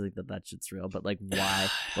reason not to think that that shit's real? But like, why?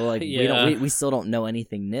 Well, like Yeah. we still don't know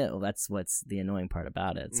anything new. That's what's the annoying part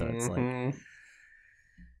about it. So it's like,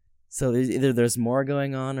 so there's either there's more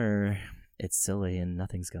going on or it's silly and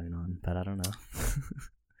nothing's going on, but I don't know.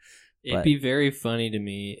 It'd be very funny to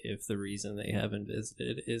me if the reason they haven't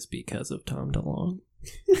visited is because of Tom DeLonge.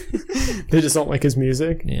 They just don't like his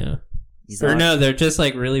music. Yeah. He's Or not- no, they're just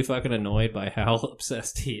like really fucking annoyed by how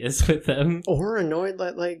obsessed he is with them. Or annoyed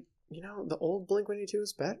that, like, you know, the old Blink-182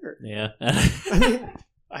 is better. Yeah. I mean,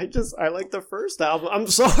 I like the first album. I'm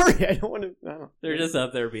sorry, I don't want to. I don't. They're just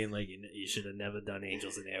up there being like, you should have never done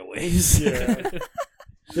Angels and Airwaves. Yeah.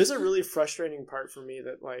 There's a really frustrating part for me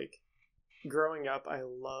that, like, growing up, I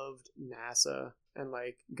loved NASA and,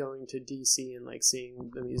 like, going to DC and, like,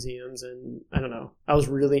 seeing the museums, and I don't know, I was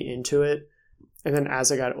really into it. And then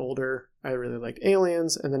as I got older, I really liked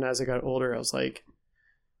aliens, and then as I got older, I was like,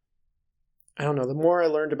 I don't know, the more I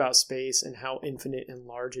learned about space and how infinite and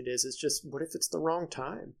large it is, it's just, what if it's the wrong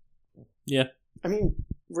time? Yeah. I mean,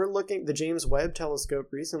 we're looking, the James Webb Telescope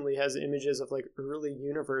recently has images of, like, early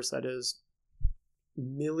universe that is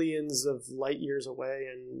millions of light years away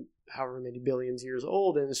and however many billions years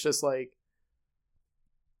old, and it's just like,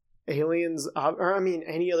 aliens, or I mean,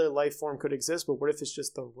 any other life form could exist, but what if it's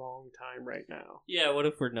just the wrong time right now? Yeah, what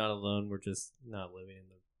if we're not alone? We're just not living in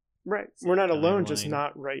the... Right. Same We're not alone, just timeline.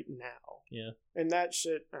 not right now. Yeah. And that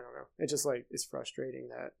shit, I don't know. It just, like, it's frustrating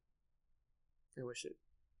that I wish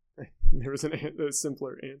there was a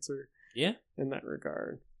simpler answer Yeah. in that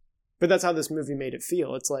regard. But that's how this movie made it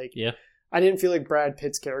feel. It's like, Yeah. I didn't feel like Brad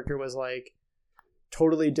Pitt's character was, like,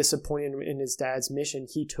 totally disappointed in his dad's mission.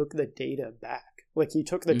 He took the data back. Like, he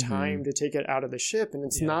took the time to take it out of the ship, and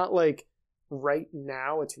it's not like right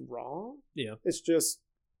now it's wrong. Yeah. It's just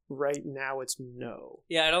right now it's no.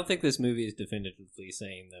 Yeah, I don't think this movie is definitively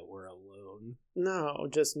saying that we're alone. No,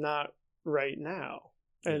 just not right now.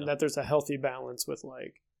 And Yeah. that there's a healthy balance with,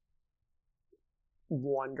 like,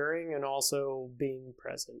 wondering and also being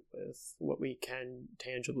present with what we can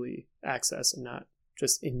tangibly access and not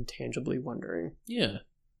just intangibly wondering. Yeah.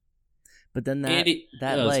 But then Andy...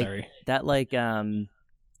 oh, like sorry. that like kind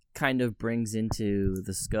of brings into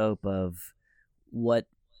the scope of what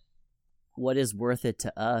is worth it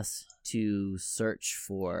to us to search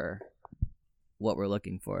for what we're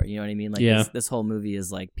looking for. You know what I mean? Like, Yeah. this whole movie is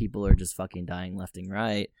like people are just fucking dying left and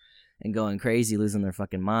right and going crazy, losing their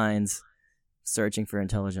fucking minds, searching for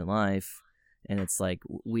intelligent life. And it's like,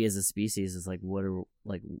 we as a species is like, what are,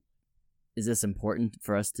 like, is this important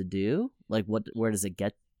for us to do? Like, where does it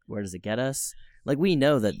get us? Like, we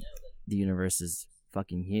know that the universe is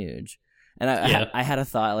fucking huge. And I had a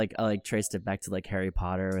thought, like, I like traced it back to like Harry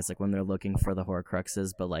Potter. It's like when they're looking for the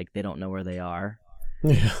Horcruxes, but like they don't know where they are.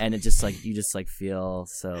 Yeah. And it just like, you just like feel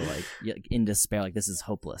so like in despair, like this is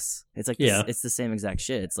hopeless. It's like, it's the same exact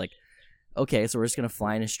shit. It's like, okay, so we're just gonna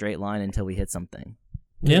fly in a straight line until we hit something.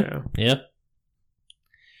 Yeah. Yeah.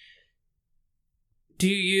 Do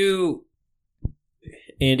you,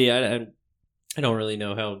 Andy, I don't really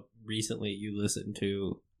know how recently you listened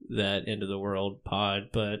to that End of the World pod,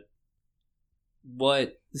 but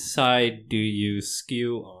what side do you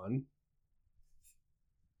skew on?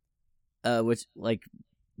 Which, like,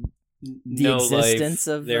 the No existence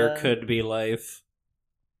life, of there could be life.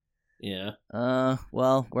 Yeah.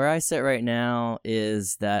 Well, where I sit right now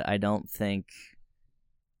is that I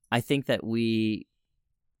think that we,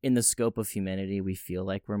 in the scope of humanity, we feel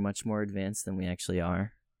like we're much more advanced than we actually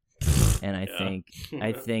are. And I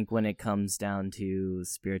think when it comes down to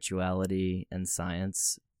spirituality and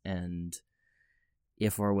science, and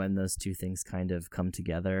if or when those two things kind of come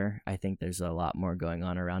together, I think there's a lot more going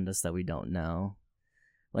on around us that we don't know.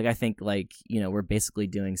 Like, I think, like, you know, we're basically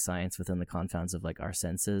doing science within the confines of, like, our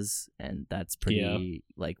senses, and that's pretty,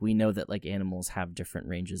 like, we know that, like, animals have different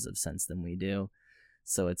ranges of sense than we do,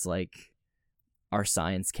 so it's like our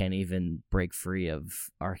science can't even break free of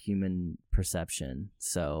our human perception,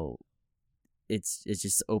 so it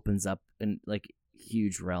just opens up in, like,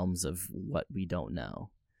 huge realms of what we don't know.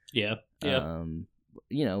 Yeah.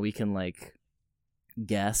 You know, we can, like,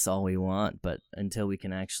 guess all we want, but until we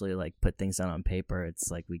can actually, like, put things down on paper, it's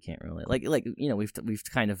like we can't really, like you know, we've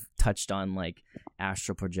kind of touched on, like,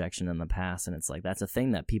 astral projection in the past, and it's like that's a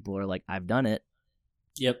thing that people are like, I've done it,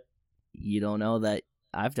 Yep. You don't know that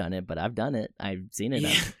I've done it, but I've done it. I've seen it.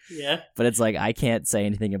 Yeah. But it's like I can't say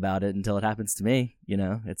anything about it until it happens to me. You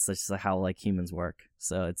know, it's just like how like humans work.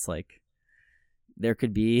 So it's like there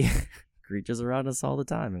could be creatures around us all the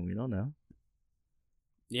time, and we don't know.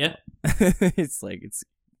 Yeah. It's like it's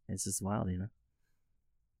just wild, you know.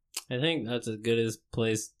 I think that's as good as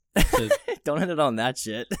place to... Don't end it on that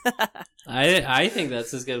shit. I think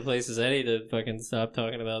that's as good a place as any to fucking stop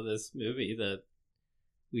talking about this movie that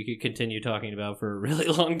we could continue talking about for a really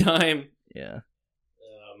long time. Yeah.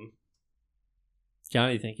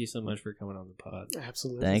 Johnny, thank you so much for coming on the pod.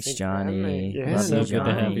 Absolutely. Thanks, Thank you for having Johnny. me. Yeah, It's so Love good you,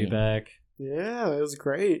 to have Johnny. you back. Yeah, it was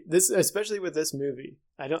great. This, especially with this movie.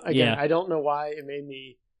 I don't know why it made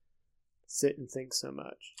me sit and think so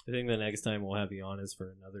much. I think the next time we'll have you on is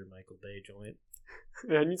for another Michael Bay joint.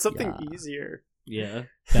 I need something Yeah. easier. Yeah.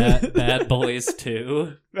 Bad Boys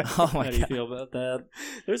 2. Oh my How do you god. feel about that?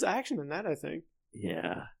 There's action in that, I think.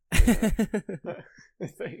 Yeah. I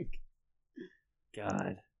think.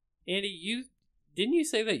 God. Andy, didn't you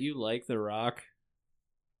say that you like The Rock?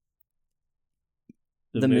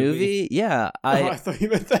 The movie? Yeah. I thought you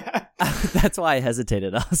meant that. That's why I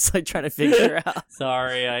hesitated. I was like trying to figure out.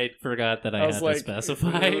 Sorry, I forgot that I was had like, to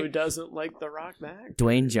specify. who doesn't like The Rock back?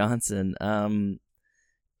 Dwayne Johnson.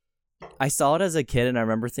 I saw it as a kid and I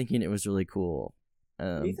remember thinking it was really cool.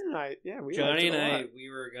 Ethan and I, yeah, we Johnny liked and it a I, lot. we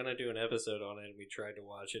were gonna do an episode on it, and we tried to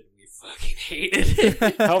watch it, and we fucking hated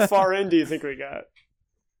it. How far in do you think we got?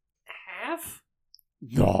 Half?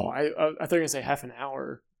 No, I thought you were gonna say half an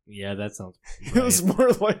hour. Yeah, that sounds. It was more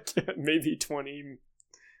like maybe 20,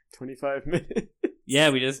 25 minutes. Yeah,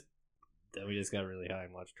 we just got really high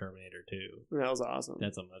and watched Terminator 2. That was awesome.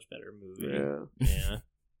 That's a much better movie. Yeah,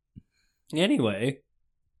 Yeah. Anyway,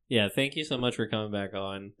 yeah, thank you so much for coming back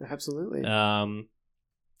on. absolutely.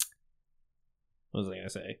 What was I gonna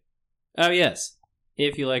say? Oh yes,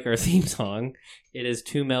 if you like our theme song, it is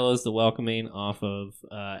Two Mellows the Welcoming off of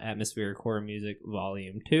Atmospheric Horror Music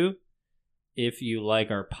Volume 2. If you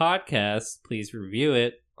like our podcast, please review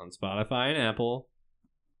it on Spotify and Apple.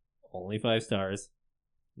 Only 5 stars,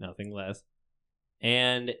 nothing less.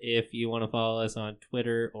 And if you want to follow us on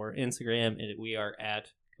Twitter or Instagram, we are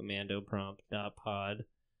at commandoprompt.pod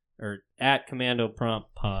or at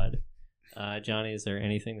commandopromptpod. Johnny, is there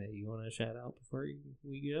anything that you want to shout out before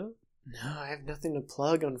we go? No, I have nothing to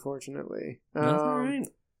plug, unfortunately. That's all right.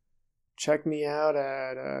 Check me out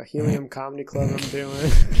at Helium Comedy Club. I'm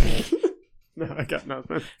doing. No, I got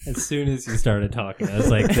nothing. As soon as you started talking, I was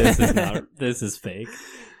like, this is fake.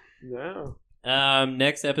 No.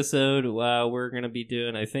 Next episode, we're going to be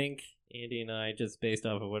doing, I think, Andy and I, just based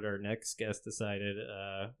off of what our next guest decided,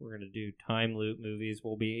 we're going to do time loop movies.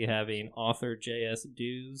 We'll be having author J.S.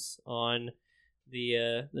 Dews on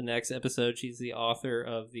the next episode. She's the author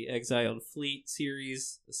of the Exiled Fleet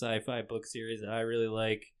series, the sci-fi book series that I really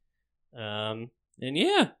like. And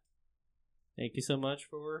yeah, thank you so much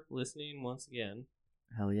for listening once again.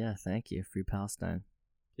 Hell yeah, thank you. Free Palestine.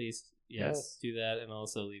 Please, yes, do that, and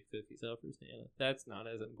also leave cookies out for Santa. That's not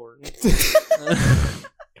as important.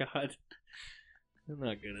 God, I'm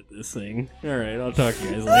not good at this thing. All right, I'll talk to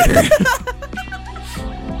you guys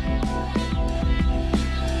later.